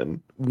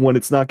solution when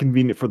it's not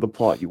convenient for the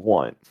plot you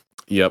want.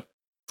 Yep.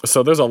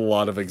 So there's a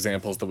lot of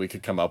examples that we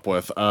could come up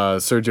with.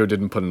 Sergio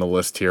didn't put in a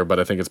list here,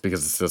 but I think it's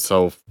because it's just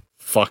so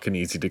fucking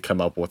easy to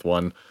come up with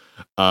one.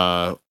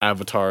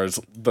 Avatars,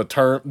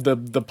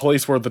 the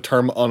place where the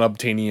term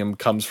unobtainium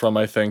comes from,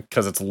 I think,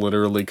 because it's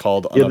literally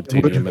called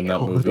unobtainium in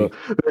that movie.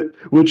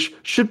 Which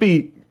should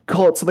be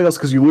called something else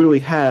because you literally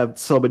have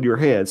some in your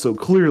hand, so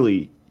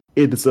clearly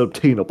it is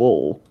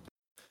obtainable.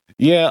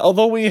 Yeah,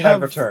 although we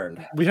have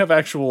returned. We have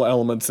actual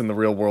elements in the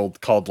real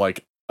world called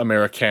like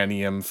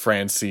Americanium,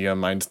 Francium,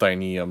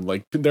 Einsteinium.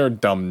 Like there are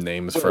dumb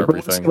names for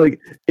everything.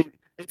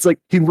 It's like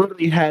he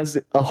literally has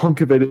a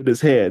hunk of it in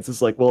his hands.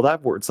 It's like, well,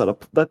 that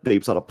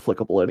name's not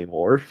applicable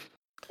anymore.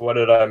 What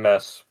did I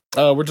miss?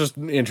 We're just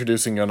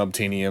introducing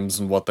unobtainiums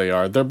and what they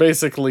are. They're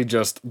basically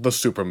just the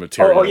super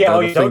material.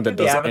 Don't do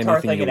the Avatar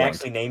thing and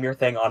actually name your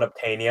thing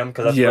unobtainium,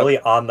 because that's really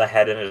on the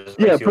head and it just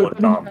makes you look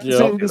dumb.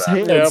 In his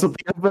hands, so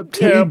they have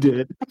obtained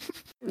it.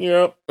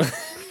 Yep.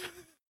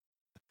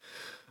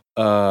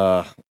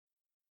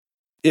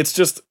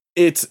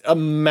 It's a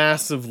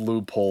massive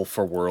loophole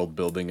for world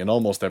building in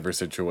almost every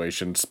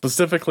situation,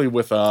 specifically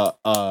with a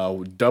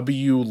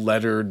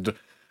W-lettered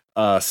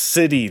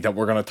city that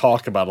we're going to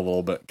talk about a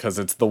little bit, because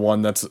it's the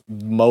one that's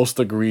most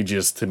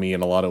egregious to me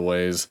in a lot of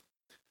ways.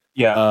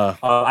 Yeah,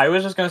 I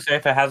was just going to say,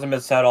 if it hasn't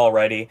been said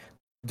already,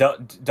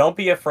 don't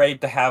be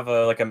afraid to have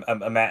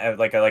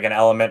an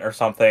element or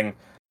something.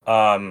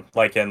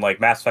 Like in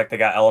Mass Effect, they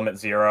got Element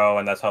 0,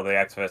 and that's how they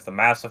activate the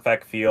Mass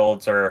Effect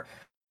fields, or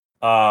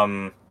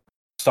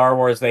Star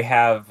Wars, they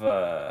have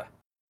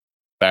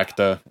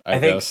Bacta, I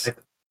guess.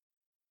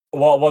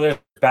 There's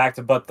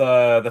Bacta, but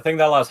the thing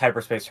that allows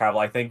hyperspace travel,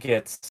 I think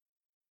they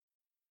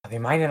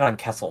mine it on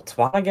Kessel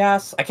Twana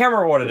gas. I can't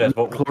remember what it is,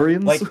 but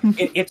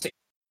it's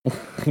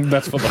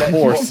that's for the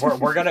Force.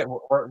 We're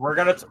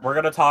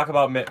gonna talk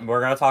about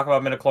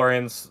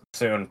midichlorians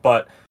soon,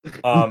 but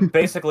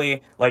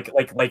basically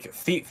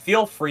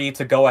feel free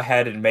to go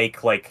ahead and make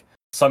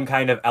some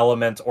kind of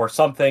element or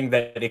something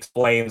that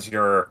explains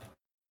your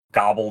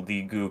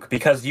gobbledygook,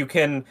 because you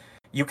can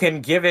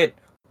give it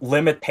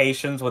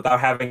limitations without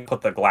having to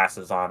put the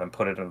glasses on and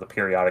put it in the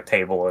periodic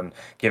table and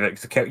give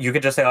it. You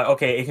could just say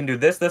okay, it can do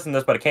this, this, and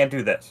this, but it can't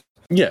do this.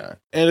 Yeah,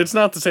 and it's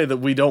not to say that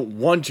we don't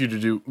want you to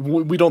do.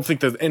 We don't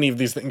think that any of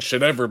these things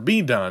should ever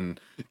be done.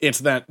 It's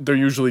that they're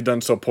usually done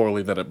so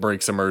poorly that it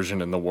breaks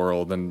immersion in the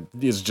world and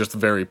is just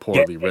very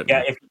poorly written.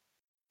 Yeah,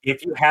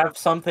 if you have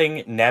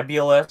something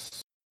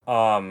nebulous,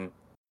 then.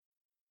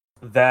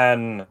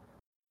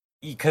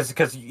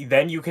 Because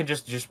then you can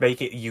just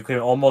make it. You can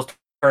almost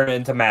turn it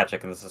into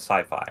magic, and this is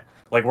sci-fi.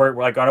 I know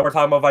we're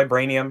talking about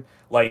vibranium.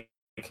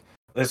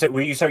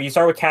 You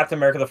start with Captain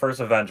America: The First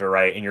Avenger,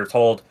 right? And you're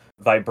told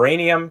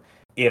vibranium.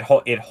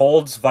 It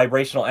holds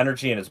vibrational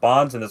energy in its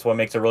bonds, and that's what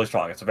makes it really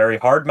strong. It's a very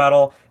hard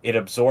metal. It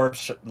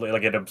absorbs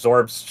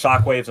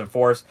shockwaves and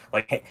force.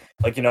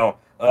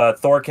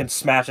 Thor can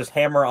smash his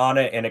hammer on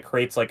it, and it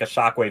creates a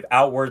shockwave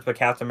outwards. But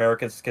Captain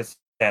America can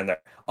stand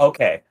there.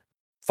 Okay,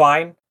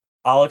 fine,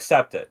 I'll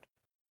accept it.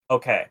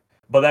 Okay,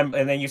 but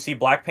then you see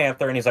Black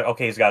Panther, and he's like,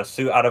 okay, he's got a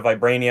suit out of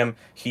vibranium.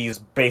 He's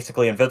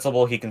basically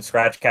invincible. He can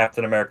scratch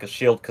Captain America's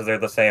shield because they're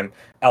the same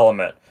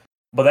element.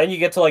 But then you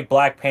get to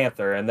Black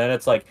Panther, and then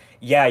it's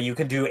you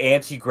can do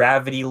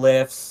anti-gravity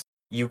lifts.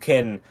 You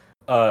can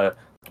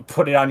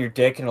put it on your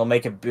dick, and it'll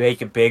make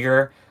it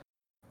bigger.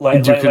 All of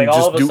a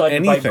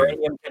sudden,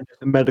 vibranium can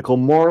just medical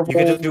marvel. You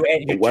can just do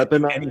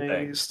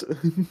weaponized.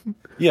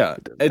 Yeah,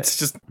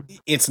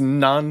 it's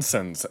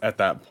nonsense at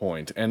that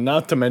point. And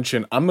not to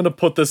mention, I'm gonna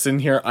put this in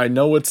here. I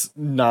know it's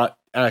not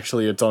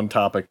actually its own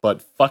topic,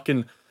 but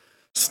fucking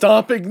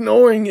stop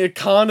ignoring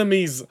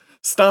economies.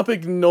 Stop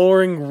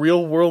ignoring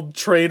real world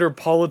trade or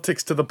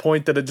politics to the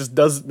point that it just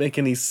doesn't make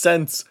any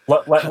sense.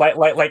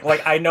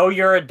 I know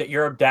you're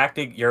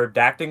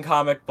adapting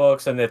comic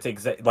books, and it's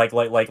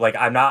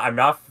I'm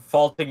not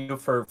faulting you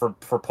for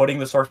putting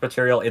the source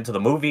material into the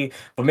movie,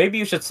 but maybe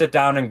you should sit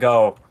down and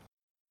go,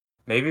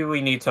 maybe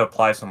we need to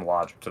apply some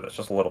logic to this,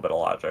 just a little bit of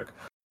logic.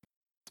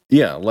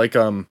 Yeah,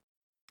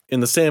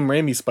 in the Sam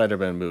Raimi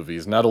Spider-Man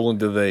movies, not only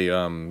do they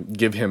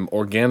give him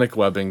organic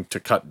webbing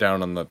to cut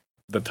down on the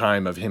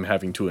time of him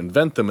having to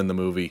invent them in the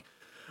movie,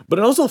 but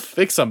it also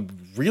fixes a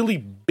really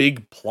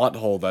big plot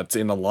hole that's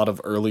in a lot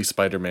of early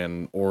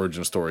Spider-Man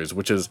origin stories,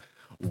 which is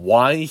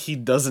why he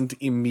doesn't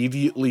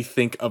immediately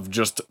think of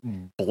just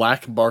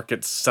black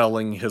market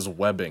selling his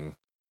webbing.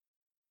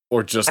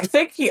 Or just I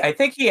think he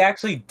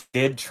actually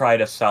did try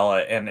to sell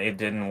it, and it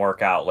didn't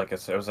work out. It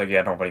was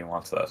nobody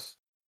wants this.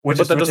 Which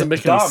doesn't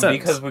make any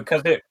sense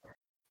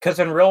because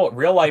in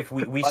real life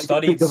we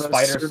studied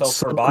spider silk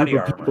for body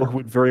armor. People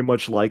would very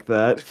much like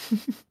that.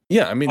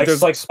 Yeah, I mean,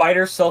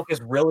 spider silk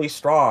is really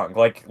strong.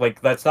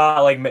 That's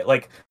not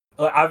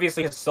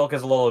obviously his silk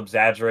is a little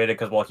exaggerated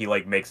because he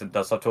makes and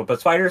does stuff to it, but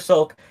spider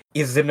silk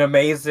is an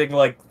amazing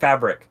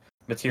fabric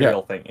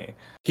material thingy.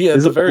 He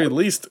at the very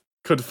least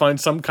could find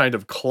some kind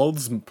of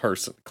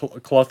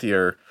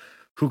clothier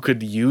who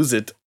could use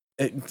it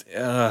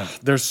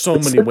There's so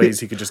It's many like ways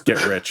he could just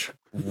get rich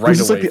right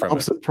This is like away the from it.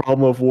 opposite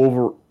problem of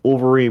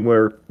Wolverine,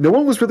 where no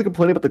one was really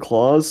complaining about the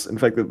claws. In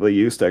fact, that they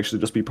used to actually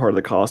just be part of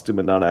the costume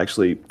and not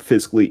actually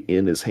physically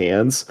in his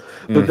hands.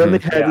 But then they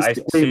Mhm. had Yeah, this. I Wait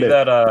a see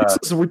minute, that.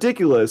 this is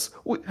ridiculous.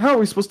 How are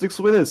we supposed to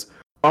explain this?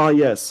 Ah,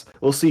 yes.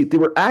 Well, see, they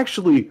were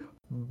actually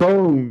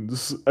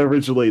bones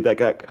originally that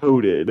got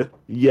coated.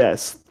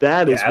 Yes,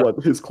 that is Yeah,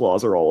 what his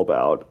claws are all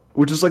about.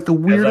 Which is like the as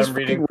weirdest I'm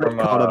reading fucking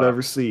from retcon I've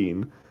ever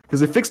seen. Because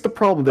they fixed the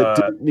problem that uh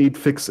didn't need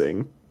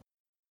fixing.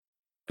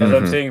 As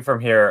I'm Mhm. seeing from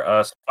here,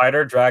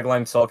 Spider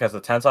Dragline Silk has a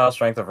tensile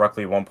strength of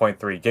roughly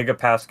 1.3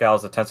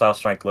 gigapascals. The tensile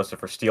strength listed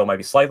for steel might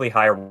be slightly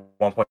higher,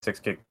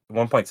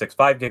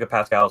 1.65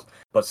 gigapascals,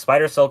 but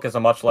Spider Silk is a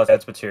much less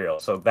dense material,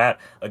 so that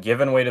a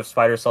given weight of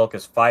Spider Silk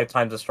is 5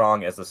 times as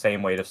strong as the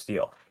same weight of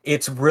steel.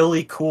 It's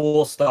really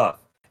cool stuff.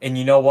 And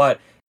you know what?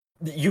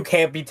 You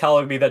can't be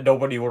telling me that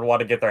nobody would want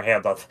to get their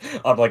hands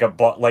on like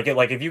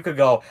like if you could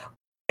go,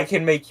 I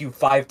can make you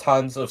 5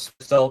 tons of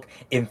silk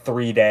in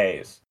 3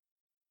 days.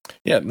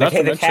 Yeah, The,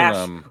 the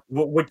cash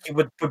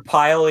would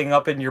piling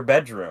up in your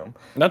bedroom.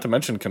 not to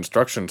mention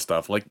construction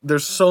stuff. Like,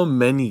 there's so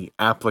many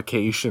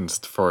applications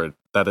for it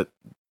that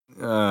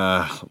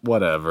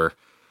whatever.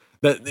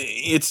 That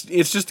it's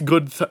just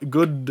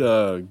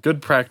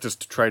good practice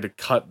to try to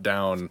cut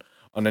down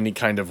on any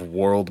kind of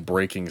world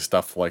breaking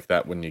stuff like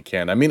that when you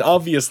can. I mean,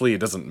 obviously it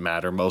doesn't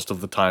matter most of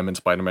the time in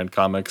Spider-Man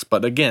comics,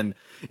 but again,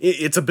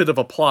 it's a bit of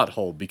a plot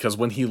hole because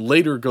when he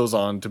later goes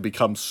on to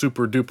become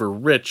super duper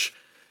rich,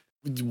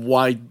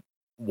 why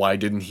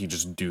didn't he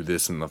just do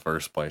this in the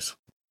first place?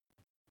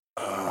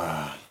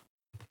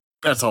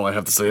 That's all I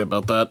have to say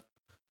about that.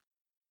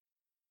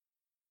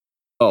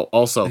 Oh,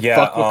 also, Yeah,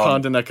 fuck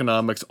Wakandan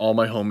economics. All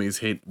my homies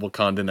hate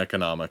Wakandan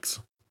economics.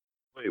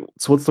 Wait,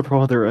 so what's the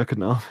problem with their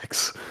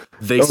economics?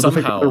 They Oh, the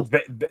fact somehow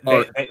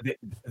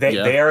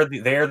yeah. They are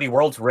the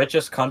world's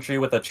richest country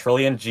with $1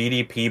 trillion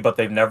GDP, but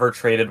they've never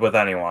traded with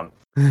anyone.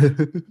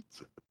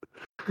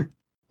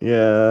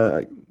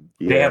 Yeah,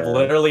 They have yeah.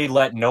 literally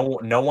let no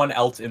one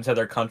else into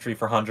their country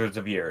for hundreds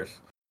of years.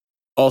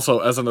 Also,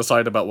 as an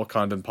aside about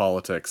Wakandan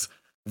politics,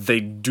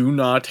 they do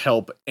not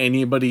help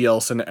anybody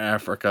else in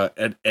Africa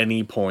at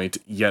any point,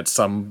 yet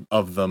some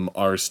of them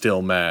are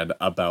still mad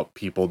about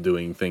people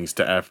doing things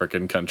to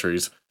African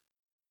countries.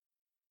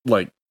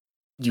 Like,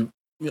 are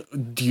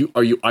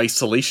you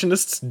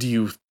isolationists? Do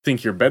you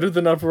think you're better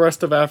than the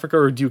rest of Africa,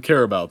 or do you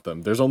care about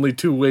them? There's only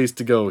two ways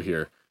to go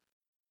here.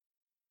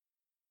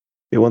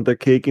 They want their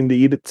cake and to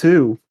eat it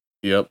too.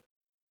 Yep.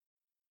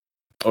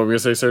 What were you gonna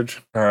say,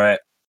 Serge? All right.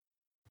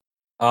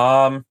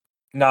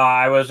 No,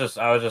 I was just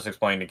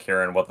explaining to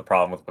Kieran what the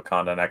problem with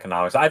Wakandan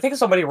economics. I think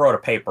somebody wrote a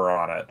paper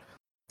on it.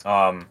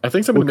 I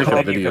think somebody made a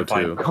that you video can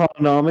find- too.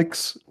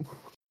 Economics.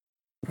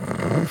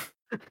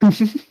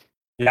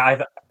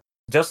 Yeah,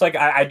 just like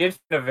I did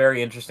find a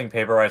very interesting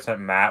paper I sent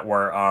Matt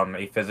where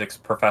a physics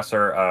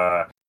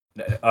professor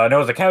no, it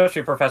was a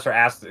chemistry professor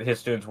asked his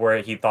students where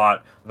he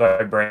thought the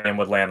vibranium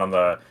would land on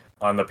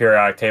the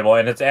periodic table,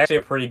 and it's actually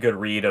a pretty good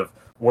read of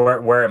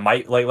where it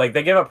might like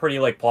they give a pretty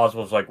like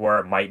plausible like where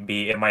it might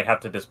be. It might have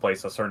to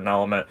displace a certain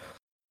element.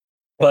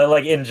 But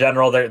like in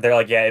general, they're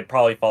like, yeah, it'd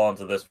probably fall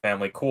into this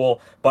family. Cool.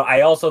 But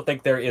I also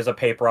think there is a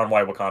paper on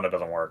why Wakanda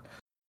doesn't work.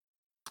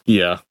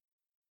 Yeah.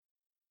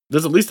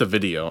 There's at least a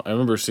video. I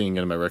remember seeing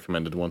it in my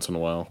recommended once in a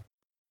while.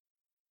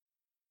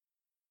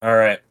 All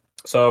right.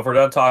 So if we're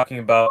done talking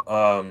about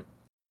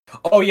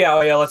oh yeah,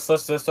 let's throw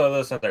this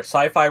in there.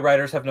 Sci-fi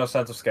writers have no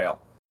sense of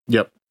scale.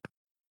 Yep.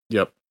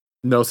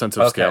 No sense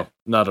of scale.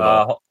 Not at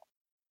all.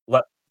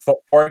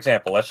 For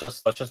example, let's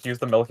just use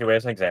the Milky Way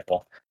as an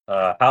example.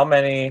 How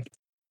many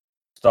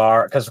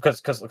star?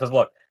 Because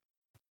look,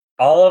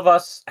 all of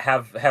us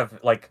have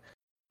like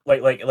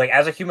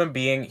as a human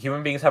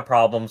beings have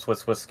problems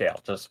with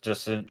scale,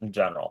 just in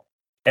general.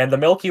 And the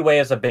Milky Way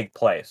is a big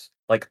place,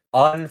 like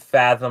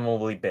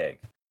unfathomably big.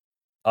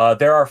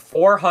 There are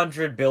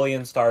 400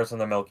 billion stars in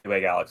the Milky Way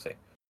galaxy.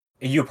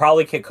 You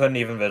probably couldn't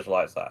even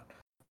visualize that.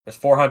 There's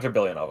 400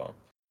 billion of them.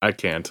 I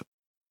can't.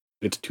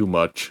 It's too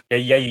much.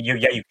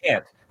 You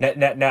can't.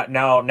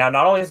 Now, not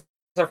only is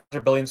there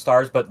 400 billion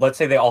stars, but let's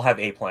say they all have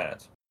 8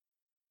 planets.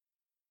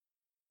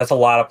 That's a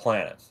lot of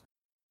planets.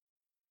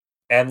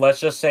 And let's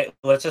just say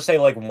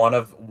like one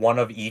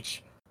of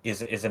each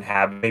is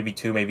inhabited, maybe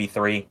 2, maybe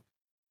 3.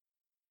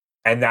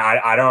 And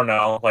I don't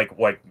know, like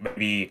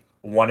maybe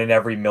 1 in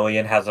every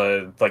million has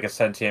a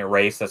sentient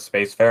race that's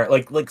spacefaring.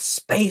 Like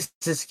space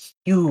is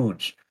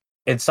huge.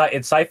 And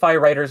sci-fi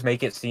writers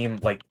make it seem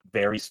like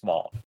very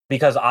small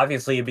because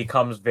obviously it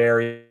becomes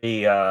very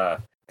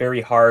very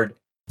hard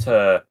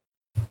to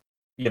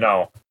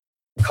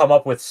come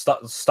up with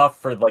stuff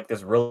for like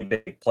this really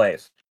big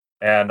place.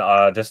 And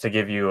just to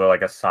give you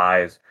like a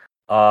size,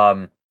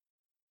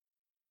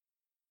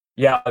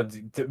 yeah,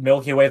 the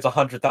Milky Way is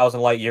 100,000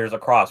 light years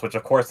across, which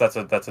of course that's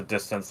a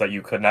distance that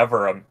you could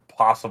never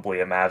possibly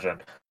imagine.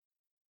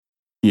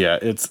 Yeah,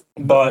 it's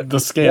but the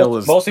scale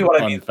is mostly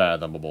what I mean.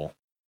 unfathomable.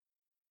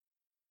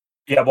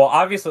 Yeah, well,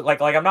 obviously,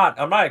 like I'm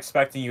not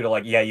expecting you to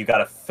like, yeah, you got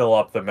to fill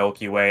up the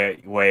Milky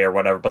Way or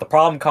whatever. But the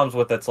problem comes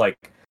with it's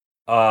like,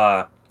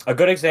 uh, a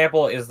good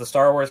example is the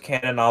Star Wars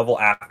canon novel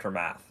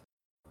Aftermath,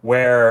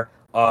 where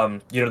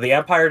the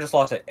Empire just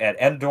lost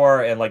at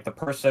Endor, and like the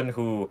person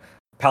who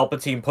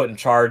Palpatine put in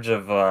charge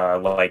of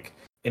like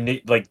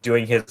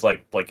doing his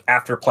like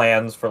after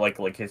plans for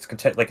his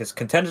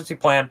contingency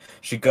plan.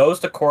 She goes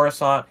to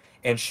Coruscant,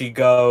 and she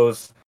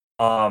goes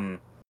um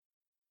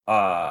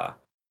uh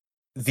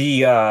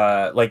the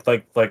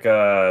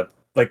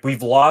like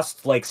we've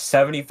lost like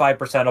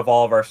 75% of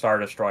all of our Star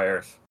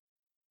Destroyers.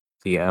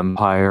 The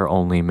Empire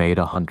only made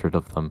 100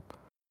 of them.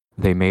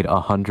 They made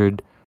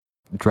 100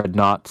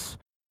 dreadnoughts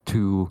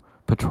to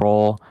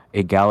patrol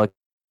a galaxy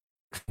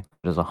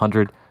that is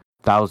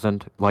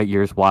 100,000 light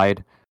years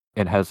wide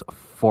and has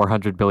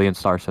 400 billion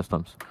star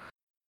systems.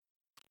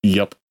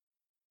 Yep.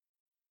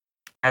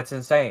 That's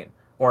insane.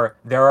 Or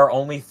there are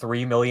only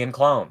 3 million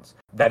clones.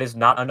 That is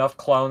not enough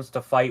clones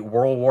to fight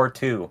World War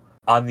II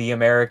on the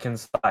American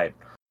side.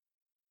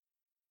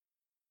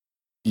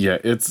 Yeah,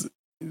 its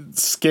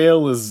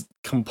scale is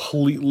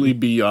completely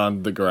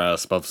beyond the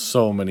grasp of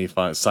so many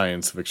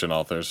science fiction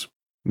authors.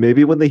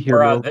 Maybe when they hear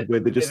Milky Way,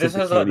 they just this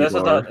think is the candy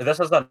bar. this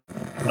is a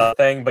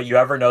thing, but you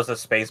ever notice that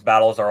space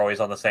battles are always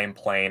on the same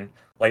plane?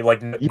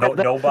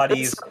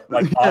 Nobody's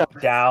like up,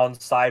 down,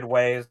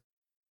 sideways.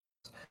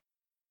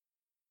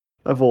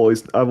 I've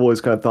always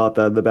kind of thought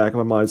that in the back of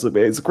my mind.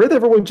 It's great that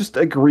everyone just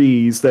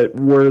agrees that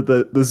where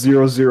the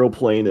 0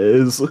 plane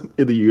is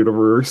in the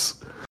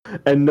universe,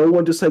 and no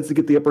one decides to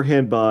get the upper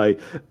hand by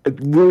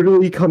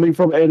literally coming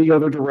from any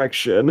other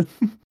direction.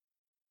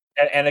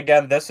 And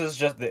again,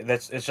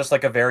 it's just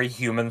like a very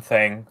human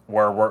thing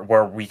where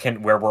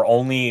we're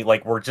only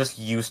like we're just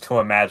used to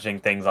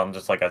imagining things on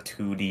just like a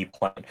 2D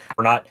plane.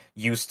 We're not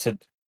used to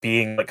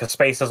being like, because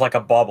space is like a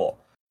bubble,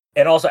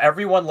 and also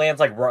everyone lands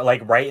like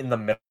right in the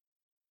middle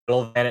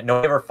of the planet.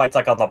 Nobody ever fights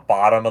like on the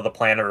bottom of the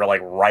planet or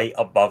like right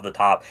above the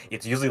top.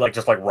 It's usually like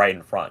just like right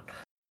in front.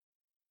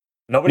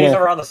 Nobody's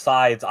ever on the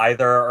sides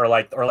either, or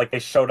like they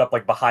showed up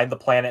like behind the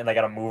planet and they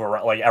gotta move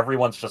around. Like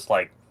everyone's just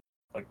like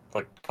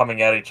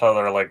coming at each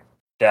other like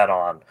dead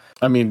on.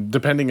 I mean,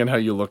 depending on how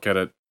you look at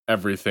it,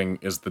 everything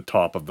is the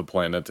top of the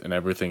planet and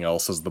everything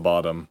else is the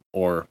bottom,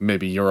 or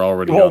maybe you're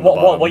already on the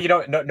bottom. Well, you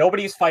know,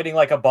 nobody's fighting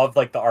like above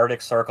like the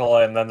Arctic Circle,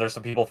 and then there's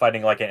some people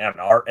fighting like in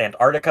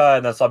Antarctica,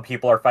 and then some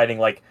people are fighting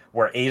like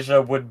where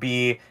Asia would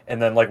be,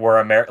 and then like where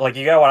America. Like,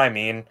 you get what I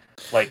mean?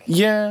 Like,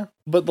 yeah,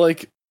 but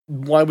like,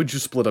 why would you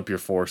split up your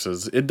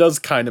forces? It does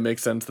kind of make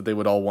sense that they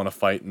would all want to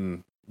fight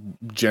in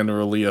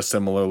generally a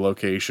similar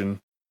location.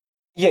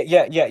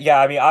 Yeah.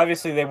 I mean,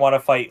 obviously they want to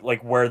fight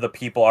like where the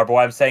people are, but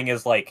what I'm saying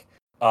is like,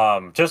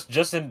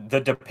 just in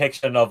the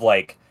depiction of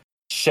like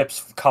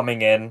ships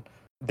coming in,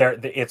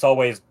 it's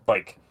always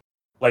like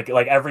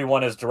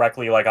everyone is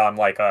directly like on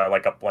like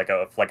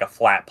a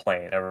flat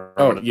plane.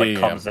 Everyone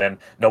comes in.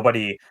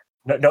 Nobody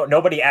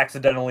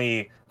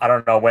accidentally, I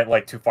don't know, went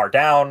like too far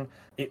down.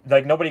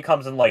 Like nobody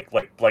comes in like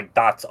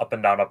dots up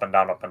and down, up and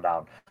down, up and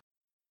down.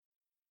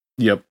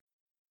 Yep.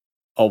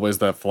 Always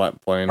that flat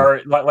plane,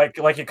 or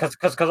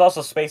because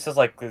also space is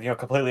like, you know,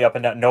 completely up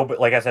and down. No, but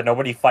like I said,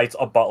 nobody fights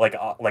about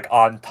like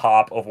on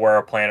top of where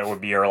a planet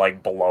would be, or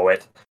like below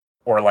it,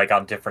 or like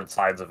on different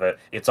sides of it.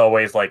 It's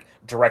always like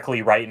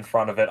directly right in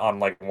front of it on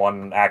like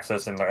one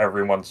axis, and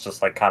everyone's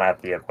just like kind of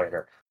at the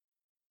equator.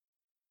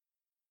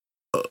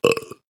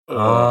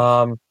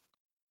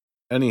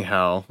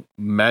 Anyhow,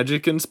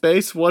 magic in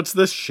space. What's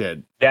this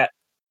shit?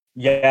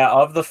 Yeah,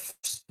 of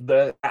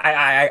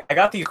I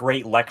got these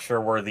great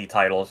lecture-worthy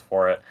titles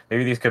for it.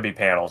 Maybe these could be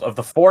panels. Of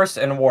the Force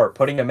and Warp,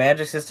 putting a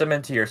magic system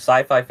into your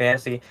sci-fi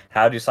fantasy.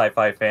 How to do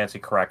sci-fi fantasy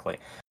correctly.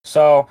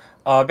 So,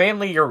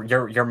 mainly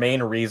your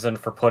main reason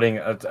for putting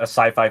a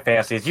sci-fi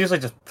fantasy is usually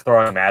just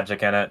throwing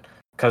magic in it,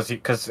 because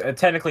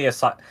technically a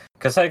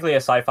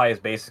sci-fi is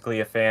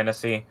basically a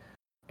fantasy,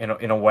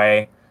 in a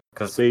way.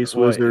 Because space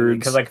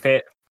wizards.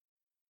 Because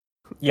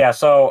yeah,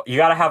 so you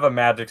got to have a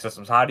magic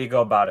system. So how do you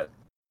go about it?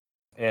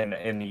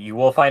 And you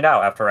will find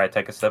out after I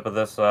take a sip of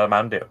this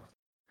Mountain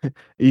Dew.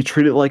 You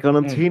treat it like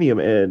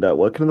unobtainium, and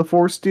what can the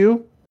Force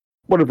do?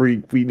 Whatever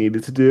we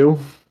needed to do.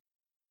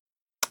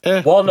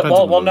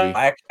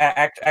 No.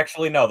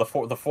 Actually, no.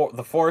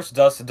 The Force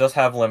does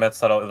have limits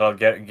that'll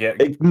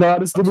get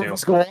not as the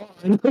movies go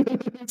on.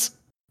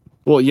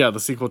 Well, yeah, the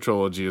sequel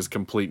trilogy is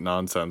complete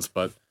nonsense,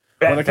 but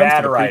when it comes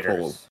to the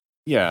prequel,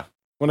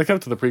 when it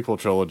comes to the prequel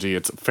trilogy,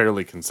 it's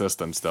fairly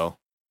consistent still.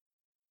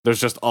 There's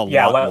just a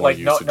lot more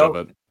usage of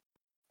it.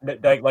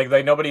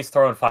 Like nobody's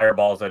throwing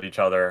fireballs at each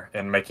other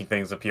and making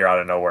things appear out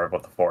of nowhere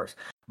with the Force.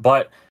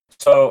 But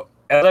so,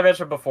 as I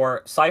mentioned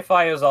before,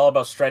 sci-fi is all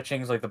about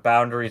stretching like the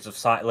boundaries of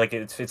science. Like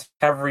it's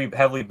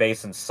heavily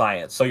based in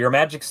science. So your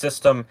magic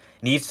system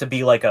needs to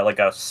be like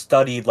a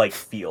studied like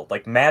field.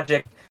 Like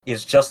magic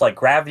is just like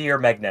gravity or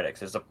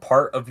magnetics. It's a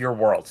part of your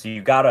world. So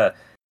you gotta,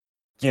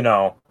 you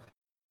know,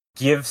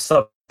 give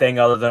some thing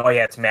other than, oh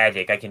yeah, it's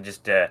magic. I can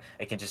just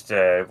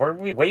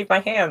wave my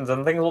hands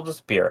and things will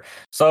disappear.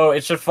 So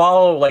it should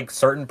follow like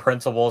certain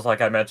principles, like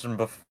I mentioned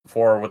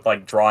before, with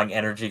like drawing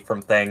energy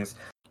from things.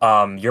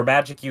 Your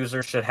magic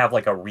users should have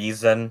like a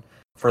reason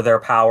for their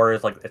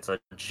powers, like it's a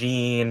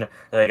gene,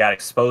 they got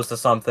exposed to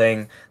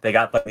something, they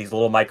got like these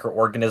little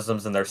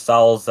microorganisms in their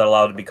cells that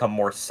allow them to become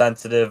more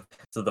sensitive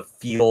to the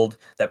field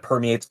that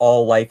permeates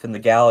all life in the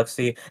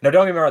galaxy. Now,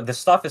 don't get me wrong, this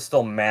stuff is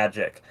still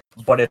magic,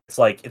 but it's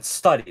like it's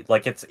studied,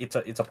 like it's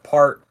a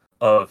part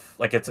of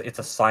like it's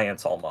a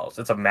science almost.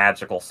 It's a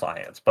magical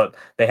science, but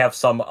they have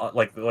some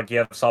like you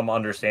have some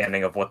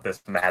understanding of what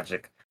this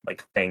magic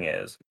like thing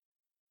is.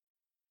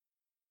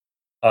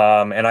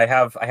 And I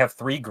have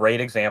three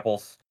great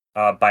examples.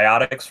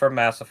 Biotics from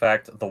Mass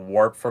Effect, the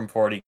Warp from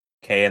 40K,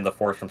 and the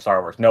Force from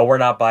Star Wars. No, we're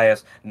not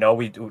biased. No,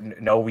 we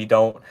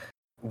don't.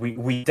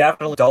 We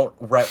definitely don't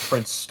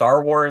reference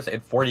Star Wars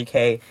and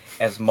 40K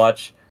as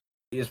much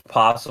as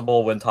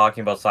possible when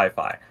talking about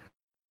sci-fi.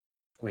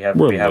 We have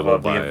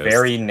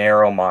very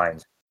narrow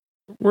minds.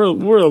 We're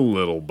a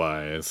little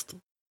biased.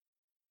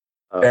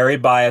 Very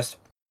biased,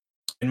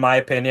 in my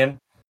opinion.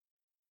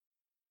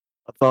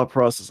 A thought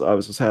process I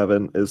was just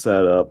having is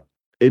that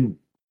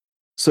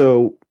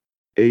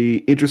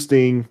a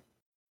interesting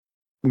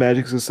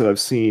magic system I've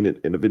seen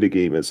in a video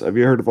game is, have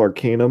you heard of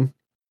Arcanum?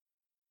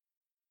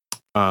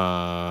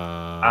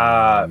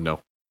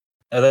 No.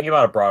 I think you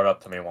might have brought it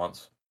up to me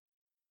once.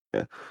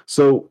 Yeah.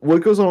 So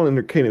what goes on in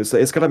Arcanum is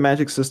that it's got a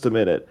magic system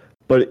in it,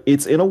 but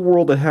it's in a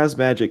world that has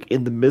magic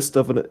in the midst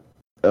of an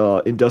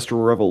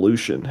industrial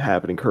revolution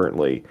happening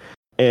currently.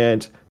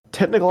 And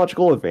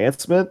technological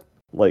advancement,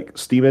 like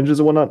steam engines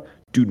and whatnot,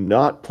 do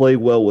not play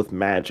well with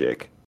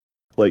magic.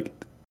 Like,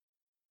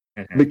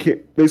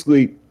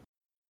 basically,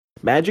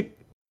 magic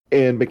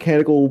and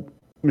mechanical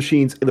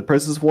machines in the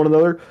presence of one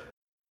another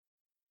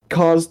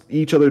cause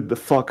each other to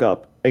fuck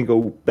up and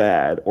go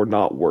bad or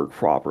not work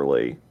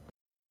properly.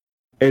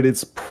 And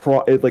it's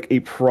like a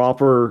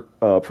proper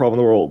problem in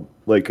the world.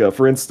 Like,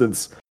 for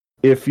instance,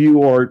 if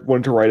you are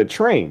wanting to ride a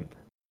train,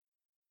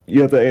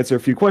 you have to answer a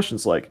few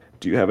questions like,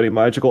 do you have any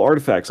magical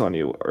artifacts on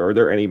you? Are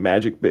there any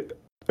magic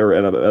or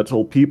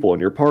elemental people in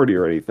your party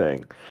or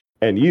anything?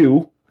 And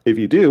if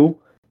you do,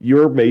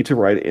 you're made to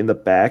ride in the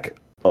back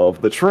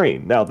of the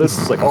train. Now, this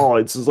is like,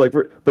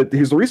 but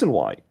here's the reason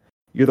why.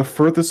 You're the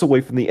furthest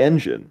away from the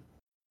engine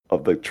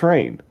of the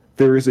train.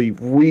 There is a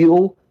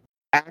real,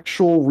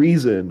 actual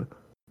reason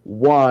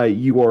why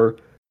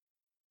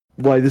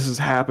this is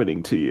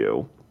happening to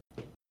you.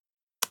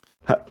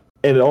 But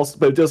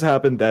it does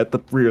happen that the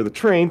rear of the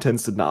train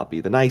tends to not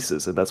be the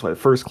nicest, and that's why the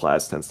first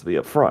class tends to be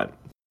up front.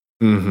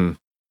 Mm-hmm.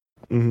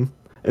 Mm-hmm.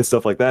 And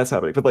stuff like that's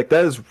happening. But like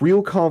that is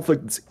real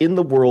conflict that's in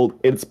the world,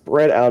 and it's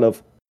bred out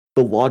of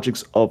the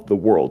logics of the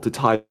world, to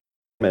Ty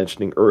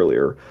mentioning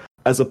earlier,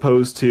 as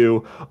opposed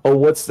to, oh,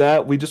 what's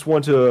that? We just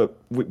want to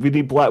we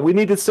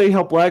need to say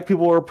how black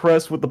people are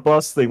oppressed with the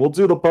bus thing. We'll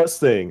do the bus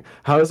thing.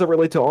 How does that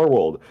relate to our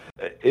world?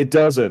 It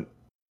doesn't.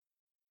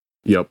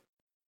 Yep.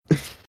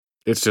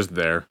 It's just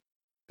there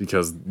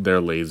because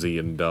they're lazy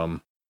and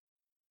dumb.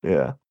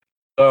 Yeah.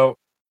 So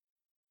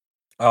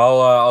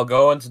I'll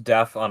go into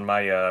depth on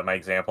my my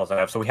examples I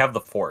have. So we have the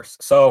Force.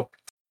 So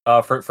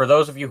for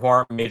those of you who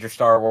aren't major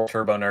Star Wars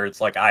turbo nerds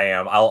like I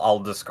am, I'll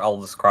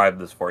describe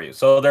this for you.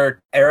 So there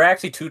are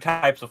actually two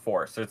types of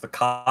Force. There's the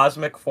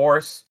cosmic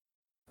Force,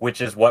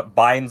 which is what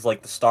binds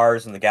like the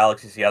stars and the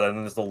galaxies together, and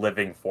then there's the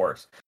living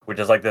Force, which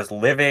is like this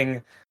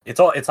living. It's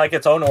like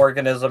its own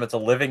organism. It's a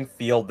living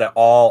field that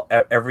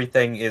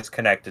everything is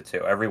connected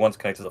to. Everyone's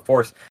connected to the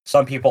Force.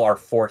 Some people are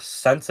Force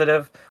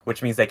sensitive,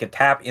 which means they can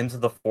tap into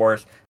the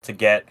Force to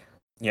get,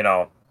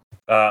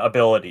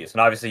 abilities.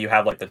 And obviously you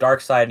have like the dark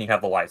side and you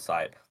have the light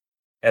side.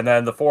 And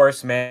then the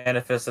Force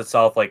manifests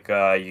itself like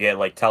you get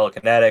like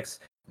telekinetics.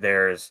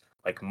 There's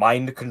like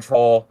mind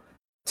control.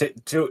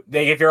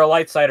 If you're a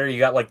light sider, you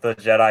got like the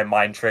Jedi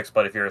mind tricks.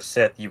 But if you're a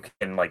Sith, you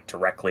can like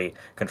directly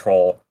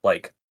control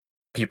like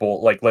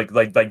people,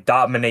 like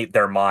dominate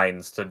their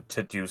minds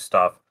to do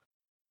stuff.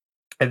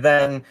 And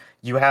then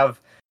you have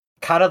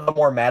kind of the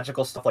more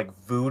magical stuff like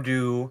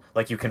voodoo,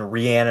 like you can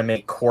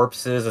reanimate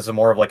corpses as a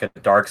more of like a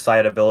dark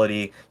side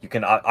ability. You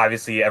can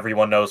obviously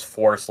everyone knows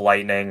Force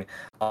lightning.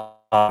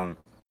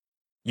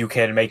 You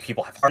can make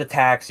people have heart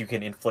attacks. You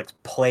can inflict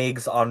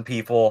plagues on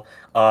people.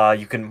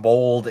 You can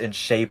mold and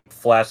shape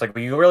flesh. Like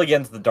when you really get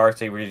into the dark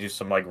side, where you do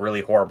some like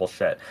really horrible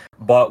shit.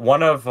 But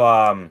one of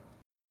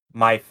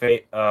my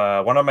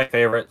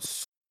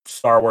favorite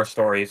Star Wars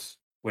stories,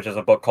 which is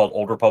a book called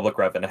Old Republic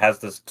Revan, it has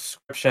this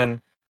description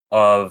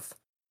of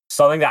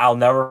something that I'll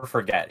never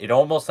forget. It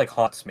almost like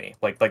haunts me.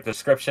 Like the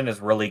description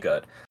is really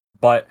good.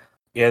 But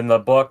in the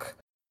book,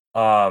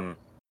 the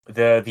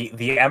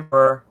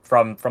Emperor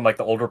from like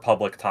the Old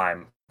Republic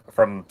time,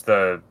 from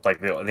the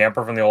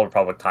Emperor from the Old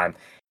Republic time,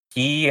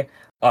 he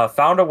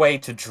found a way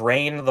to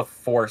drain the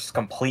Force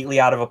completely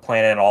out of a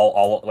planet and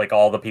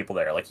all the people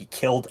there. Like he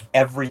killed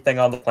everything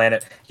on the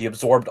planet. He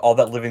absorbed all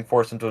that living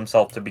Force into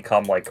himself to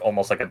become like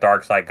almost like a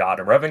dark side god.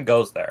 And Revan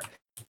goes there.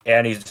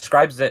 and he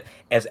describes it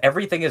as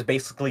everything is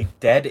basically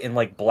dead in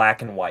like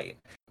black and white.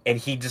 And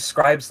he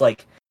describes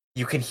like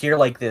you can hear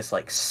like this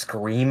like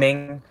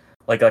screaming,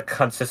 like a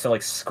consistent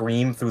like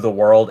scream through the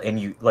world, and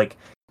you like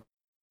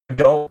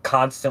don't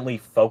constantly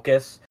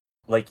focus.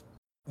 Like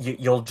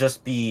you'll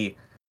just be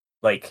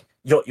like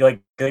you'll like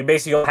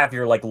basically you'll have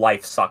your like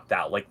life sucked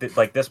out. Like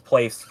like this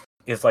place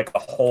is like a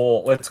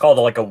hole. It's called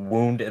like a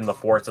wound in the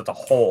forest. It's a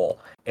hole,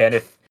 and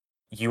if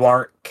you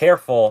aren't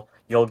careful,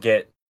 you'll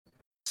get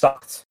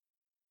sucked.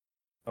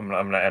 I'm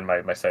gonna end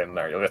my saying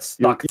there. You'll get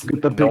sucked. You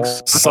get the big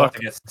suck.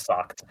 Get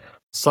sucked.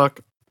 Suck.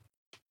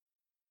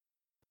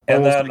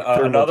 And Almost then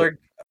like another.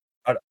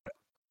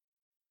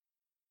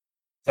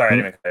 Sorry, I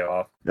didn't mean to cut you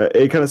off.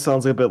 It kind of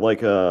sounds a bit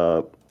like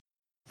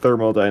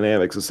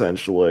thermodynamics,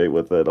 essentially,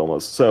 with it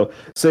almost. So,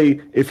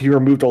 say if you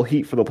removed all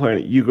heat from the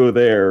planet, you go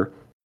there,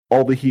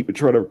 all the heat would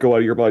try to go out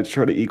of your body to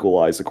try to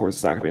equalize. Of course,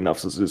 it's not going to be enough,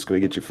 so it's just going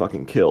to get you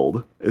fucking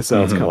killed. It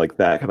sounds kind of like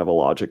that kind of a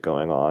logic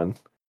going on.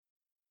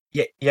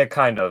 Yeah,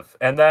 kind of.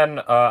 And then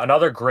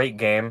another great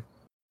game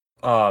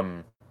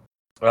that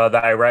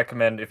I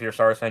recommend if you're a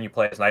Star Wars fan, you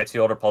play is Knights of the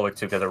Old Republic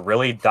 2 because it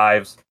really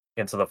dives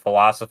into the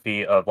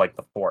philosophy of like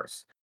the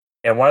Force.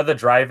 And one of the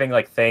driving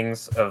like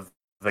things of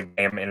the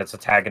game and its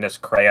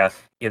antagonist Kreia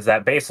is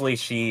that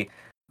basically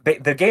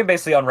the game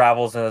basically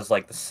unravels and is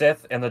like the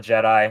Sith and the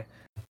Jedi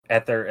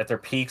at their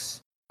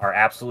peaks are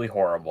absolutely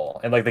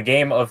horrible. And like the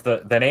name of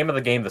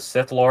the game, the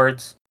Sith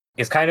Lords,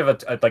 is kind of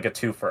like a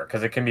twofer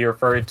because it can be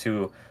referred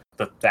to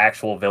the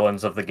actual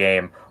villains of the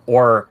game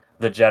or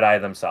the Jedi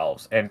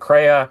themselves. And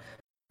Kreia,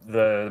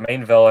 the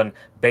main villain,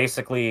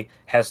 basically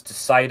has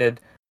decided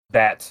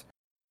that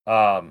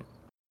the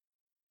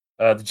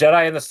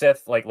Jedi and the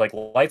Sith, like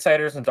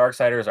lightsiders and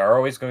darksiders, are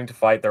always going to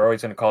fight. They're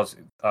always going to cause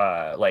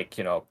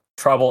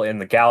trouble in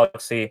the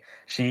galaxy.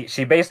 She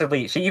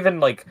even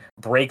like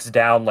breaks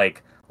down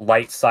like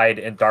light side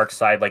and dark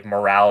side like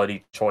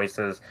morality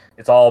choices.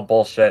 It's all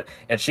bullshit.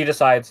 And she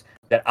decides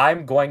that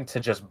I'm going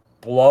to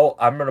blow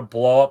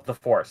up the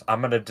Force.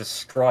 I'm going to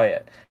destroy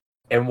it.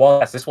 And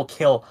while this will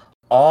kill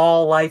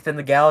all life in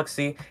the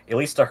galaxy, at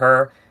least to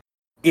her,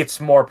 it's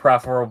more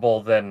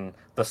preferable than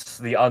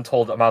the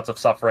untold amounts of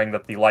suffering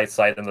that the light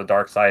side and the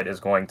dark side is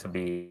going to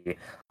be,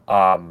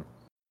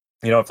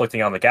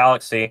 inflicting on the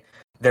galaxy.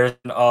 There's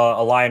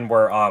a line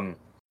where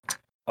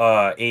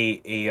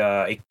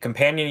a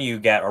companion you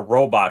get, a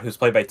robot who's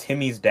played by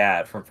Timmy's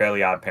dad from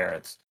Fairly Odd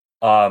Parents.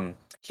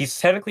 He's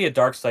technically a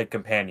dark side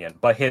companion,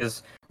 but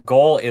his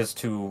goal is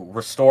to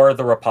restore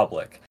the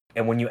Republic.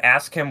 And when you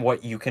ask him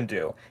what you can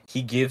do,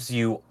 he tells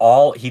you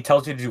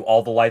to do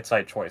all the light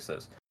side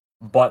choices.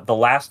 But the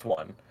last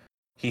one,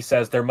 he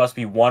says there must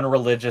be one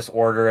religious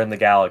order in the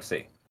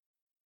galaxy.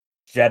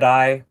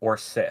 Jedi or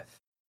Sith.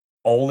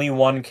 Only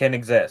one can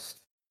exist.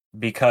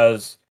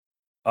 Because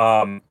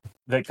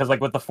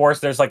like with the Force,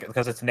 there's like,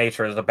 because it's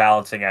nature, there's a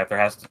balancing act. There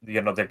has to,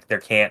 there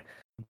can't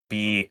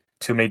be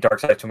too many dark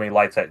sides, too many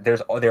light sides.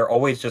 They're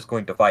always just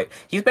going to fight.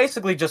 He's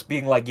basically just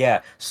being like,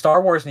 yeah,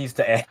 Star Wars needs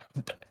to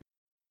end.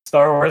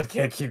 Star Wars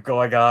can't keep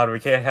going on. We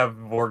can't have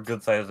more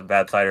good siders and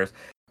bad siders.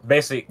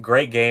 Basically,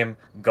 great game.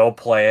 Go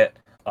play it.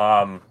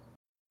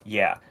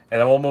 Yeah, and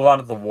then we'll move on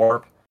to the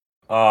Warp.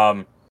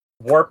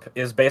 Warp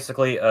is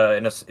basically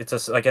in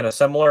a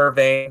similar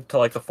vein to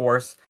like the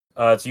Force.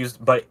 It's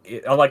used, but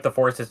unlike the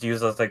Force, it's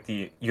used as like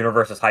the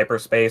universe as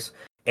hyperspace,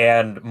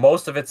 and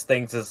most of its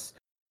things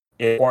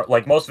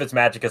most of its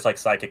magic is like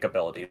psychic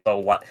ability. So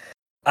what?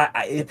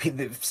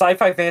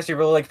 Sci-fi fantasy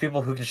really likes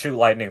people who can shoot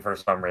lightning for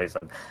some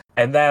reason,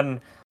 and then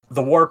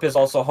the Warp is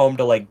also home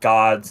to like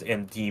gods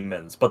and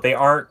demons, but they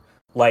aren't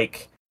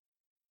like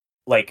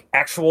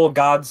actual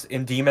gods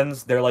and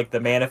demons. They're like the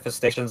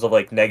manifestations of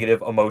like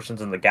negative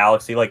emotions in the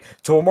galaxy. Like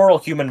to a moral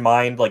human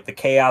mind, like the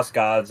chaos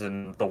gods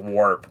and the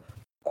Warp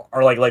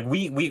are like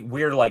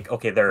we're like,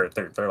 okay, they're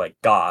like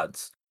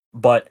gods,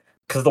 but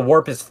because the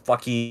Warp is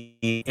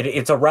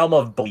it's a realm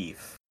of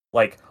belief.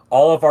 Like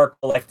all of our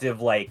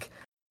collective like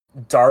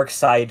dark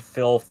side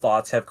filth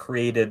thoughts have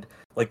created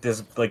like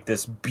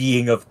this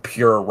being of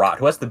pure rot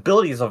who has the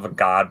abilities of a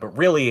god, but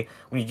really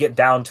when you get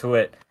down to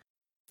it,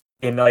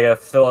 in like a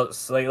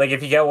like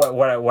if you get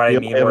what I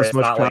mean, where as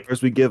much power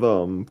as we give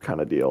them, kind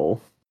of deal.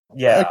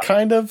 Yeah,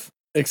 kind of.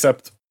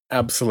 Except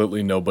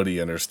absolutely nobody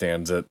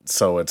understands it,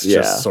 so it's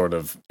just sort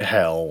of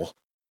hell.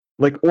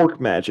 Like orc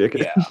magic.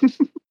 Yeah,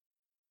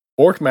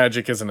 orc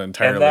magic is an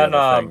entirely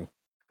other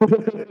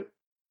thing.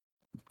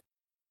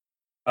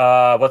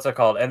 What's it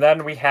called? And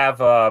then we have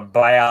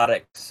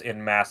biotics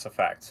in Mass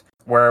Effect.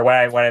 Where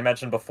when I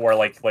mentioned before,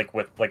 like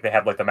they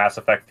have like the Mass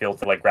Effect field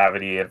for like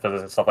gravity and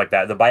physics and stuff like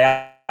that. The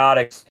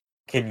biotics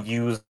can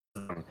use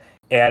them,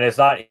 and it's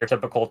not your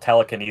typical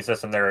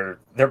telekinesis, and their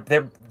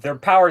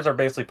powers are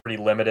basically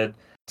pretty limited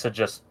to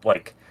just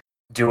like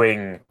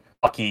doing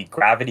lucky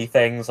gravity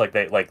things. Like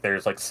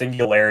there's like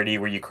singularity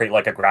where you create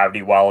like a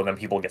gravity well and then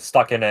people get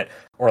stuck in it,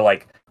 or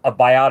like a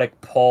biotic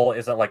pull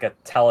isn't like a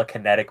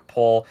telekinetic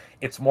pull.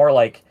 It's more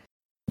like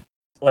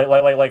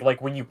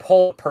when you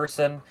pull a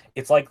person,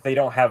 it's like they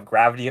don't have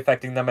gravity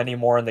affecting them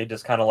anymore, and they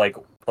just kind of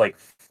like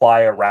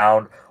fly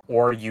around,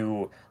 or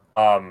you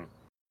I'm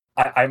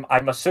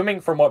assuming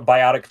from what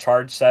Biotic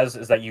Charge says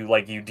is that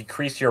you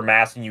decrease your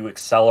mass and you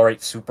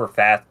accelerate super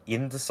fast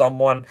into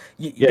someone.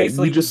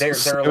 Basically, you just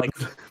they're like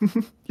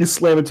you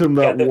slam into them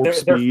that warp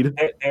speed.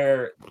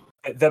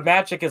 The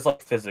magic is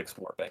like physics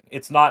warping.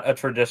 It's not a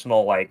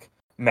traditional like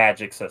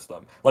magic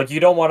system. Like you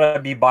don't want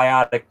to be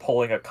Biotic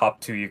pulling a cup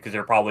to you because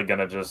you're probably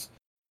gonna just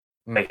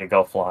make it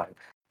go flying.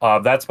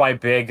 That's my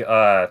big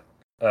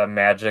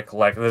magic.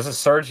 Like this is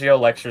Sergio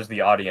lectures the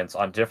audience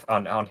on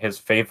on his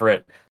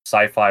favorite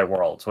sci-fi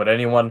worlds. Would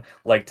anyone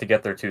like to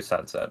get their 2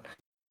 cents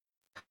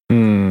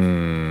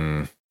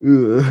in?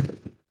 Ugh.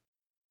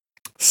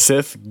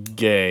 Sith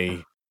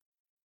gay,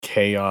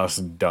 chaos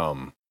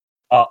dumb.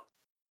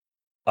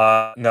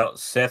 No,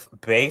 Sith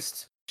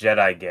based,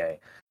 Jedi gay.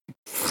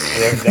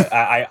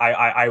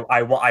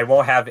 I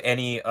won't have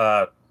any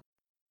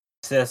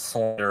Sith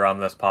slander on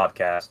this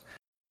podcast.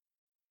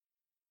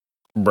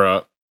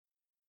 Bruh.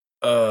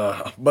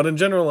 But in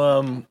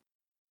general,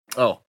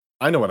 oh,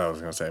 I know what I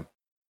was gonna say.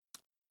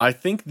 I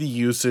think the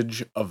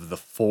usage of the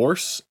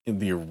Force in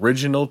the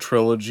original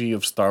trilogy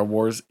of Star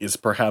Wars is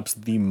perhaps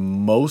the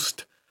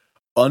most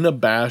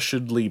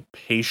unabashedly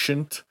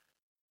patient,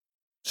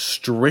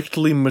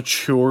 strictly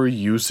mature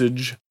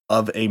usage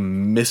of a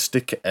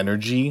mystic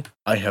energy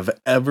I have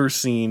ever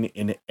seen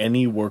in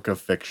any work of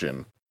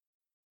fiction.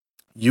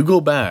 You go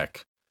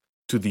back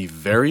to the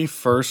very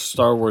first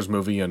Star Wars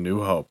movie, A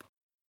New Hope.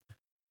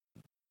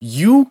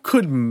 You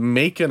could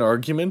make an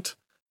argument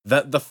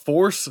that the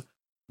Force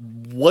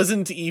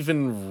wasn't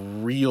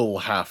even real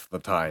half the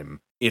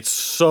time. It's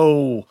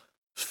so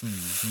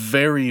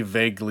very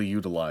vaguely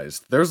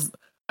utilized.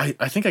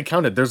 I think I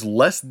counted, there's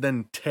less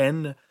than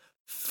 10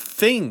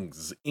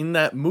 things in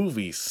that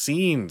movie,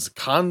 scenes,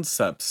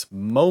 concepts,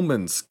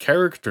 moments,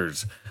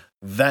 characters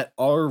that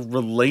are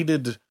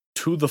related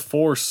to the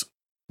Force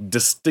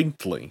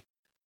distinctly.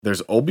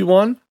 There's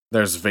Obi-Wan,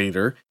 there's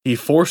Vader, he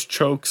Force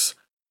chokes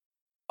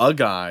a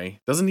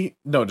guy, doesn't he?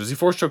 No, does he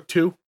Force choke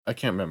 2? I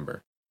can't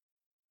remember.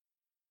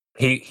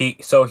 He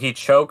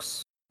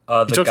chokes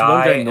the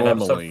guy in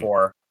episode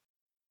 4.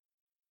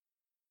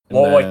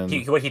 Well,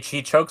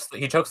 he chokes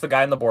the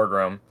guy in the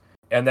boardroom,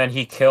 and then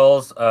he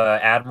kills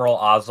Admiral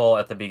Ozzel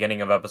at the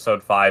beginning of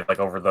episode 5, like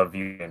over the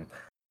view.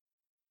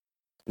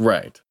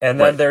 Right. And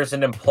then there's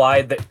an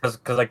implied that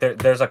because like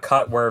there's a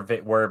cut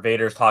where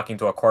Vader's talking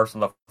to a corpse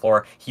on the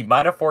floor. He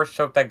might have Force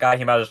choked that guy.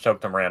 He might have just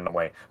choked him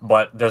randomly.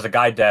 But there's a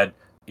guy dead.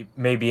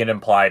 Maybe an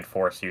implied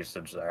Force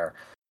usage there.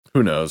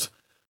 Who knows?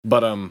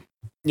 But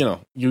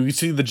you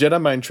see the Jedi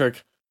mind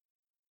trick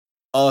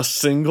a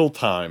single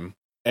time,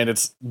 and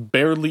it's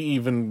barely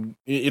even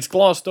it's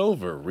glossed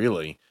over,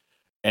 really.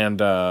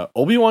 And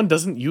Obi-Wan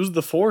doesn't use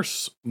the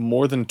Force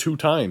more than 2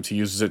 times. He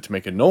uses it to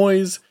make a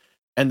noise,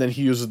 and then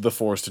he uses the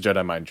Force to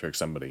Jedi mind trick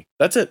somebody.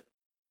 That's it.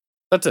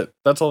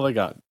 That's all they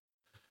got.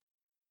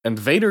 And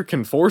Vader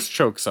can Force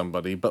choke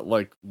somebody, but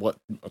like, what?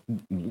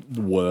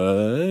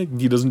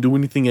 He doesn't do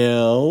anything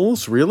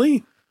else?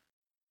 Really?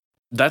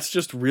 That's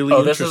just really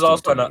interesting. This is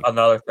also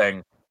another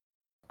thing.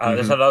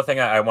 There's another thing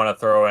I want to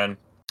throw in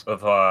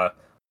with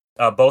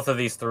both of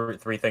these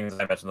three things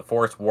I mentioned, the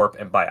Force, Warp,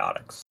 and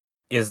Biotics,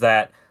 is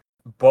that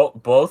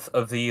both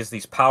of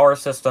these power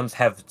systems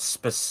have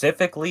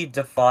specifically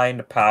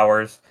defined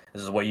powers.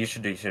 This is what you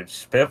should do. You should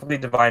specifically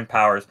define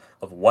powers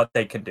of what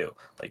they can do.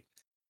 Like,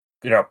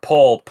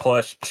 pull,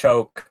 push,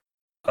 choke,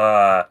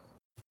 throw,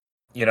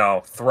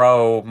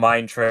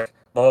 mind trick,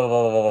 blah, blah,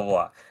 blah, blah, blah,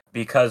 blah.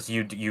 Because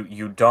you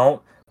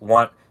don't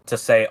want to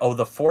say, oh,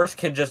 the Force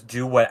can just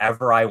do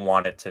whatever I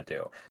want it to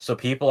do. So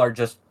people are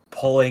just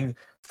pulling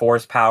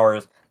Force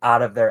powers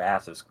out of their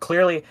asses.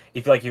 Clearly,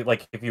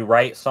 if you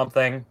write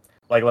something,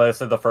 like let's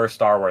say the first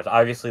Star Wars,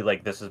 obviously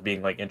like this is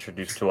being like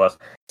introduced to us.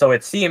 So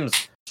it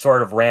seems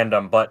sort of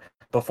random, but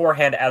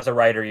beforehand as a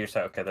writer you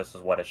say, okay, this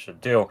is what it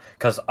should do,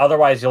 because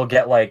otherwise you'll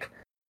give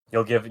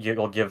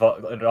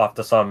it off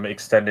to some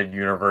extended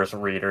universe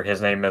reader.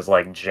 His name is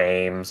like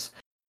James.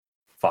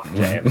 Fuck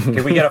James.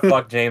 Can we get a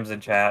fuck James in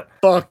chat?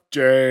 Fuck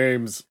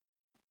James.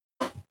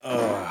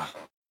 One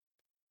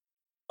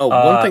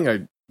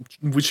thing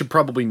we should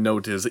probably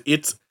note is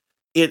it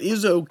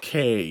is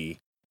okay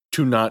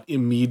to not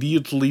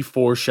immediately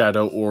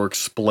foreshadow or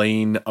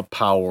explain a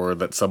power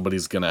that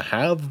somebody's gonna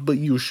have, but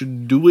you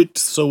should do it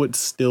so it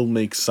still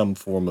makes some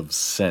form of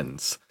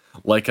sense.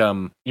 Like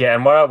yeah,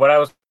 and what I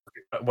was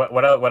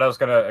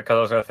gonna, because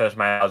I was gonna finish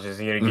my analogies,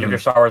 give your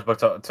Star Wars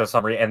book to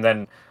somebody, and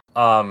then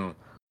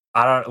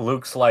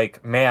Luke's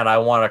like, man, I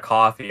want a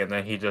coffee, and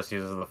then he just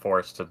uses the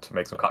Force to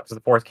make some coffee. So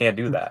the Force can't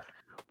do that.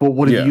 But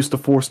what if you use the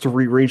Force to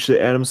rearrange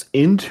the atoms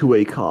into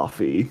a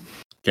coffee?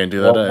 Can't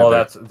do that. Well,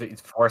 that's the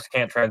Force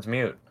can't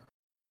transmute.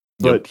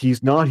 But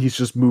he's not. He's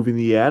just moving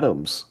the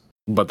atoms.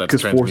 But that's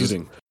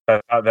transmuting.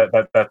 Then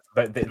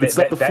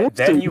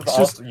you've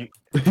also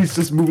he's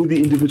just moving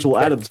the individual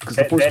atoms because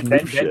the Force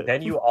moves shit.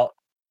 Then you all.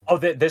 Oh,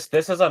 this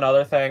is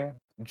another thing,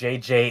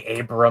 J.J.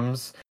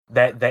 Abrams,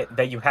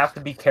 that you have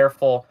to be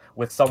careful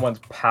with someone's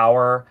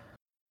power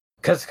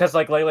Because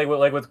like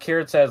what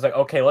Kieran says, like,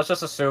 okay, let's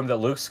just assume that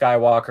Luke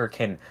Skywalker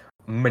can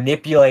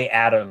manipulate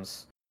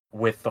atoms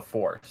with the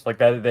Force. Like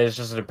that, there's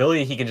just an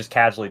ability he can just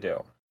casually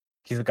do.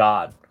 He's a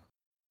god.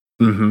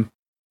 Mm-hmm.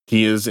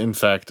 He is, in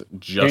fact,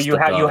 just you a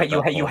have god you at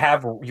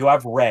that point. you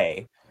have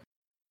Rey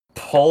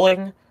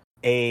pulling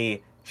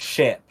a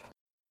ship,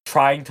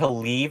 trying to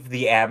leave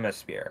the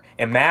atmosphere,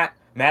 and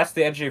Matt's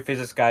the engineering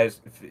physics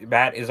guys.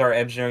 Matt is our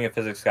engineering and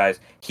physics guys.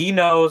 He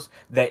knows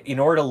that in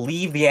order to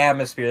leave the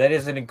atmosphere, that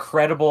is an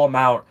incredible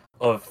amount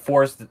of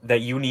force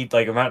that you need,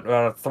 like amount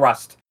of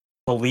thrust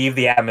to leave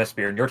the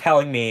atmosphere. And you're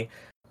telling me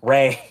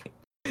Rey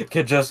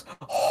could just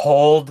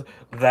hold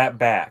that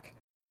back?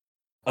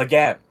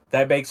 Again,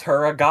 that makes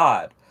her a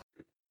god.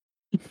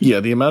 Yeah,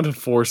 the amount of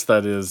force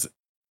that is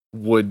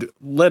would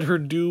let her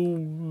do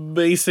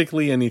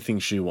basically anything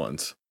she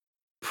wants.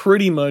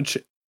 Pretty much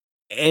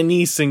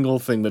any single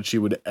thing that she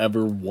would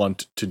ever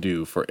want to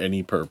do for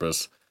any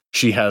purpose,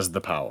 she has the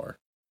power.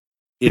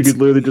 You could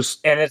literally just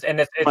and it's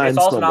find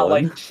also not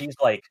someone. like she's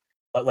like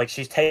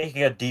she's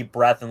taking a deep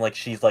breath and like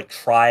she's like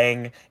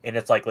trying, and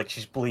it's like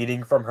she's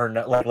bleeding from her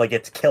like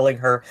it's killing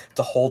her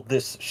to hold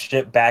this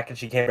shit back, and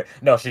she can't.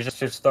 No, she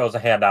just throws a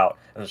hand out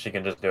and she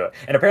can just do it.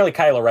 And apparently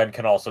Kylo Ren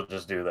can also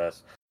just do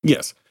this.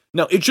 Yes.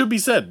 Now, it should be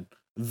said,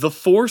 the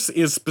Force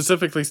is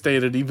specifically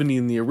stated even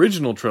in the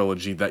original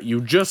trilogy that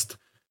you just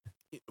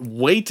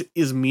weight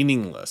is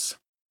meaningless.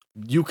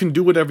 You can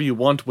do whatever you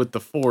want with the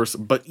Force,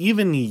 but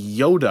even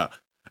Yoda,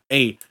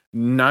 a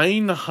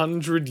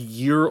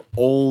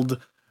 900-year-old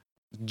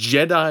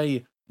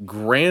Jedi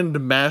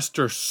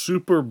Grandmaster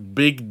super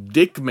big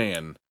dick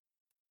man,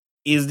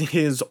 in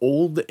his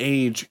old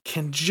age,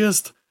 can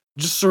just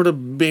sort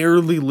of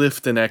barely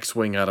lift an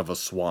X-Wing out of a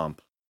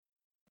swamp.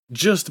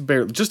 Just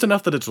barely, just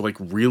enough that it's like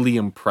really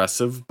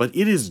impressive, but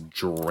it is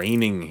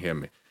draining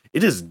him.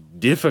 It is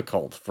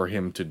difficult for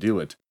him to do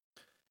it.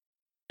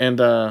 And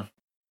oh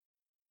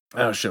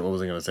shit, what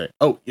was I gonna say?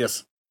 Oh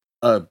yes,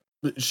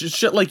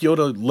 shit like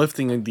Yoda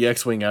lifting the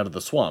X-Wing out of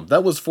the swamp.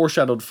 That was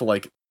foreshadowed for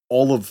like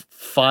all of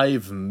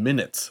 5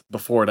 minutes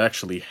before it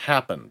actually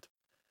happened.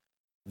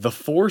 The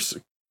Force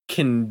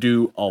can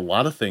do a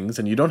lot of things,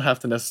 and you don't have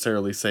to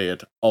necessarily say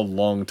it a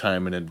long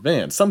time in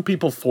advance. Some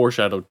people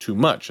foreshadow too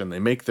much, and they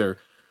make their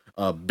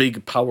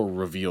big power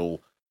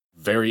reveal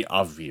very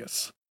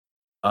obvious.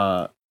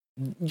 I'll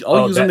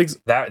use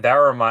that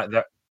remind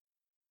that.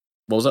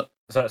 What was that?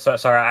 So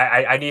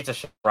sorry, I need to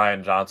show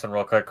Ryan Johnson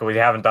real quick because we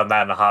haven't done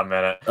that in a hot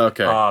minute.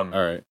 Okay. All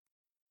right.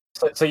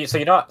 So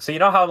you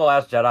know how in the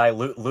Last Jedi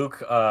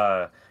Luke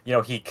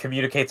he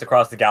communicates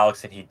across the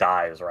galaxy and he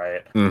dies,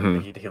 right?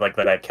 Mm-hmm. He like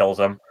that kills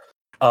him.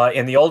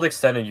 In the old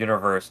extended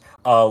universe,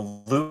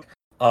 Luke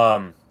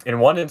in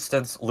one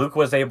instance, Luke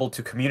was able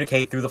to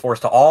communicate through the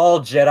Force to all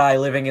Jedi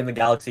living in the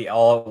galaxy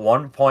all at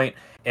one point,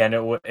 and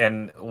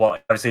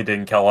obviously it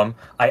didn't kill him.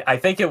 I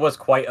think it was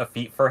quite a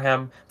feat for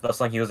him. That's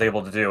something he was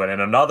able to do. And in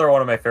another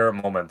one of my favorite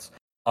moments,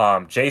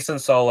 Jason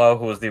Solo,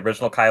 who was the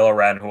original Kylo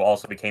Ren, who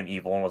also became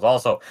evil and was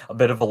also a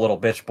bit of a little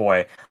bitch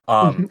boy.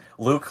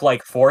 Luke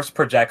like force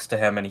projects to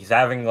him, and he's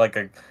having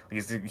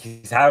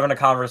he's having a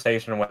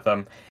conversation with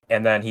him,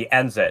 and then he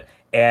ends it,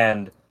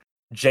 and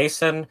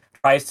Jason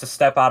tries to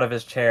step out of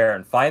his chair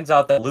and finds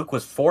out that Luke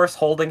was force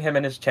holding him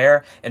in his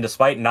chair, and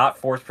despite not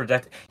force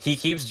projecting, he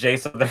keeps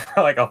Jason there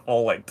for like a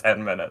full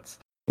 10 minutes.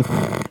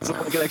 So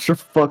like an extra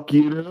fuck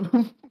you to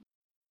him.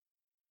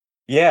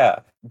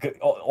 Yeah,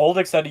 old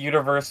extended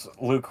universe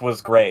Luke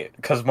was great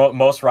because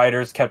most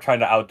writers kept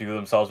trying to outdo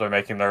themselves by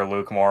making their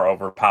Luke more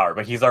overpowered.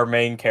 But he's our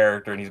main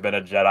character, and he's been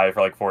a Jedi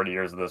for like 40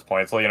 years at this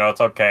point. So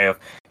it's okay if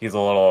he's a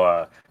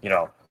little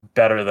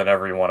better than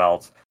everyone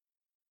else.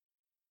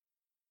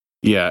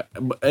 Yeah,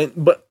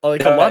 but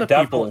like a lot of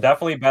people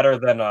definitely better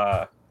than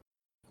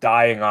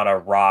dying on a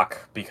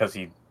rock because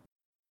he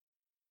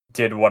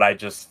did what I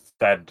just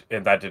said,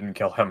 and that didn't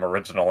kill him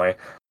originally.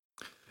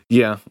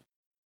 Yeah,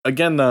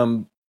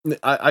 again,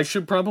 I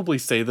should probably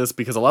say this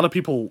because a lot of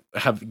people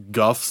have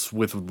guffs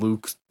with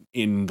Luke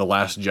in The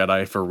Last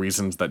Jedi for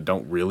reasons that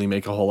don't really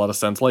make a whole lot of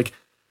sense. Like,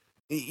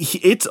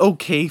 it's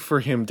okay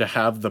for him to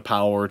have the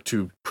power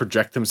to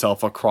project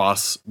himself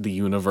across the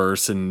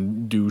universe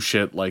and do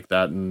shit like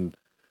that and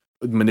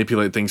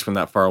manipulate things from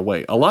that far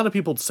away. A lot of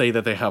people say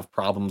that they have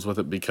problems with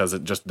it because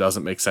it just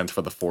doesn't make sense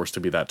for the Force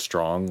to be that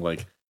strong.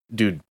 Like,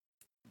 dude,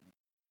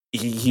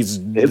 it's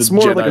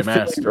more Jedi like a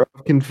master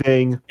of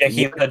conveying. Yeah,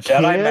 he's the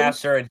Jedi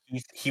master, and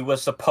he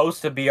was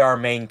supposed to be our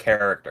main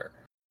character.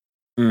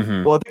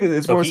 Mm-hmm. Well, I think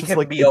it's more just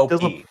like it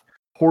does a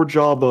poor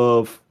job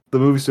of the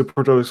movies do a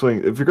poor job of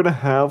explaining. If you're gonna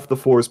have the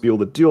Force be able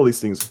to do all these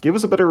things, give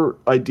us a better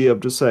idea of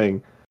just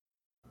saying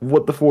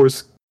what the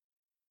Force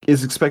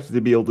is expected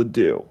to be able to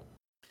do.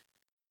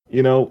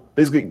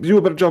 Basically do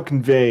a better job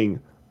conveying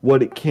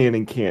what it can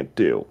and can't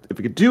do. If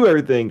it could do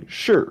everything,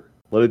 sure,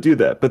 let it do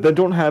that. But then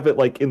don't have it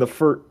like in the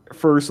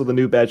first of the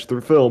new batch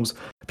through films,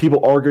 people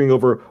arguing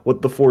over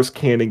what the Force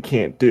can and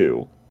can't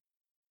do.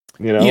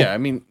 Yeah, I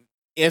mean,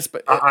 yes,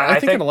 but I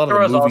think in a lot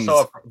of the movies...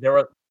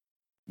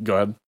 Go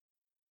ahead.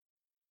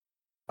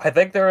 I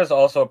think there is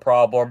also a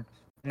problem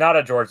not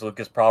a George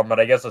Lucas problem, but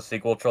I guess a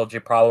sequel trilogy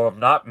problem.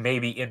 Not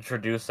maybe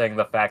introducing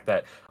the fact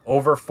that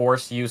over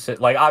force usage,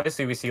 like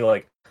obviously we see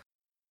like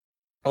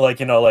like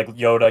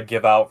Yoda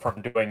give out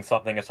from doing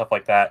something and stuff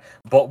like that.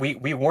 But we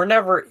were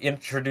never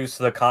introduced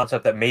to the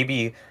concept that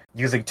maybe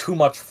using too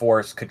much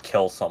force could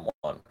kill someone.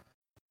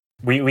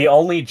 We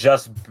only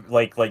just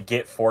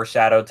get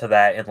foreshadowed to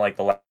that in like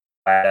the Last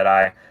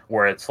Jedi,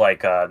 where it's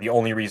like the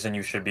only reason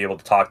you should be able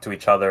to talk to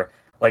each other,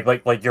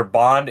 like your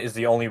bond is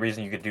the only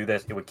reason you could do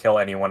this. It would kill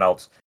anyone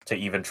else to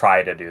even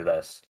try to do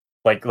this.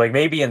 Like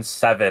maybe in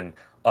Seven,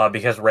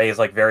 because Rey is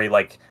like very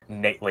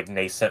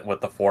nascent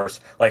with the Force.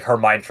 Like her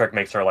mind trick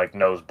makes her like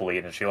nose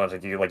bleed, and she learns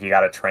like you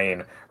gotta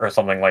train or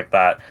something like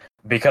that.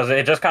 Because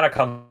it just kind of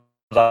comes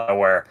out of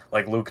where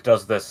like Luke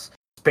does this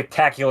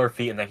spectacular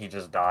feat and then he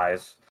just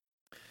dies.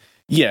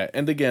 Yeah,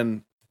 and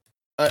again,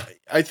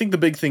 I think the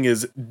big thing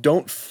is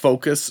don't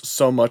focus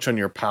so much on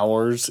your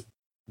powers,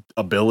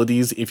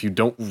 abilities, if you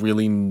don't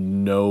really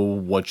know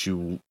what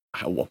you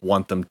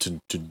want them to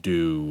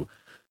do.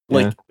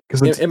 Like,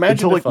 because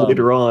imagine until if,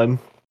 later on.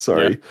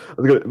 Sorry, I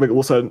was gonna make a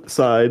little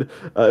side.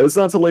 It's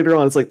not until later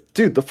on. It's like,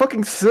 dude, the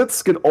fucking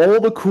Siths get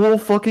all the cool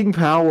fucking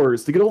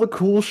powers. They get all the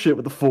cool shit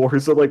with the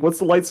Force. So like, what's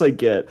the light side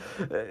get?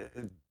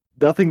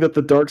 Nothing that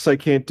the dark side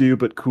can't do,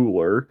 but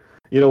cooler.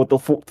 You know, with the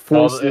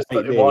Force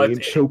lightning,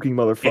 choking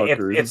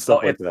motherfuckers and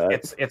stuff like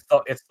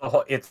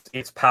that.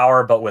 It's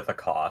power, but with a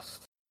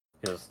cost.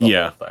 Is the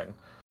whole thing.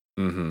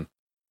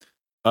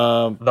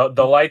 Mm-hmm.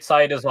 The light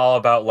side is all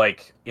about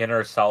like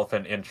inner self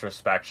and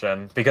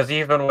introspection, because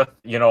even with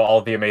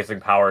all the amazing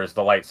powers,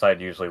 the light side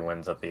usually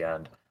wins at the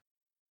end.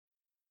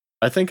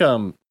 I think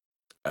I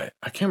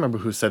can't remember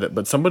who said it,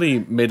 but somebody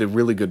made a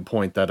really good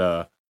point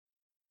that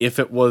if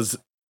it was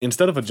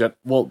instead of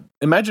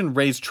imagine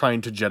Rey's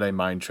trying to Jedi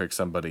mind trick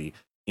somebody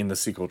in the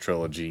sequel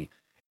trilogy,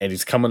 and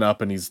he's coming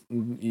up and he's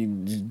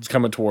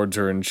coming towards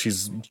her and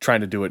she's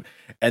trying to do it,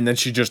 and then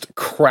she just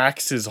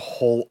cracks his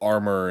whole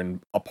armor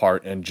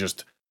apart and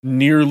just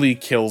nearly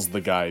kills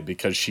the guy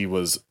because she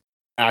was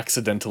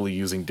accidentally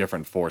using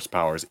different Force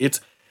powers.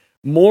 It's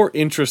more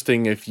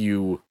interesting if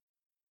you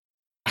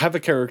have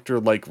a character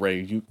like Rey,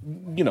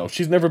 you know,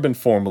 she's never been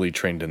formally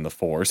trained in the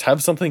Force.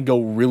 Have something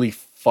go really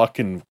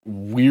fucking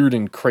weird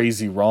and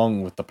crazy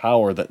wrong with the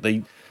power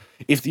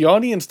if the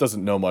audience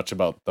doesn't know much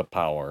about the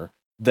power,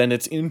 then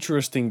it's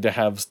interesting to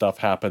have stuff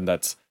happen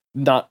that's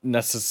not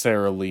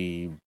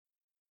necessarily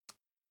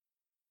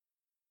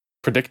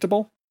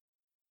predictable.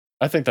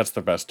 I think that's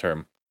the best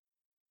term.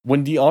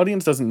 When the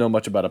audience doesn't know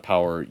much about a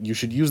power, you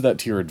should use that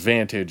to your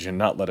advantage and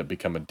not let it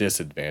become a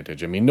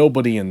disadvantage. I mean,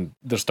 nobody in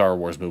the Star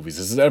Wars movies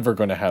is ever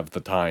going to have the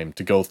time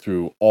to go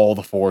through all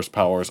the Force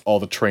powers,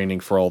 all the training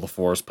for all the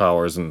Force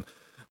powers, and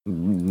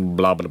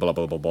blah, blah, blah,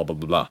 blah, blah, blah, blah,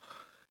 blah.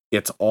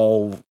 It's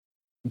all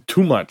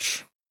too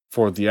much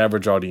for the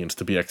average audience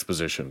to be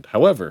expositioned.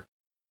 However,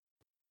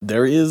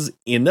 there is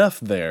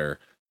enough there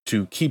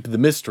to keep the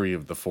mystery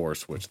of the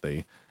Force, which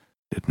they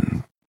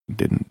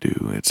didn't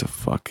do. It's a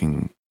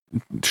fucking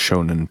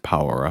shonen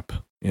power-up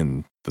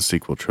in the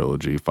sequel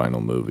trilogy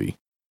final movie,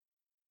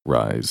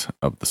 Rise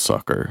of the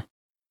Sucker.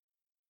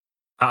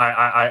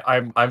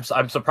 I'm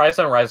surprised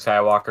on Rise of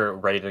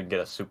Skywalker Rey didn't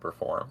get a super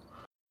form.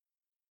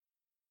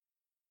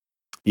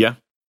 Yeah,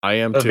 I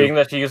am too. Being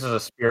that she uses a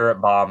spirit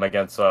bomb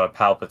against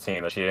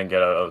Palpatine, that she didn't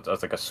get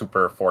a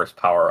super Force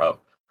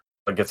power-up.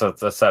 It gets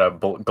a set of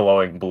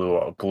glowing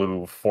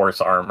blue Force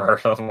armor or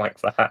something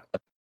like that.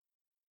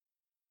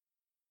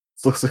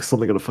 This looks like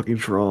something out of fucking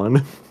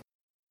Tron.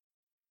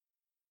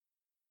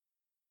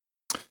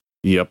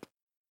 Yep.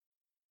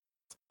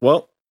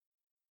 Well,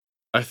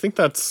 I think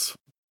that's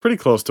pretty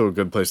close to a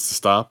good place to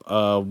stop.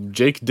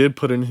 Jake did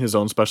put in his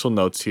own special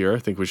notes here. I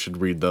think we should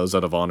read those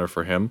out of honor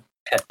for him.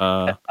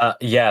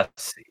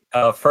 Yes.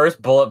 First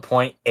bullet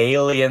point,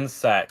 alien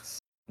sex.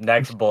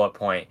 Next bullet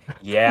point,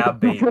 yeah,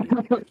 baby.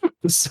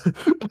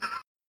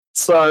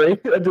 Sorry,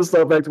 I just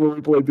thought back to when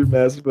we played through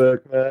Mass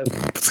Effect, man.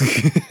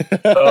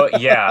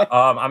 Yeah,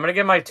 I'm gonna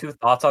give my two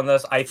thoughts on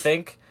this. I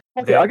think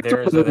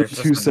there's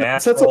two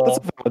cents. That's a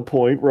valid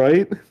point,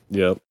 right?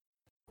 Yep.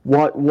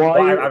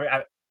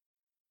 Why?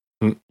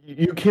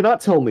 You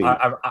cannot tell me.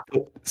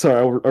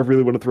 Sorry, I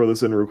really want to throw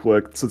this in real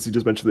quick since you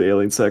just mentioned the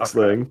alien sex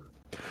thing.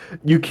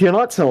 You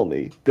cannot tell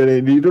me that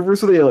in the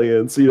universe of the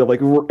aliens,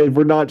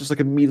 we're not just like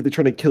immediately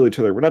trying to kill each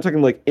other. We're not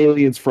talking like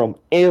aliens from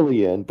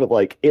Alien, but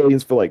like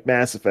aliens for like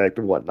Mass Effect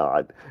and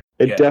whatnot,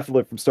 and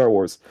definitely from Star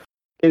Wars.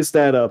 Is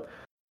that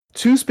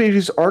two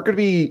species aren't going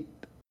to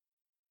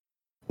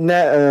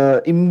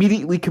be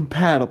immediately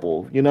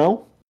compatible? You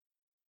know?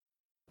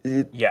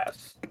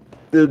 Yes.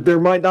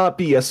 There might not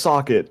be a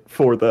socket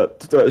for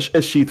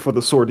a sheath for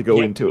the sword to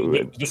go into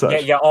it.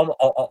 Yeah.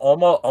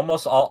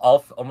 Almost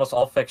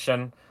all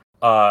fiction.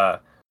 The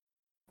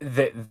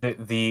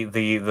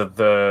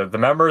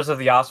members of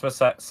the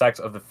opposite sex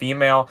of the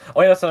female.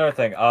 Oh yeah, that's another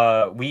thing.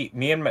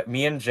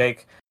 Me and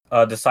Jake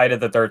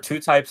decided that there are two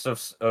types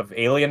of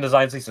alien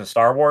designs, at least in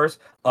Star Wars.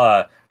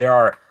 There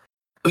are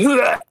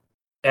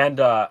and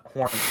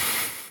horns.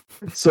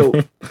 So,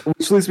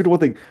 which leads me to one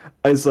thing: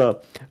 is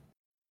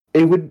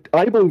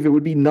I believe it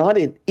would be not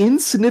an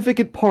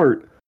insignificant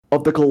part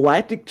of the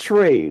galactic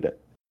trade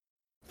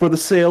for the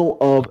sale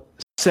of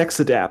sex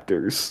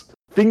adapters.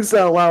 Things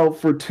that allow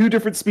for two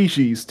different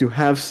species to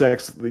have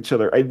sex with each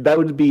other. That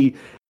would be,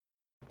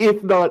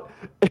 if not,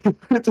 and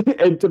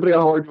depending on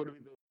how hard you want to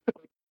be, the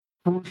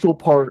crucial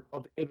part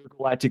of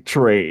intergalactic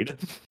trade.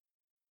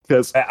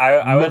 Because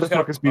I was just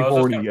motherfuckers be gonna,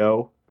 horny,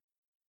 yo.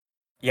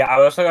 yeah, I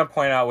was also gonna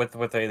point out with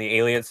the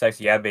alien sex,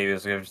 yeah,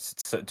 babies, it's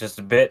just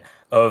a bit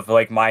of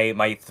like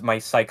my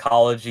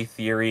psychology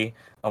theory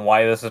on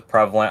why this is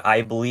prevalent.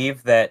 I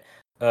believe that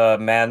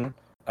men,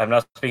 I'm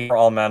not speaking for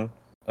all men,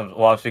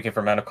 well, I'm speaking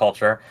for men of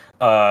culture,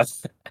 uh,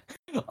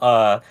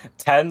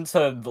 tend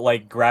to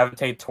like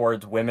gravitate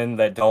towards women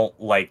that don't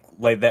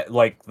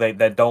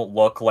that don't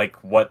look like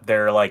what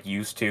they're like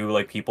used to,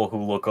 like people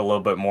who look a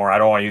little bit more. I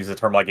don't want to use the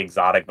term like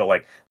exotic, but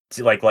like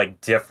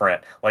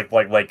different, like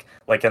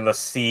in the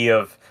sea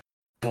of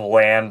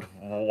bland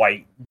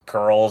white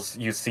girls,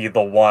 you see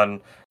the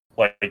one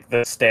like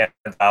that stands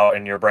out,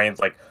 and your brain's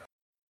like,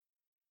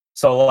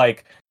 so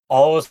like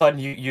all of a sudden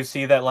you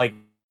see that like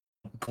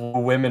blue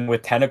women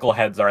with tentacle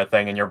heads are a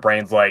thing, and your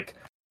brain's like,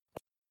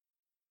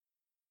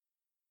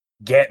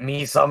 get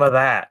me some of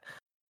that.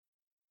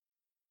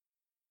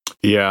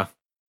 Yeah.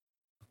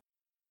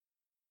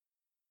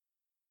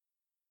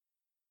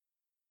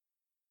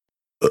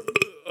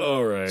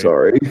 All right.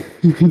 Sorry.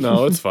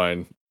 No, it's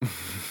fine.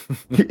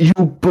 You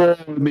bore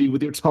me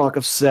with your talk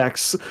of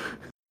sex.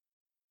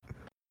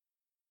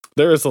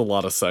 There is a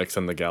lot of sex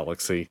in the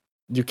galaxy.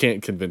 You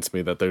can't convince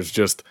me that there's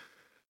just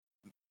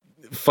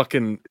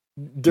fucking...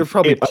 There are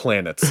probably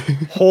planets.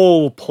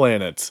 Whole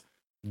planets.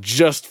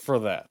 Just for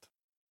that.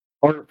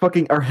 Our Are we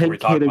talking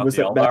headcanon about was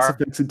the that Mass Eldar?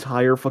 Effect's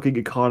entire fucking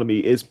economy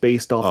is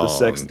based off the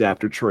sex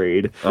adapter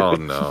trade. Oh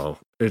no.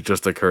 It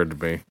just occurred to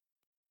me.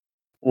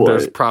 What?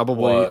 There's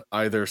probably What?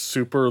 either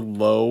super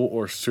low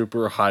or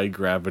super high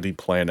gravity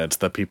planets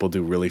that people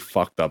do really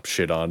fucked up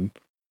shit on.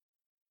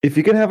 If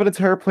you can have an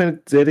entire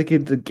planet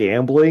dedicated to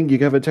gambling, you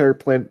can have an entire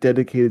planet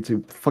dedicated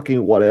to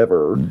fucking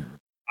whatever.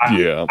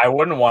 Yeah. I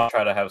wouldn't want to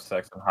try to have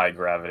sex in high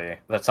gravity.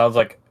 That sounds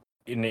like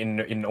an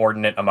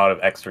inordinate amount of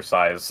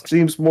exercise.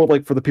 Seems more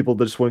like for the people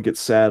that just want to get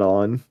sat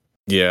on.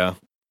 Yeah.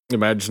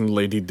 Imagine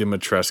Lady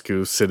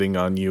Dimitrescu sitting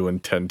on you in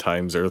 10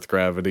 times Earth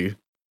gravity.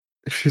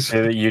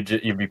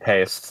 You'd be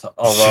paced.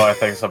 Although I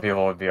think some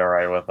people would be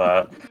alright with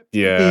that.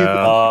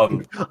 Yeah.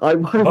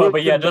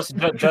 But yeah, just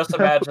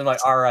imagine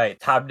like, all right,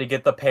 time to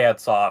get the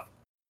pants off.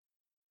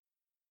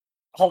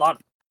 Hold on.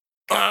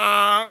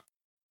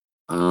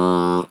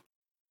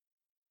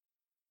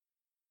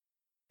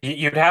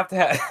 You'd have to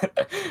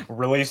have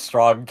really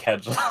strong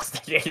kedges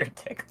to get your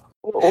dick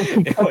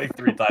off. Like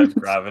 3 times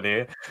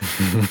gravity.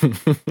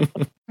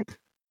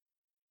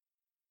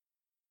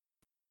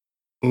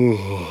 Ooh,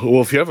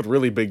 well, if you have a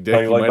really big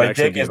dick, you might my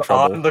actually dick be is in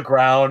trouble. on the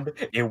ground.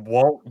 It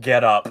won't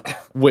get up.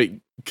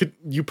 Wait,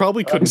 you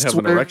probably couldn't have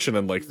an swear erection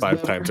in like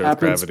 5 times Earth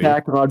happens gravity.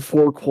 back on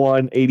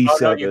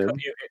 4Quan87.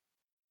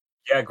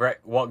 Yeah,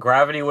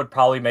 gravity would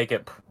probably make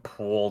it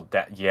pull.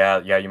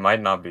 Yeah, you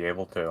might not be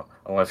able to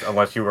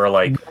unless you were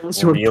like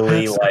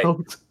really like.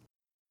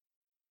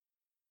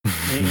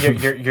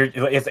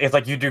 It's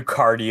like you do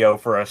cardio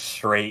for a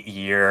straight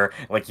year.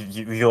 Like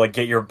you like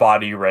get your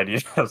body ready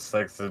to have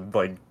sex in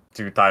like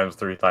 2 times,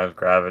 3 times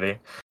gravity.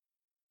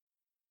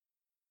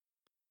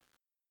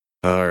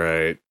 All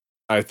right.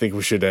 I think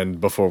we should end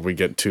before we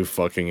get too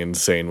fucking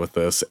insane with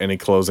this. Any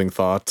closing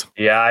thoughts?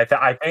 Yeah,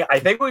 I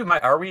think we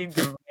might. Are we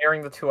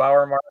nearing the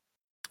 2-hour mark?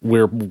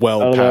 We're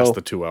well past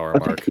the 2-hour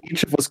mark. I think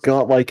each of us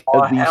got like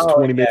at least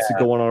 20 minutes to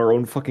go on our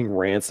own fucking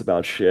rants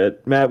about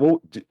shit. Matt,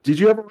 did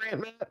you have a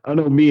rant, Matt? I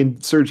know me and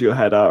Sergio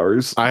had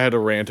ours. I had a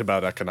rant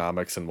about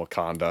economics in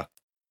Wakanda.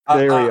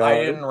 There we are.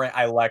 I didn't rant.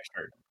 I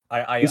lectured.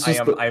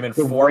 I'm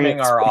informing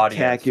our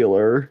audience.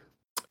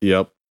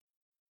 Yep.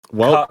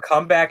 Well,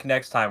 come back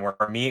next time where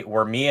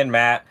me and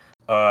Matt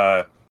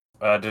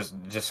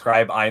just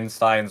describe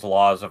Einstein's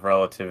laws of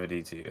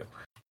relativity to you.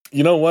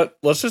 You know what?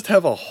 Let's just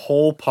have a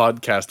whole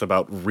podcast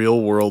about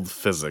real world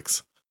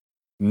physics.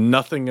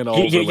 Nothing at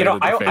all.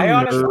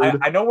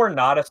 I know we're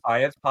not a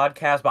science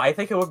podcast, but I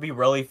think it would be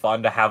really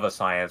fun to have a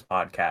science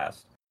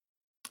podcast.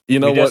 You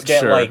know what?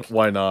 Sure.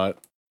 Why not?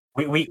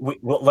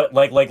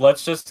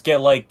 Let's just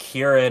get like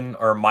Kieran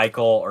or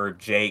Michael or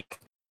Jake,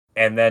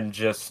 and then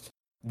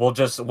we'll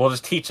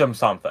just teach them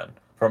something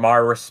from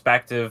our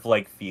respective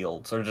like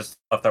fields or just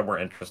stuff that we're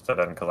interested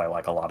in because I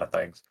like a lot of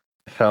things.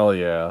 Hell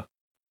yeah!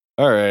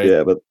 All right.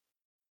 Yeah, but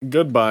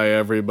goodbye,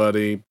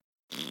 everybody.